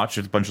go and watch.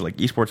 There's a bunch of like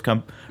esports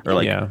or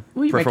like Yeah.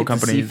 Well, you might peripheral get to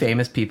see companies.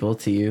 famous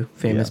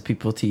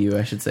people to you,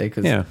 I should say,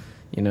 because Yeah.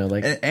 You know,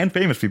 like and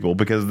famous people,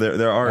 because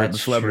there are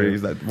That's celebrities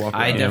true. that walk.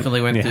 I around.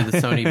 definitely went through the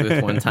Sony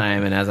booth one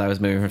time, and as I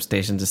was moving from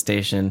station to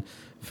station,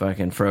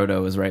 fucking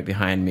Frodo was right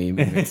behind me,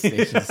 moving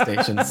station to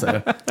station.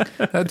 So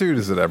That dude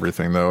is at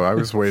everything, though. I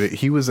was waiting.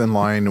 He was in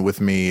line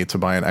with me to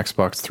buy an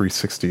Xbox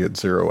 360 at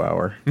 0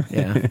 hour.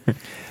 yeah,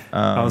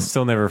 I'll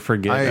still never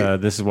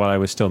forget. This is while I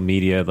was still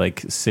media,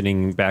 like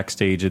sitting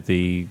backstage at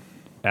the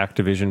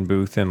Activision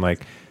booth, and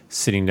like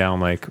sitting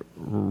down, like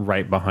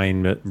right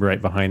behind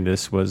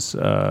us was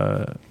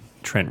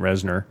Trent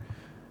Reznor,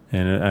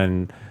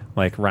 and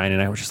like Ryan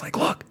and I were just like,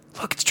 look,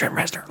 it's Trent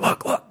Reznor,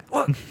 look.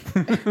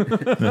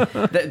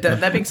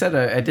 that being said,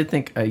 I did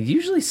think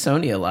usually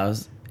Sony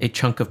allows a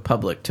chunk of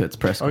public to its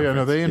press. Oh yeah,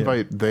 no, they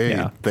invite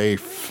Yeah. they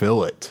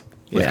fill it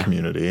with Yeah.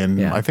 community, and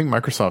Yeah. I think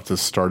Microsoft has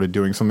started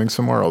doing something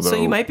similar. Although, So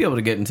you might be able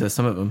to get into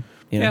some of them.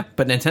 You know? Yeah.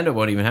 But Nintendo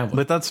won't even have one.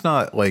 but that's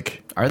not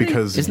like Are they?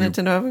 because Is you-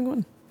 Nintendo having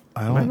one?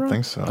 I Am I don't wrong?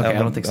 think so. Okay, I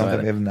don't think so. I don't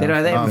Either. think They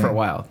they've haven't for a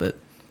while, but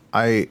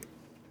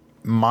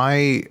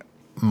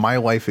My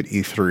life at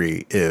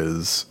E3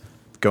 is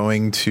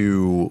going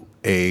to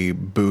a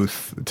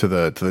booth, to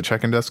the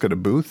check-in desk at a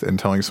booth, and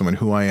telling someone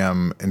who I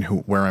am and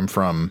where I'm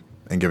from,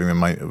 and giving them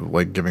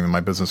my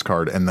business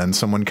card, and then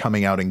someone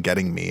coming out and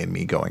getting me and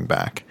me going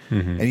back.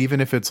 And even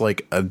if it's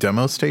like a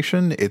demo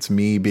station, it's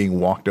me being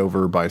walked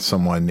over by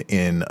someone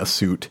in a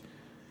suit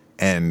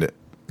and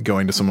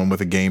going to someone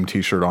with a game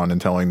t-shirt on and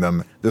telling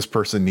them this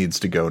person needs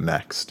to go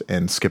next,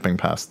 and skipping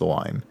past the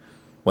line.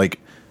 Like,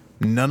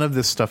 none of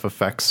this stuff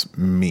affects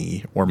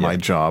me or my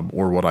job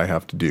or what I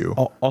have to do.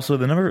 Also,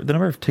 the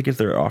number of tickets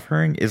they're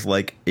offering is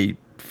like a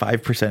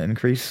 5%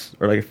 increase,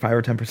 or like a 5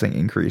 or 10%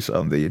 increase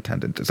on the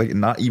attendance. It's like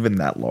not even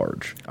that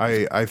large.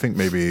 I think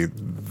maybe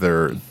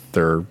their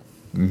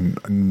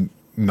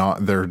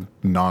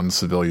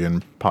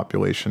non-civilian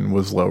population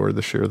was lower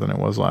this year than it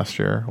was last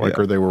year.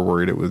 Or they were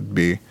worried it would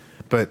be.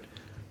 But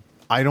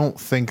I don't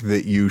think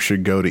that you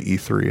should go to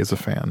E3 as a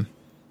fan.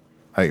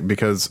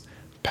 Because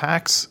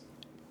PAX,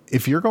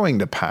 if you're going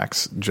to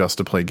PAX just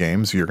to play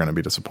games, you're going to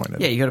be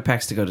disappointed. yeah, you go to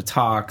PAX to go to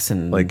talks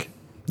and Like,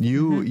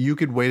 you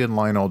could wait in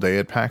line all day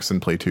at PAX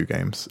and play 2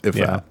 games, if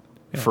Yeah.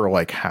 that, for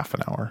like half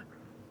an hour.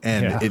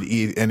 And Yeah. at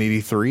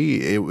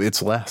E3,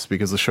 it's less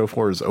because the show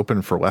floor is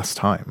open for less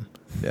time.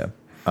 Yeah.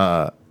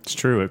 It's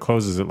true. It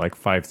closes at like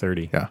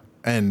 5:30. Yeah.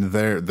 And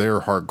they're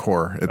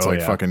hardcore. It's Oh, like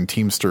yeah. fucking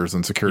Teamsters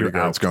and security You're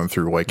guards out. going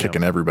through, like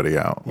kicking everybody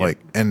out. Yeah. Like,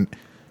 and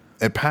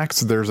at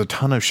PAX, there's a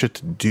ton of shit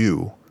to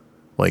do,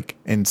 like,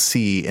 and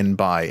see and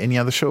buy. And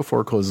yeah, the show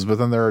floor closes, but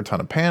then there are a ton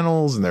of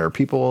panels and there are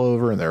people all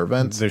over and there are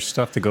events. There's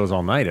stuff that goes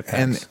all night at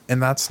PAX.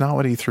 And that's not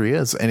what E3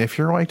 is. And if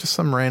you're like just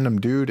some random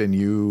dude and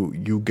you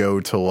go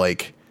to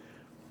like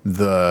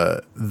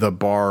the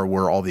bar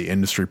where all the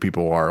industry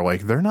people are,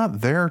 like, they're not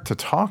there to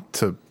talk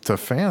to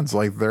fans.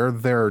 Like, they're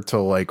there to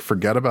like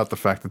forget about the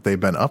fact that they've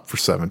been up for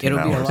 17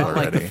 it'll be a hours lot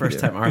already. like the first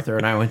time Arthur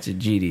and I went to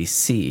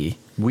GDC.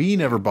 We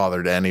never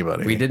bothered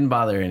anybody. We didn't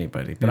bother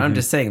anybody, but I'm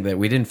just saying that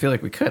we didn't feel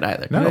like we could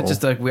either. No. It's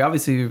just like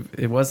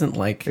it wasn't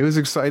like It was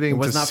exciting It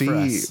was to not for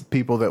see us.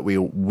 people that we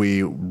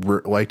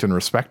liked and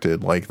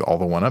respected, like all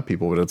the 1UP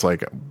people, but it's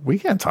like, we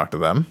can't talk to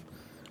them.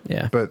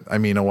 yeah. But I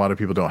mean, a lot of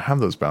people don't have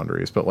those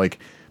boundaries. But like,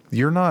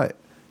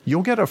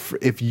 you'll get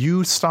if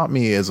you stop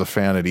me as a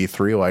fan at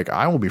E3, like,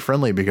 I will be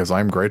friendly because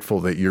I'm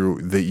grateful that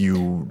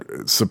you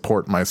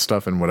support my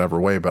stuff in whatever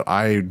way. But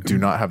I do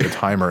not have the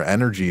time or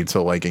energy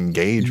to like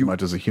engage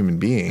much as a human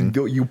being.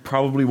 You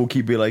probably will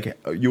keep be like,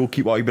 you'll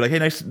keep walking, be like, hey,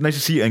 nice to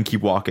see you, and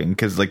keep walking,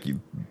 because like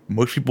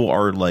most people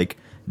are like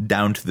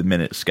down to the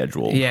minute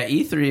schedule. Yeah,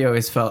 E3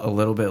 always felt a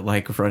little bit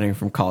like running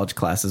from college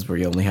classes where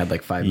you only had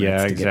like 5 minutes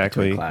Yeah, to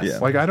exactly. get to a class. Yeah.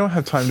 Like, I don't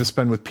have time to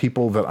spend with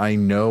people that I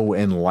know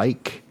and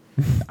like,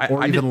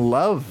 or I even did-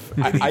 love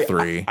at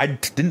E3. I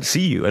didn't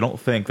see you, I don't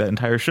think, that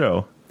entire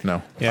show.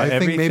 No. Yeah, I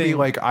think maybe everything-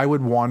 like I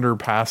would wander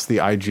past the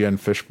IGN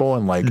fishbowl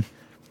and like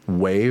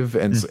wave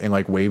and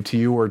like wave to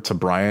you or to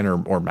Brian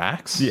or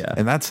Max. Yeah.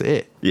 And that's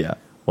it. Yeah.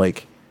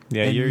 Like,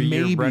 Yeah, and you're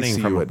maybe running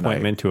see from you at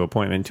appointment to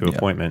appointment to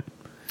appointment.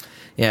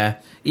 Yeah,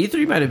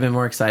 E3 might have been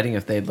more exciting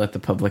if they'd let the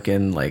public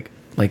in like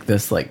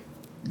this like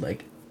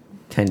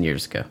 10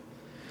 years ago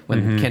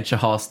when Kent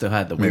Chahal still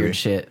had the Maybe. weird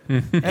shit.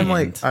 And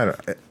like, I don't.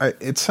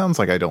 It sounds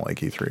like I don't like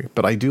E3,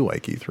 but I do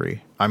like E3.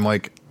 I'm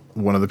like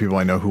one of the people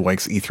I know who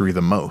likes E3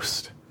 the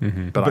most.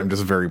 But I'm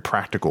just very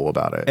practical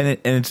about it. And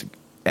it's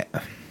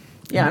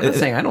Yeah, I'm not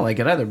saying I don't like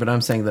it either, but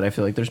I'm saying that I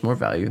feel like there's more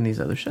value in these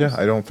other shows. Yeah,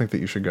 I don't think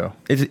that you should go.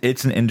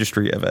 it's an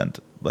industry event,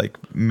 like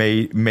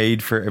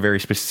made for a very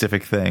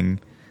specific thing.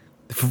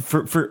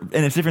 For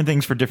and it's different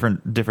things for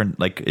different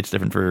like it's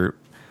different for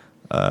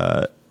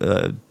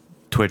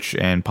Twitch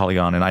and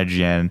Polygon and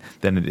IGN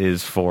than it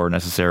is for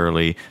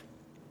necessarily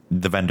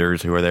the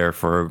vendors who are there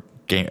for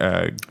game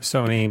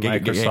Sony,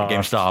 Microsoft.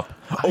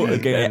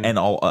 GameStop, and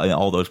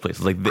all those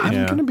places. Like I'm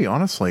Yeah. going to be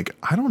honest, like,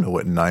 I don't know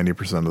what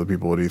 90% of the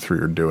people at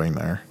E3 are doing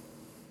there.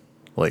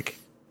 Like,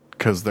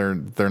 because they're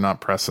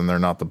not pressing, they're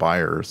not the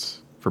buyers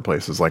for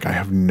places. Like, I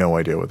have no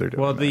idea what they're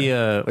doing. Well,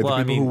 there. the like well,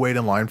 the I people who mean, wait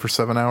in line for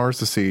 7 hours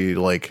to see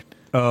like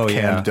Oh, canned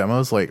yeah.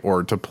 demos, like,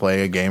 or to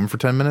play a game for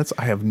 10 minutes.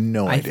 I have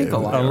no I idea. think a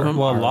lot of them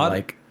Well, a are lot-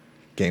 like.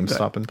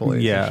 GameStop employees.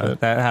 and Yeah, shit.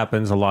 that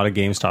happens. A lot of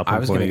GameStop I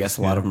was going to employees, guess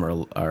a lot of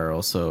them are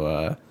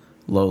also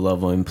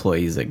low-level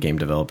employees at game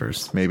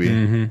developers.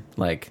 Maybe.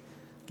 Like,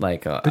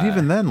 But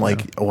even then,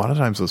 like a lot of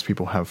times, those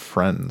people have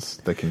friends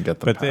that can get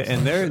the. But pass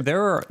and on.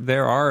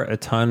 there are a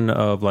ton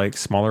of like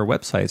smaller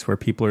websites where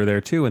people are there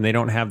too, and they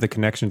don't have the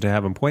connection to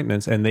have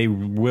appointments, and they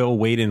will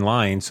wait in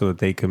line so that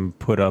they can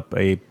put up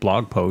a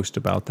blog post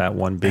about that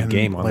one big And,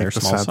 game on like, their the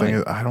small sad site. thing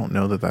is, I don't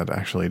know that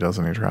actually does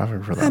any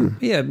traffic for them.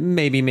 Yeah,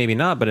 maybe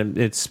not, but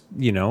it's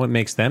it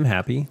makes them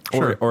happy.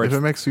 Sure. or if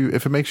it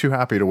makes you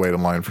happy to wait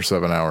in line for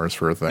 7 hours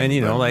for a thing, And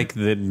then- like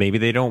maybe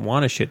they don't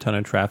want a shit ton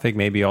of traffic.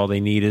 Maybe all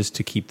they need is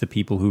to keep the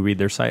people who read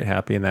their site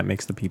happy, and that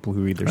makes the people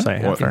who read their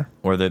site happy.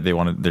 Or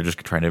they're just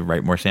trying to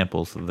write more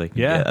samples so they can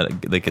Yeah.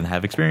 they can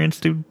have experience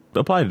to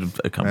apply to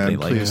a company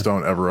and like please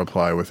don't ever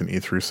apply with an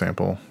E3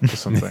 sample to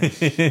something.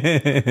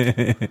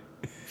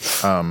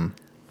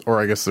 Or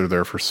I guess they're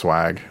there for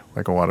swag.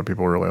 Like a lot of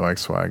people really like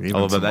swag. Even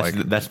Although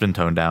some, that's been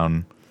toned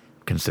down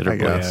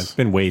considerably. I Yeah, guess. it's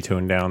been way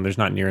toned down. There's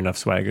not near enough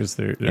swag as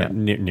there Yeah.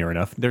 near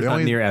enough. There's The not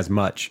only- near as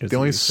much. As The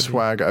only there used to be.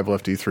 swag I've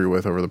left E3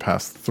 with over the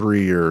past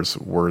 3 years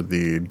were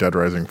the Dead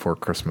Rising 4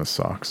 Christmas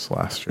socks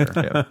last year.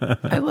 Yeah.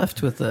 I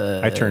left with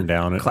a I turned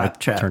down it. I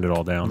Claptrap turned it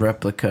all down.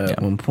 replica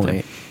at one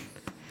point,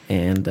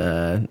 and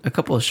a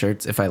couple of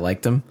shirts if I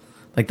liked them.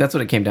 Like that's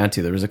what it came down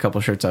to. There was a couple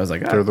of shirts I was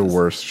like, They're the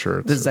worst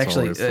shirts. This is It's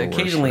actually always the worst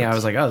occasionally I shirts.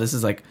 was like, oh, this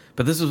is like,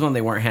 but this was when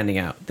they weren't handing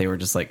out. They were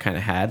just like kind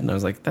of had, and I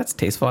was like, that's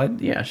tasteful.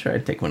 Yeah, sure,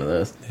 I'd take one of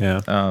those. Yeah.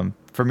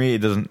 For me, it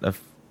doesn't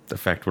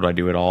affect what I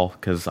do at all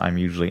because I'm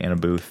usually in a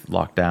booth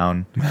locked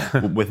down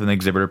with an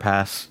exhibitor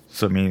pass.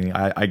 So meaning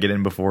I get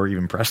in before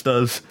even press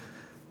does.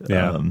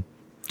 Yeah.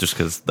 Just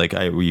because like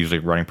we usually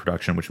running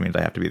production, which means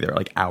I have to be there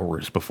like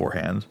hours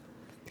beforehand.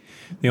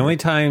 The only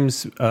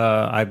times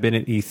I've been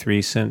at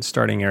E3 since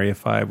starting Area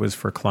 5 was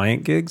for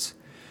client gigs.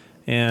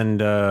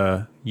 And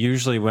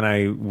usually when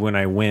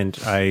I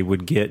went, I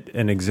would get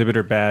an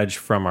exhibitor badge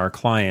from our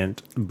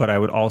client, but I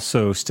would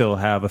also still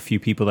have a few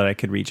people that I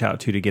could reach out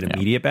to get a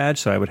media badge.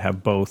 So I would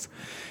have both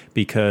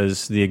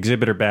because the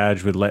exhibitor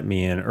badge would let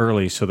me in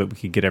early so that we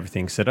could get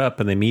everything set up.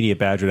 And the media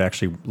badge would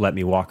actually let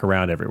me walk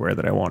around everywhere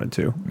that I wanted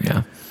to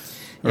Yeah,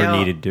 or Yeah,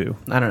 needed to.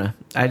 I don't know.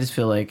 I just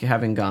feel like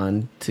having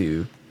gone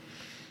to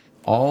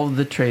all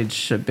the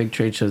big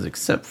trade shows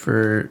except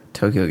for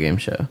Tokyo Game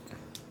Show,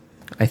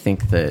 I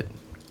think that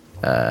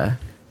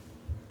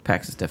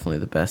PAX is definitely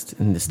the best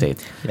in the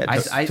States. Yeah,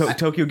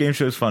 Tokyo Game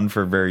Show is fun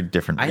for very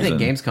different I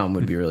reasons. think Gamescom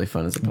would be really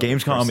fun as a public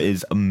Gamescom person.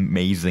 is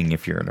amazing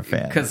if you're a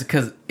fan.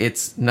 because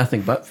it's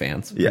nothing but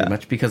fans, pretty Yeah.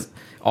 much. Because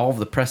all of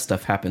the press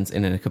stuff happens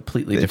in a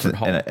completely it's different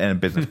hall. and a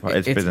business part.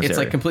 It's business it's area.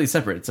 like completely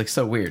separate. It's like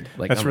so weird.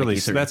 Like That's unlike really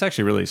E3. that's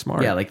actually really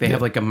smart. yeah. Like they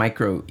have like a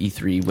micro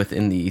E3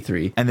 within the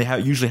E3. And they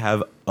usually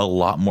have a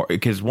lot more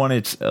because one,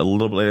 it's a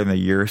little bit later in the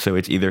year, so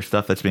it's either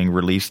stuff that's being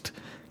released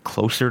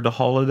closer to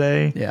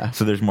holiday, Yeah.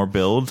 So there's more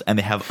builds, and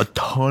they have a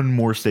ton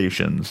more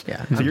stations,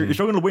 Yeah. So you're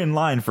still going to wait in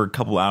line for a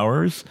couple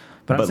hours.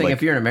 But I'm saying like,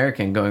 if you're an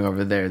American going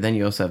over there, then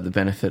you also have the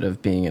benefit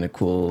of being in a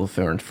cool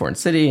foreign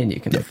city, and you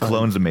can have fun.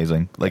 Cologne's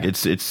amazing. Like it's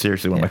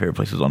seriously one of my Yeah. favorite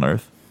places on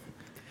earth.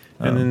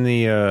 And then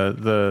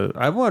the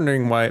I'm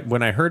wondering why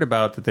when I heard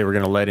about that they were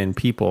going to let in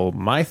people,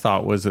 my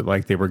thought was that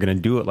like they were going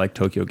to do it like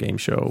Tokyo Game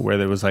Show, where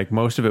there was like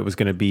most of it was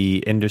going to be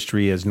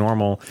industry as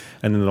normal,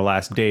 and then the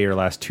last day or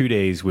last 2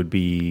 days would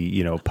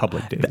be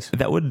public days.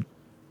 That would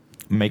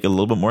make a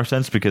little bit more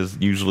sense because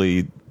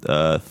usually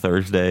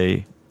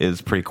Thursday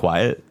is pretty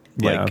quiet,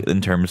 like Yeah. in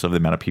terms of the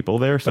amount of people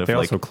there. So But they if,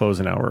 also close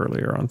an hour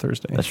earlier on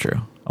Thursday. that's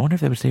true. I wonder if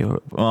they would say,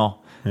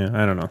 well, Yeah,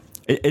 I don't know.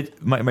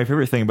 my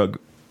favorite thing about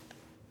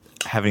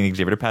having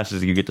exhibitor passes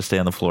is you get to stay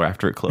on the floor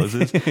after it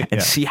closes and Yeah.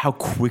 see how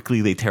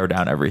quickly they tear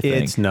down everything.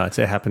 It's nuts.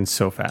 It happens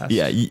so fast.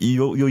 Yeah,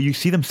 you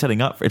see them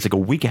setting up. It's like a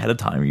week ahead of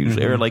time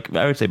usually, or like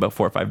I would say about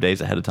 4 or 5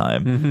 days ahead of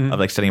time of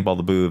like setting up all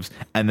the booths,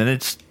 and then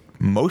it's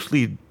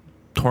mostly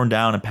torn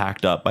down and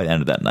packed up by the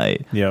end of that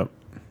night. Yep.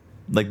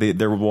 Like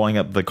they're rolling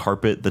up the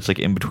carpet that's like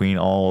in between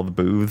all the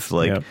booths,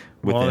 like Yep.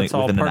 within, Well, it's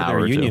all within part an of hour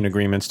their or two. union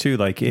agreements too.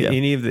 Like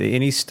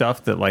any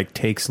stuff that like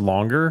takes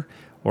longer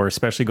or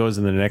especially goes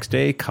in the next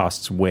day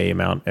costs way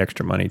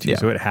extra money too. Yeah.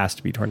 So it has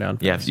to be torn down.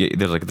 Yeah, fast.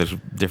 there's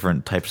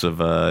different types of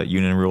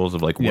union rules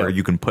of like where Yeah.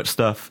 you can put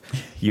stuff.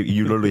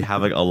 You literally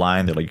have like a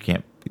line that like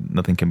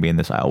nothing can be in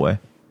this aisleway.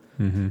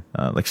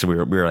 Like so we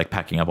were like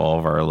packing up all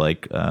of our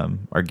like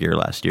our gear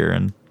last year,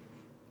 and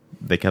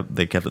they kept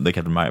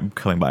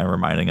coming by and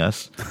reminding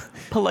us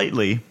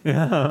politely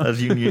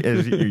as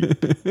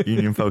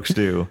union folks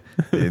do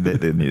they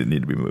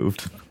need to be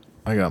moved.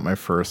 I got my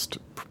first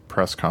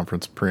press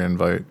conference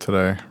pre-invite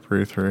today for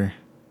E3.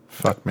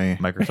 Fuck me.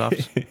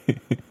 Microsoft.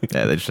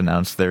 Yeah, they just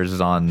announced theirs is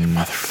on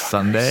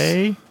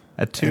Sunday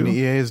at 2. And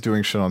EA is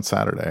doing shit on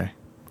Saturday.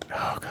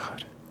 Oh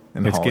god.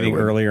 in It's getting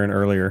Hollywood. earlier and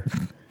earlier.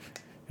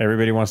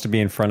 Everybody wants to be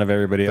in front of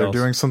everybody They're else.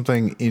 doing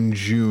something in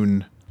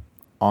June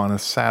on a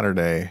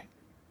Saturday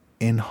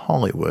in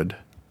Hollywood.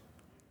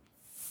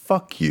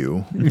 Fuck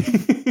you.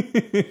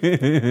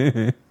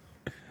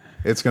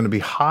 It's going to be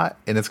hot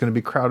and it's going to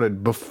be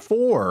crowded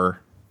before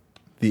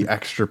the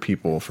extra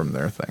people from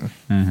their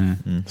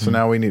thing. So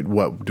now we need,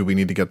 what, do we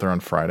need to get there on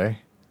Friday?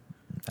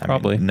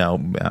 Probably.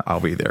 No, I'll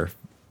be there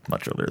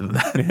much earlier than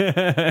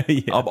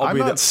that. I'll I'm be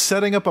not there.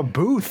 setting up a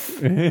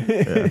booth.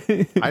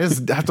 I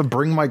just have to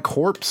bring my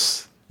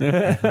corpse.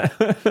 And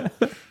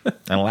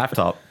a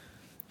laptop.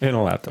 And a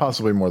laptop.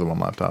 Possibly more than one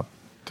laptop,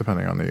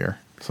 depending on the year.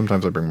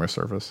 Sometimes I bring my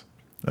Surface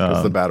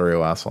because the battery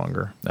lasts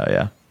longer. Oh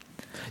yeah.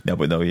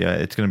 No, yeah,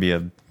 it's gonna be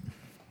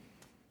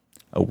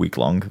a week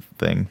long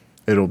thing.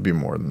 It'll be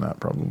more than that,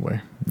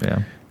 probably. Yeah.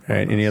 All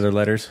right. Any other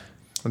letters?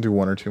 I'll do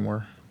one or two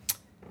more.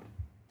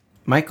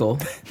 Michael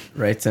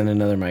writes in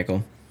another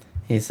Michael.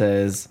 He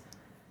says,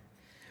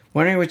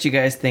 wondering what you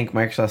guys think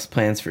Microsoft's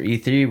plans for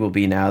E3 will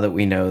be now that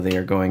we know they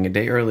are going a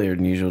day earlier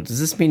than usual. Does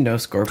this mean no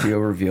Scorpio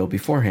reveal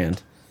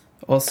beforehand?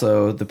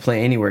 Also, the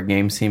Play Anywhere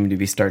games seem to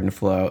be starting to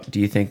flow out. Do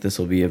you think this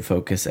will be a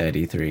focus at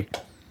E3?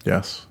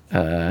 Yes.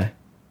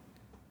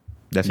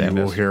 That's You will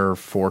ambitious. hear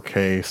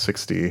 4K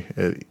 60,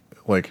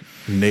 like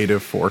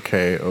native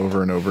 4K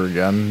over and over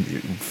again,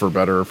 for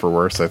better or for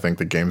worse. I think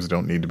the games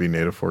don't need to be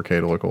native 4K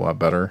to look a lot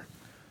better.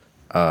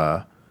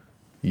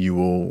 You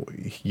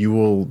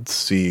will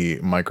see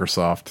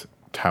Microsoft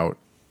tout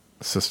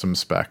system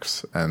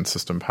specs and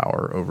system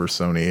power over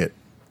Sony at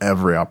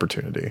every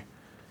opportunity.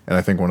 And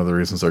I think one of the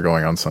reasons they're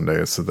going on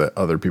Sunday is so that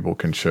other people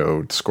can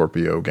show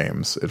Scorpio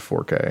games at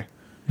 4K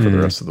for the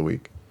rest of the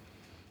week.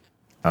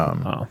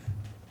 Oh.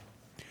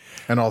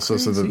 And also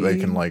so that they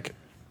can like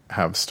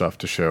have stuff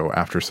to show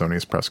after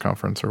Sony's press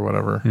conference or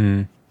whatever.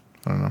 I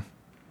don't know.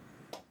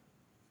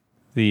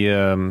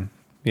 The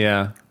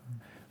yeah,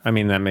 I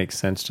mean that makes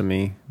sense to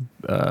me,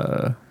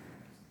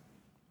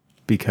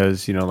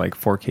 because like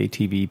 4K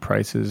TV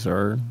prices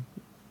are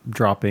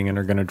dropping and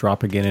are going to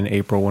drop again in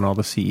April when all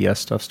the CES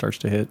stuff starts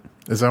to hit.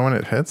 Is that when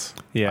it hits?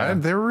 Yeah.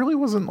 There really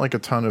wasn't like a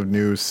ton of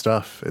new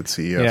stuff at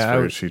CES Yeah,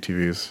 for HD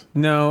TVs.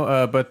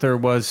 No, but there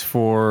was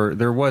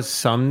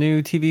some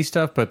new TV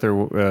stuff, but there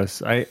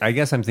was, I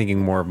guess I'm thinking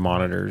more of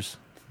monitors.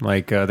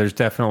 Like there's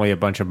definitely a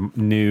bunch of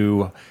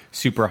new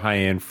super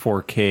high-end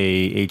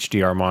 4K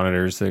HDR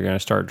monitors that are going to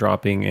start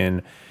dropping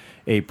in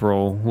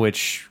April,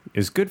 which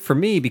is good for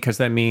me because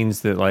that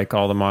means that like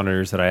all the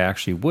monitors that I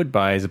actually would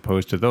buy as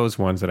opposed to those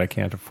ones that I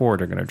can't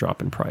afford are going to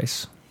drop in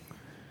price.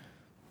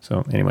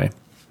 So anyway,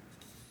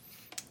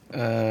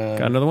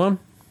 got another one?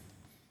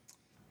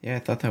 Yeah, I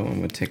thought that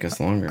one would take us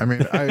longer. I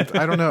mean, I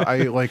don't know.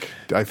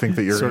 I think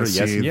that you're Sort going to of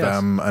yes see and yes.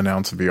 them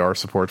announce VR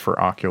support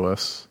for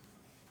Oculus,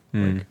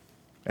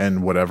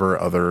 and whatever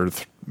other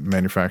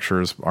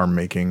manufacturers are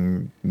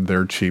making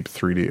their cheap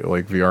 3D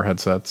like VR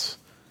headsets,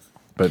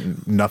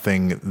 but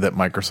nothing that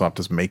Microsoft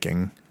is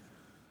making.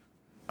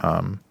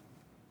 I don't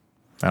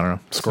know.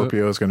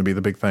 Scorpio is going to be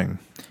the big thing.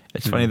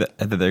 It's funny that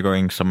they're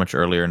going so much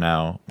earlier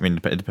now. I mean,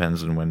 it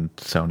depends on when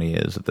Sony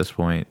is at this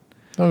point.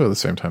 They'll go the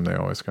same time they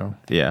always go.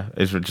 Yeah,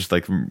 it's just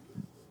like in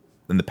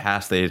the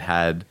past we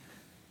had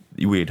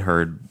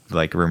heard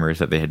like rumors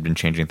that they had been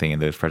changing things in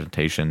those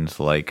presentations,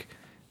 like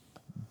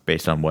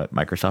based on what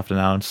Microsoft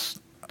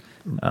announced.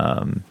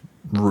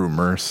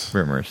 Rumors.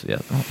 Yeah,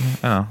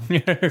 I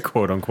don't know.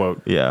 Quote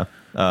unquote. Yeah,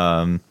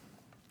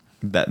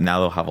 that now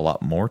they'll have a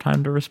lot more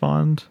time to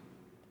respond.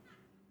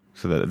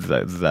 So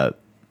that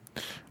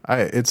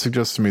It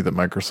suggests to me that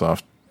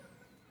Microsoft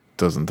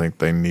doesn't think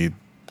they need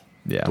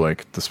yeah,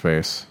 like the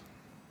space.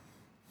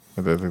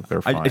 They think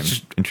they're fine. it's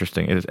just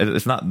interesting.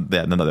 It's not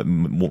that none of that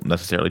won't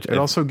necessarily. It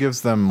also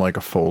gives them like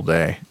a full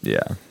day. yeah.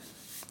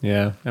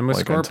 Yeah, and with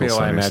Like, until Scorpio,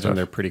 I Sony imagine stuff.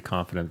 they're pretty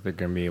confident they're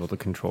going to be able to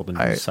control the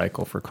news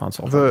cycle for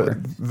console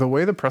hardware. The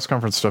way the press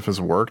conference stuff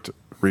has worked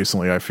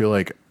recently, I feel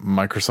like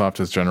Microsoft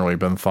has generally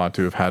been thought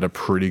to have had a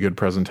pretty good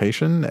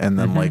presentation, and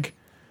then like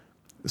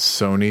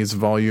Sony's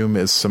volume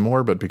is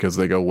similar, but because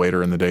they go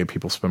later in the day,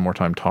 people spend more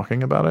time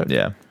talking about it.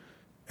 Yeah.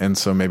 And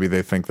so maybe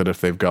they think that if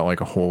they've got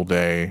like a whole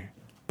day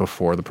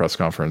before the press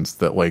conference,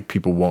 that like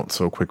people won't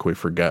so quickly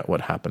forget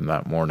what happened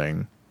that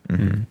morning. But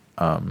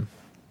I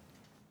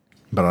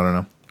don't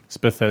know. Is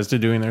Bethesda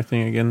doing their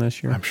thing again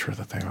this year? I'm sure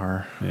that they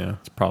are. Yeah,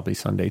 it's probably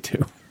Sunday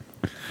too.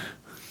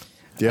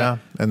 Yeah,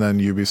 and then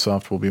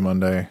Ubisoft will be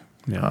Monday,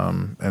 Yeah.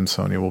 and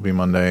Sony will be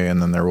Monday,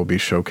 and then there will be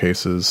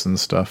showcases and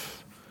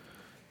stuff.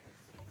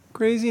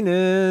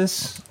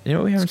 Craziness. You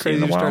know, we haven't It's seen crazy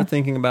in a to while. start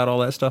thinking about all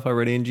that stuff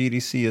already, and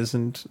GDC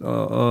isn't.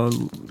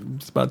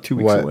 It's about 2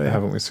 weeks What away.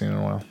 haven't we seen in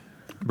a while?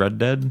 Red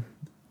Dead.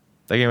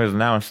 That game was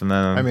announced, and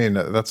then I mean,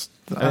 that's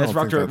I that's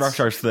don't think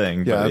Rockstar's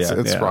thing. Yeah, but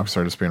it's yeah.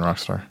 Rockstar just being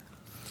Rockstar.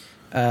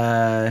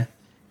 But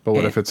what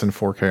And- if it's in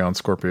 4K on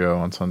Scorpio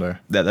on Sunday?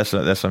 That's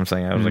what I'm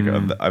saying. I was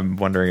like, I'm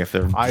wondering if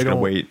they're just I gonna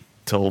don't- wait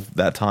till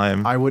that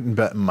time. I wouldn't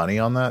bet money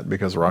on that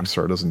because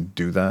Rockstar doesn't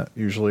do that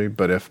usually.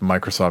 But if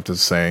Microsoft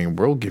is saying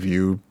we'll give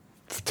you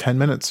 10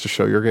 minutes to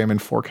show your game in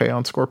 4K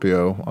on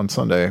Scorpio on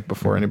Sunday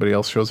before anybody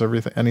else shows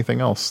anything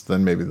else,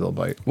 then maybe they'll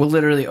bite. We'll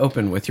literally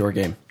open with your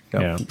game.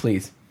 Yeah.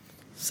 Please.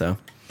 So,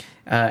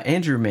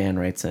 Andrew Mann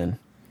writes in,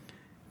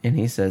 and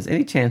he says,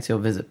 any chance you'll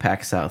visit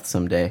PAX South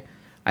someday?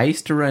 I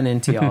used to run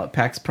into y'all at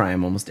PAX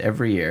Prime almost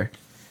every year,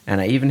 and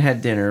I even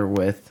had dinner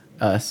with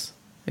us,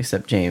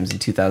 except James, in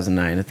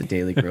 2009 at the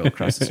Daily Grill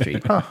across the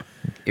street.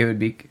 It would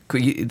be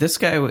cool. This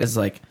guy was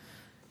like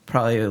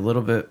probably a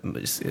little bit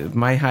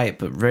my height,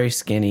 but very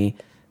skinny,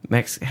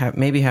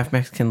 maybe half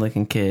Mexican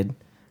looking kid.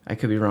 I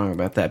could be wrong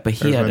about that, but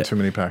There's been too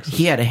many PAXs.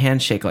 He had a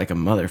handshake like a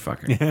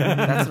motherfucker.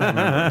 That's what I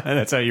remember.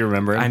 That's how you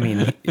remember it. I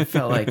mean, it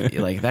felt like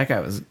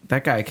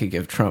that guy could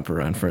give Trump a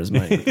run for his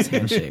money with his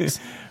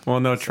handshakes. well,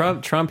 no,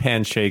 Trump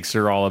handshakes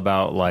are all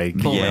about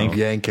like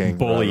Yanking,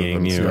 bullying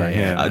rather you. than Right?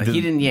 Yeah. He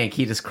didn't yank;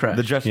 he just crushed.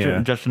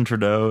 The Justin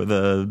Trudeau,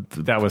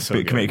 That was so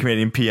good.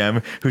 Canadian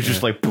PM, who's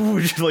just like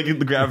just like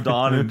grabbed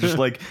on and just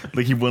like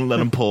he wouldn't let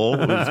him pull.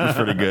 It was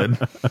pretty good.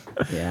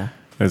 Yeah.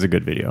 It was a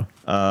good video.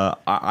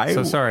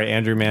 So sorry,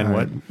 Andrew, man.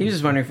 What? He was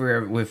just wondering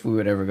if we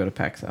would ever go to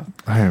PAX South.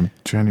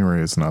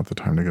 January is not the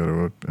time to go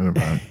to an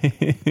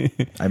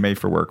event. I made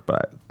for work,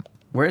 but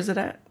Where is it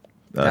at?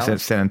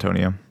 San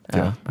Antonio.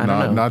 I don't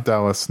know. Not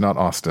Dallas, not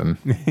Austin,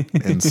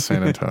 in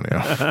San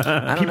Antonio.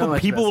 I don't know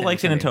much People about like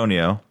San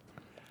Antonio.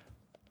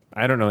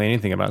 I don't know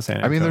anything about San I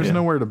Antonio. mean, there's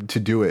nowhere to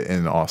do it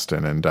in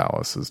Austin, and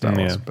Dallas is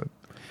Dallas. Yeah. But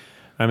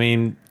I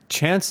mean,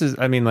 chances.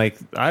 I mean, like,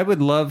 I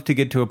would love to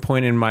get to a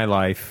point in my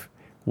life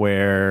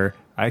where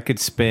I could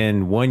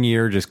spend 1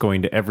 year just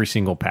going to every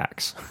single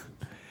PAX,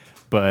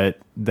 but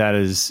that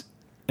is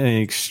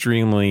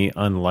extremely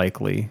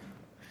unlikely.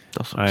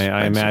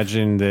 I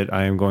imagine that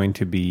I am going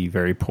to be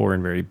very poor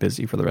and very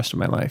busy for the rest of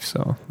my life,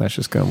 so that's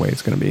just the way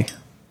it's going to be.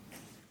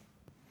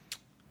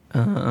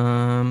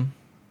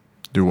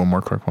 do one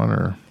more quick one,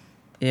 or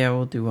Yeah,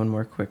 we'll do one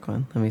more quick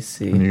one. Let me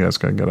see. and you guys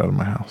gotta get out of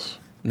my house.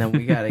 Then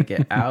we got to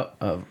get out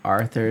of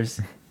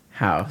Arthur's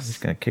house. He's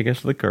gonna kick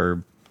us to the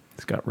curb.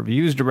 It's got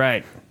reviews to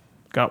write,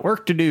 got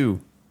work to do.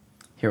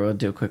 Here, we'll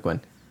do a quick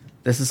one.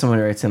 This is someone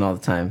who writes in all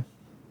the time.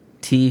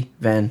 T.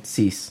 Van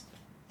Cees.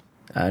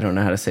 I don't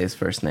know how to say his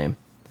first name.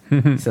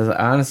 He says,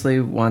 I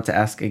honestly want to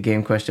ask a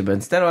game question, but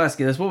instead I'll ask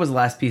you this. What was the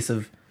last piece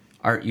of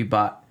art you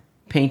bought?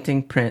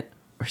 Painting, print,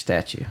 or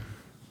statue?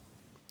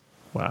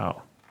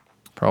 Wow.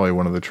 Probably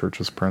one of the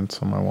church's prints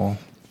on my wall.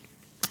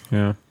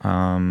 Yeah.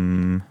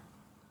 I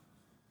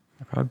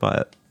probably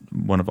bought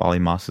one of Ollie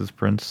Moss's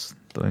prints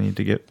that I need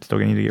to get. Still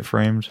need to get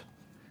framed.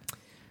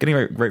 Getting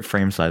right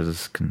frame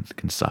sizes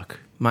can suck.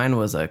 Mine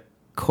was a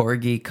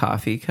Corgi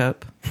coffee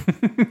cup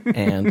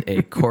and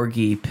a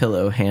Corgi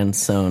pillow hand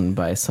sewn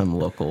by some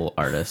local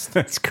artist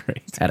That's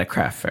great. at a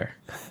craft fair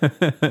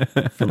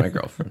for my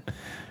girlfriend.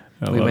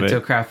 I We love went to a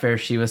it. craft fair.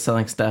 She was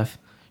selling stuff.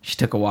 She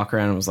took a walk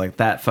around and was like,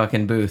 that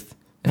fucking booth.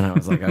 And I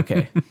was like,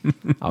 okay,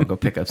 I'll go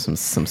pick up some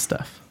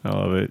stuff. I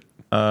love it.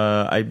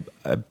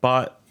 I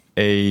bought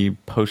a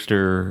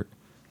poster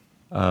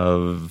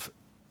of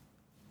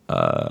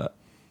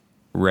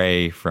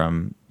Rey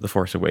from The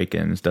Force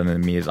Awakens done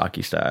in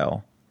Miyazaki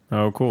style.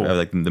 Oh, cool.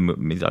 Like the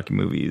Miyazaki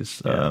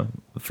movies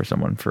for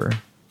someone for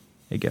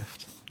a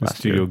gift.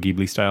 Studio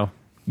Ghibli style.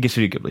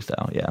 Studio Ghibli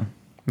style, yeah.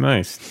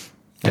 Nice.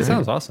 That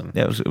sounds awesome.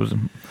 Yeah, it was.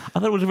 I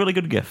thought it was a really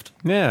good gift.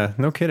 Yeah,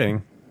 no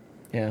kidding.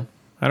 Yeah.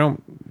 I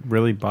don't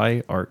really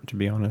buy art, to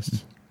be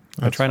honest.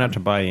 I try not to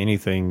buy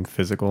anything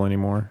physical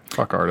anymore.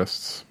 Fuck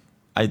artists.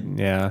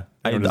 Yeah,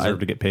 I don't deserve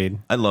to get paid.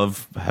 I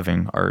love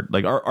having art.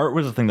 Like art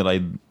was a thing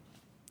that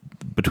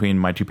between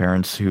my two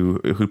parents, who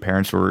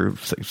parents were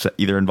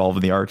either involved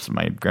in the arts.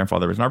 My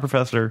grandfather was an art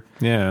professor,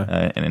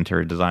 an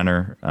interior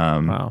designer.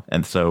 Wow.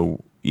 And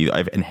so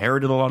I've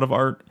inherited a lot of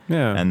art.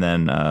 Yeah. And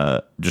then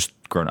just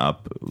grown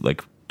up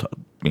like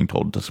being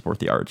told to support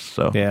the arts.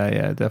 So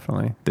Yeah,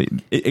 definitely.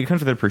 it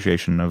comes with an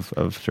appreciation of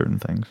certain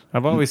things.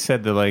 I've always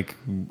said that, like,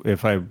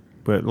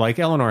 but like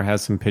Eleanor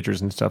has some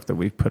pictures and stuff that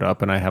we've put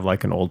up, and I have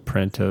like an old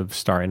print of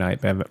Starry Night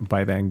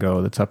by Van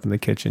Gogh that's up in the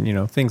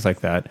kitchen, things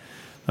like that.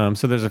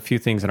 So there's a few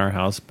things in our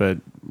house, but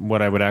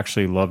what I would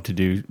actually love to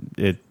do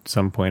at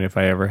some point, if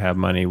I ever have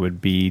money,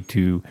 would be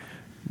to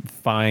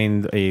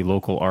find a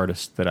local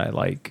artist that I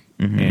like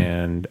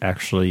and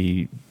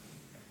actually,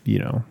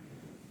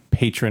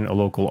 patron a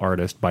local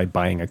artist by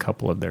buying a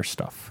couple of their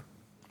stuff.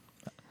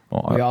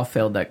 Well, We all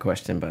failed that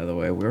question, by the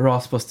way. We were all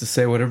supposed to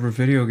say whatever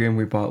video game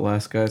we bought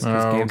last, guys.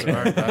 Games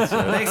are-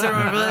 Thanks,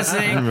 everyone, for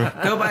listening.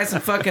 Go buy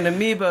some fucking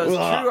amiibos.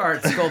 True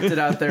art sculpted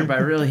out there by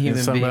real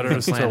human Send beings.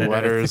 letters on to planet Earth.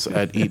 letters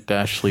at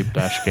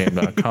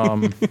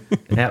eat-sleep-game.com.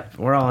 Yep,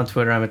 we're all on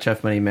Twitter. I'm at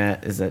Chef Money.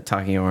 Matt is at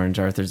Talking Orange.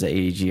 Arthur's at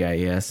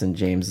ADGIS, and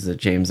James is at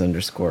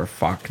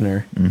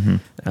James_Faulkner.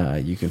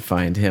 You can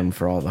find him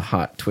for all the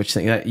hot Twitch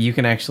things. You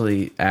can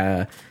actually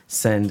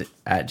send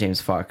at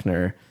James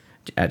Faulkner,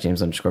 at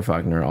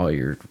James_Faulkner, all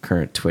your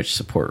current Twitch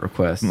support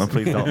requests. no,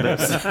 please don't. Send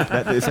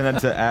that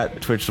to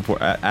at Twitch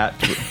support at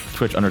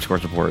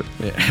Twitch_support.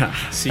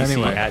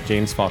 CC at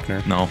James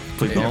Faulkner. No,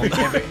 please don't.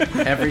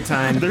 Every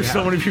time There's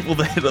so many people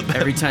that hit up that.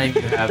 every time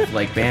you have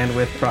like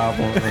bandwidth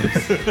problems.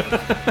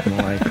 I'm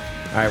like,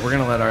 all right, we're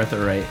gonna let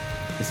Arthur write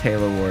his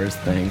Halo Wars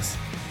things.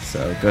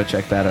 So go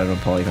check that out on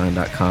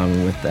Polygon.com.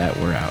 And with that,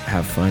 we're out.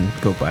 Have fun.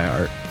 Go buy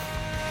art.